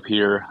wrap it up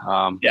here.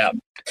 Yeah,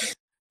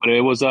 but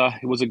it was a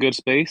good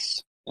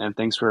space, and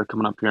thanks for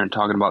coming up here and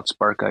talking about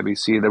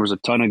SparkIBC. There was a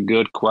ton of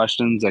good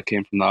questions that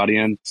came from the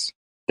audience.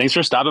 Thanks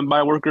for stopping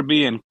by Worker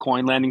Bee and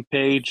Coin Landing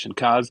Page and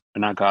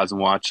not and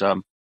Watch.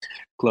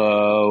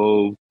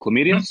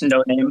 Chlamydia?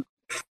 No name.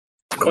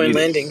 Coin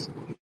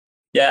Landing.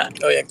 Yeah.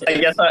 Oh yeah.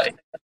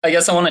 I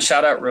guess I want to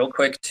shout out real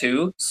quick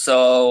too.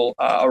 So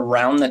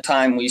around the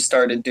time we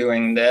started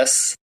doing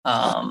this,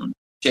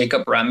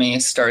 Jacob Remy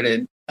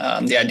started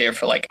the idea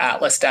for like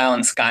Atlas DAO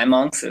and Sky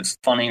Monks. It was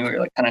funny. We were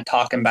like kind of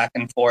talking back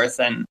and forth,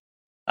 and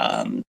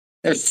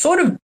they're sort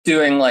of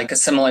doing like a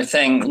similar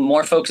thing,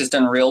 more focused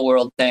on real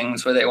world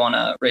things where they want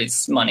to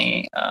raise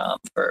money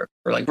for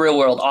like real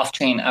world off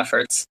chain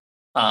efforts.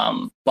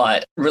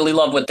 But really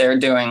love what they're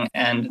doing,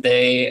 and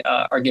they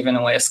are giving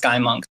away a Sky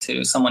Monk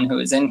to someone who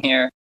is in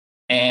here.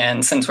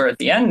 And since we're at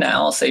the end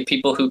now, I'll say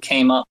people who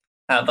came up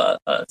have a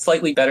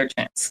slightly better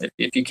chance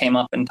if you came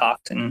up and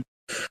talked and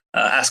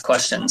asked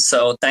questions.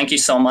 So thank you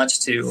so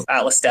much to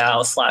Atlas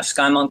DAO /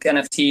 Sky Monk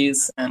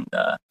NFTs and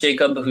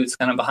Jacob, who's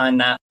kind of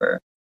behind that, for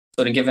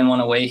sort of giving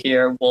one away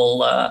here.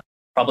 We'll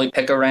probably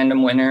pick a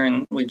random winner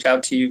and reach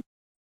out to you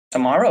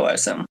tomorrow, I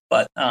assume.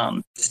 But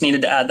just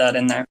needed to add that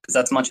in there because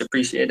that's much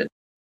appreciated.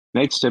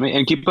 Thanks, Timmy.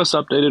 And keep us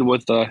updated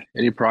with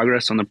any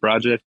progress on the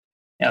project.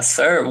 Yes,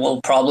 sir. We'll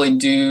probably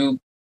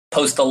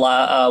post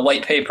a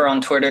white paper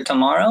on Twitter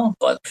tomorrow.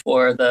 But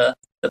for the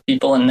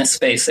people in this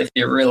space, if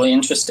you're really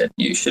interested,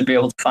 you should be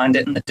able to find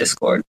it in the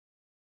Discord.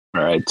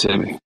 All right,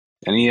 Timmy.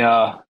 Any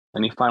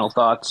final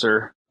thoughts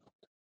or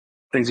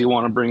things you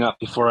want to bring up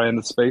before I end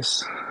the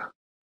space?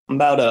 I'm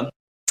about to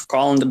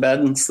crawl into bed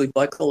and sleep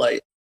like a light.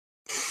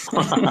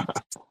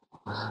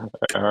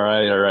 All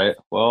right.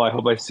 Well, I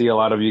hope I see a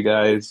lot of you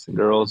guys and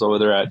girls over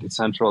there at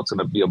Decentral. It's going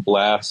to be a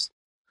blast.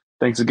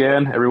 Thanks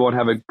again. Everyone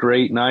have a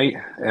great night,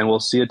 and we'll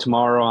see you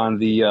tomorrow on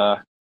the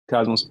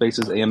Cosmos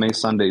Spaces AMA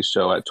Sunday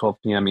show at 12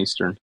 p.m.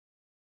 Eastern.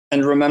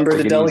 And remember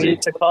to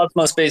delegate to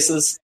Cosmos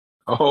Spaces.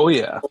 Oh,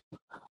 yeah.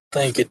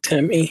 Thank you,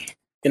 Timmy.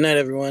 Good night,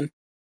 everyone.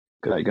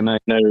 Good night. Good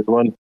night,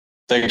 everyone.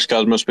 Thanks,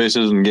 Cosmos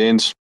Spaces and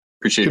Gains.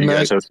 Appreciate you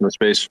guys hosting the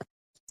space.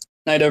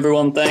 Night,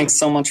 everyone. Thanks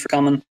so much for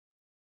coming.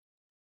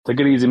 Take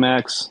it easy,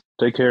 Max.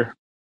 Take care.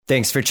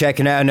 Thanks for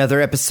checking out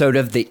another episode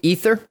of The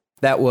Ether.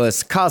 That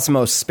was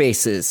Cosmos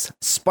Spaces,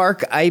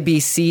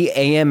 SparkIBC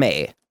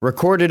AMA,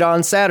 recorded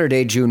on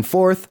Saturday, June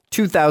 4th,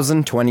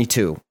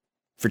 2022.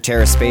 For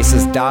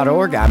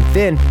TerraSpaces.org, I'm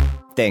Finn.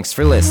 Thanks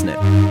for listening.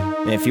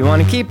 And if you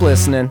want to keep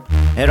listening,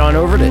 head on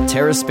over to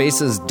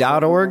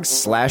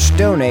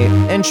TerraSpaces.org/donate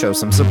and show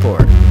some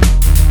support.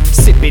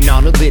 Sipping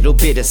on a little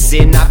bit of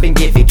sin I've been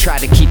giving. Try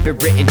to keep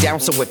it written down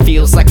so it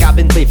feels like I've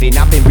been living.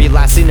 I've been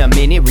realizing a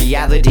minute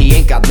reality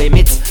ain't got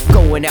limits.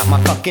 Going out my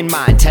fucking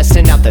mind,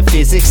 testing out the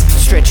physics,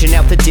 stretching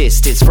out the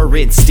distance. For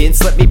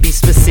instance, let me be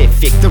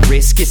specific. The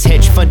risk is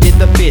hedge funding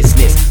the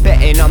business,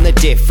 betting on the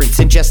difference,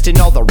 ingesting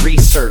all the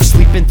research,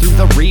 sleeping through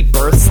the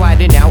rebirth,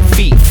 sliding out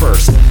feet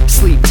first.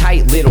 Sleep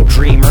tight, little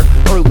dreamer.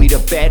 Early to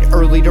bed,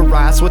 early to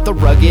rise with a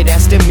rugged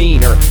ass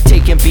demeanor.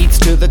 Taking beats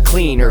to the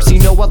cleaners. You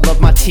know I love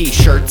my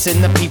t-shirts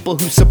and the people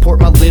who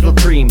support my little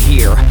dream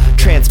here.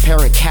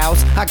 Transparent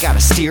cows, I gotta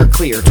steer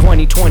clear.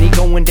 2020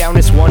 going down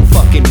as one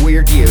fucking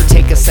weird year.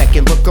 Take a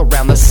second, look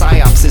around, the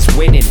psyops is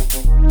winning.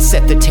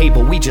 Set the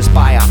table, we just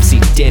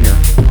biopsy dinner.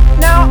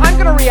 Now, I'm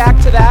gonna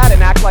react to that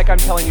and act like I'm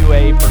telling you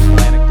a personal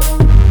anecdote.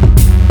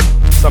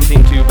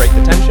 Something to break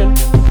the tension,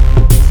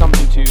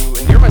 something to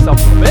endear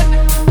myself a little bit,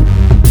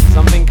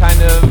 something kind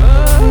of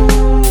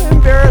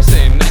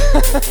embarrassing.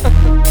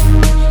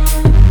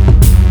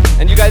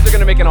 And you guys are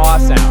gonna make an awe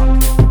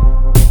sound.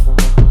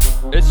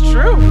 It's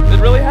true. It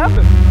really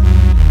happened.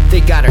 They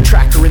got a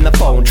tracker in the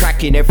phone,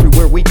 tracking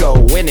everywhere we go.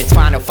 And it's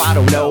fine if I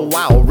don't know.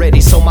 I already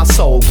sold my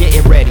soul.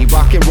 Getting ready,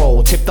 rock and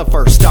roll. Tip the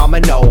first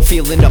domino.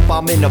 Feeling up,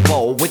 I'm in a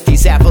bowl with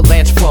these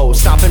avalanche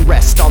flows. Stop and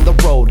rest on the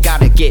road.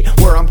 Gotta get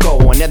where I'm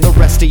going. And the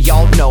rest of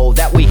y'all know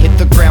that we hit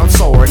the ground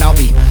soaring. I'll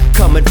be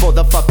coming for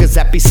the fuckers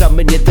that be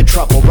summoning the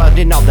trouble.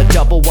 Running on the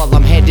double while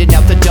I'm handing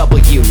out the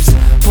W's.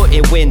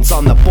 Putting wins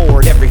on the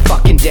board every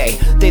fucking day.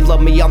 They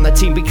love me on the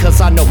team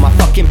because I know my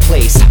fucking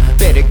place.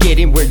 Better get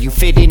in where you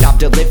fit in. I'm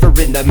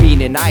delivering the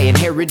meaning. I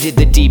inherited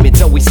the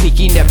demons, always sneaking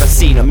sneaky, never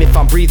seen them. If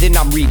I'm breathing,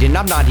 I'm reading,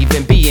 I'm not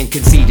even being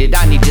conceited.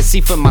 I need to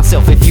see for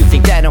myself if you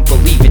think that I'm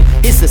believing.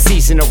 It's the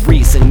season of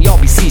reason, y'all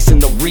be ceasing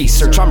the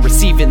research. I'm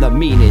receiving the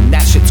meaning,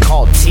 that shit's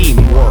called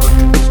teamwork.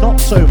 It's not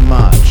so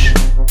much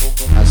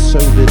as so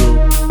little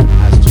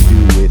as to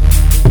do with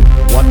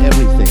what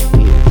everything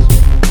is.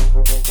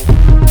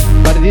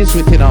 But it is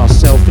within our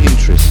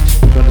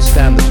self-interest to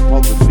understand the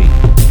topography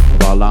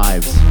of our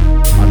lives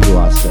unto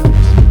ourselves.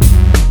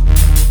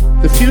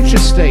 The future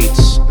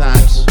states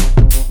that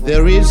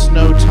there is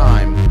no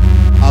time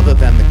other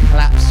than the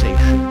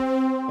collapsation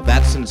of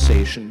that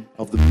sensation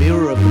of the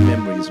mirror of the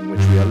memories in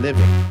which we are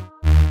living.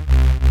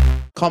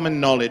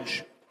 Common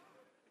knowledge,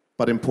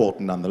 but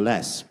important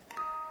nonetheless.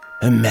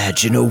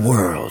 Imagine a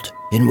world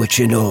in which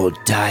an old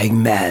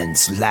dying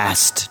man's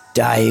last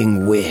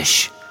dying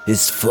wish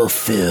is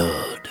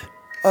fulfilled.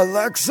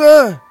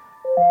 Alexa,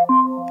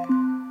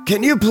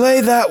 can you play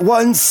that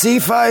one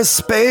sci-fi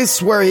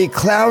space where he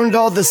clowned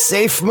all the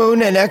Safe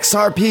Moon and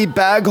XRP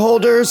bag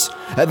holders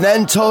and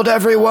then told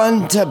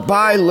everyone to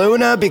buy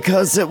Luna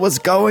because it was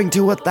going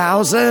to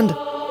 1,000?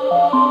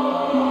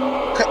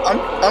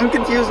 I'm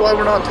confused why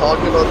we're not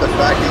talking about the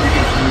fact that you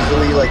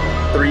can easily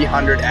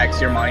 300x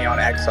your money on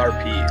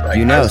XRP. Like,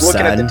 you know,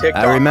 son,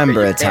 I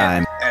remember a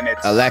time. And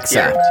it's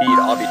Alexa,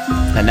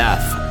 obviously.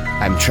 Enough.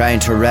 I'm trying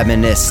to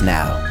reminisce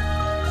now.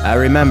 I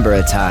remember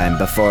a time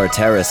before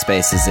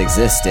TerraSpaces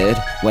existed,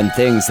 when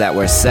things that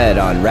were said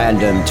on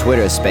random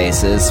Twitter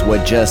spaces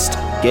would just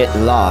get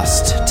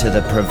lost to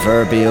the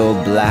proverbial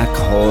black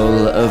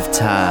hole of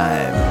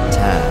time.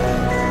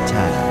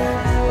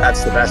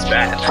 That's the best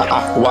bet.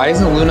 Why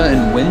isn't Luna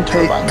in wind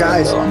turbines? Hey,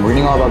 guys, I'm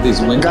reading all about these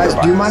wind turbines.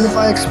 Guys, do you mind if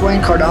I explain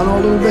Cardano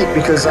a little bit?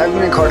 Because I've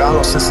been in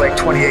Cardano since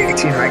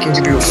 2018, and I can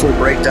give you a full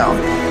breakdown.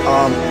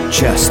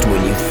 Just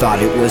when you thought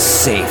it was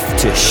safe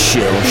to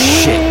shill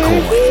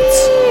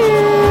shitcoins.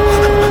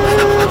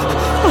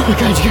 Oh my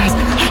god, you guys.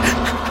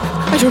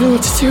 I don't know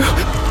what to do.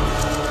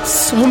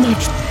 So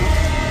much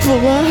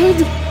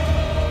blood.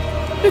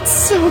 It's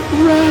so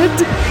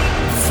red.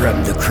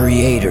 From the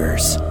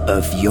creators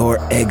of Your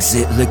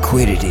Exit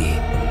Liquidity,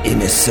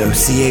 in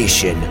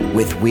association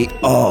with We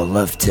All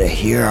Love to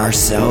Hear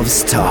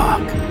Ourselves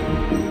Talk,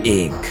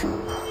 Inc.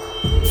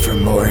 For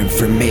more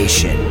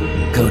information,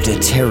 go to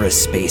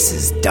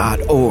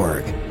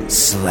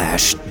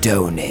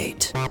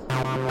terraspaces.org/donate.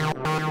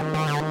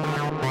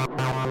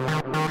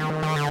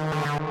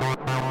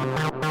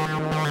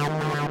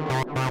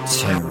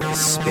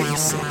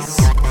 TerraSpaces.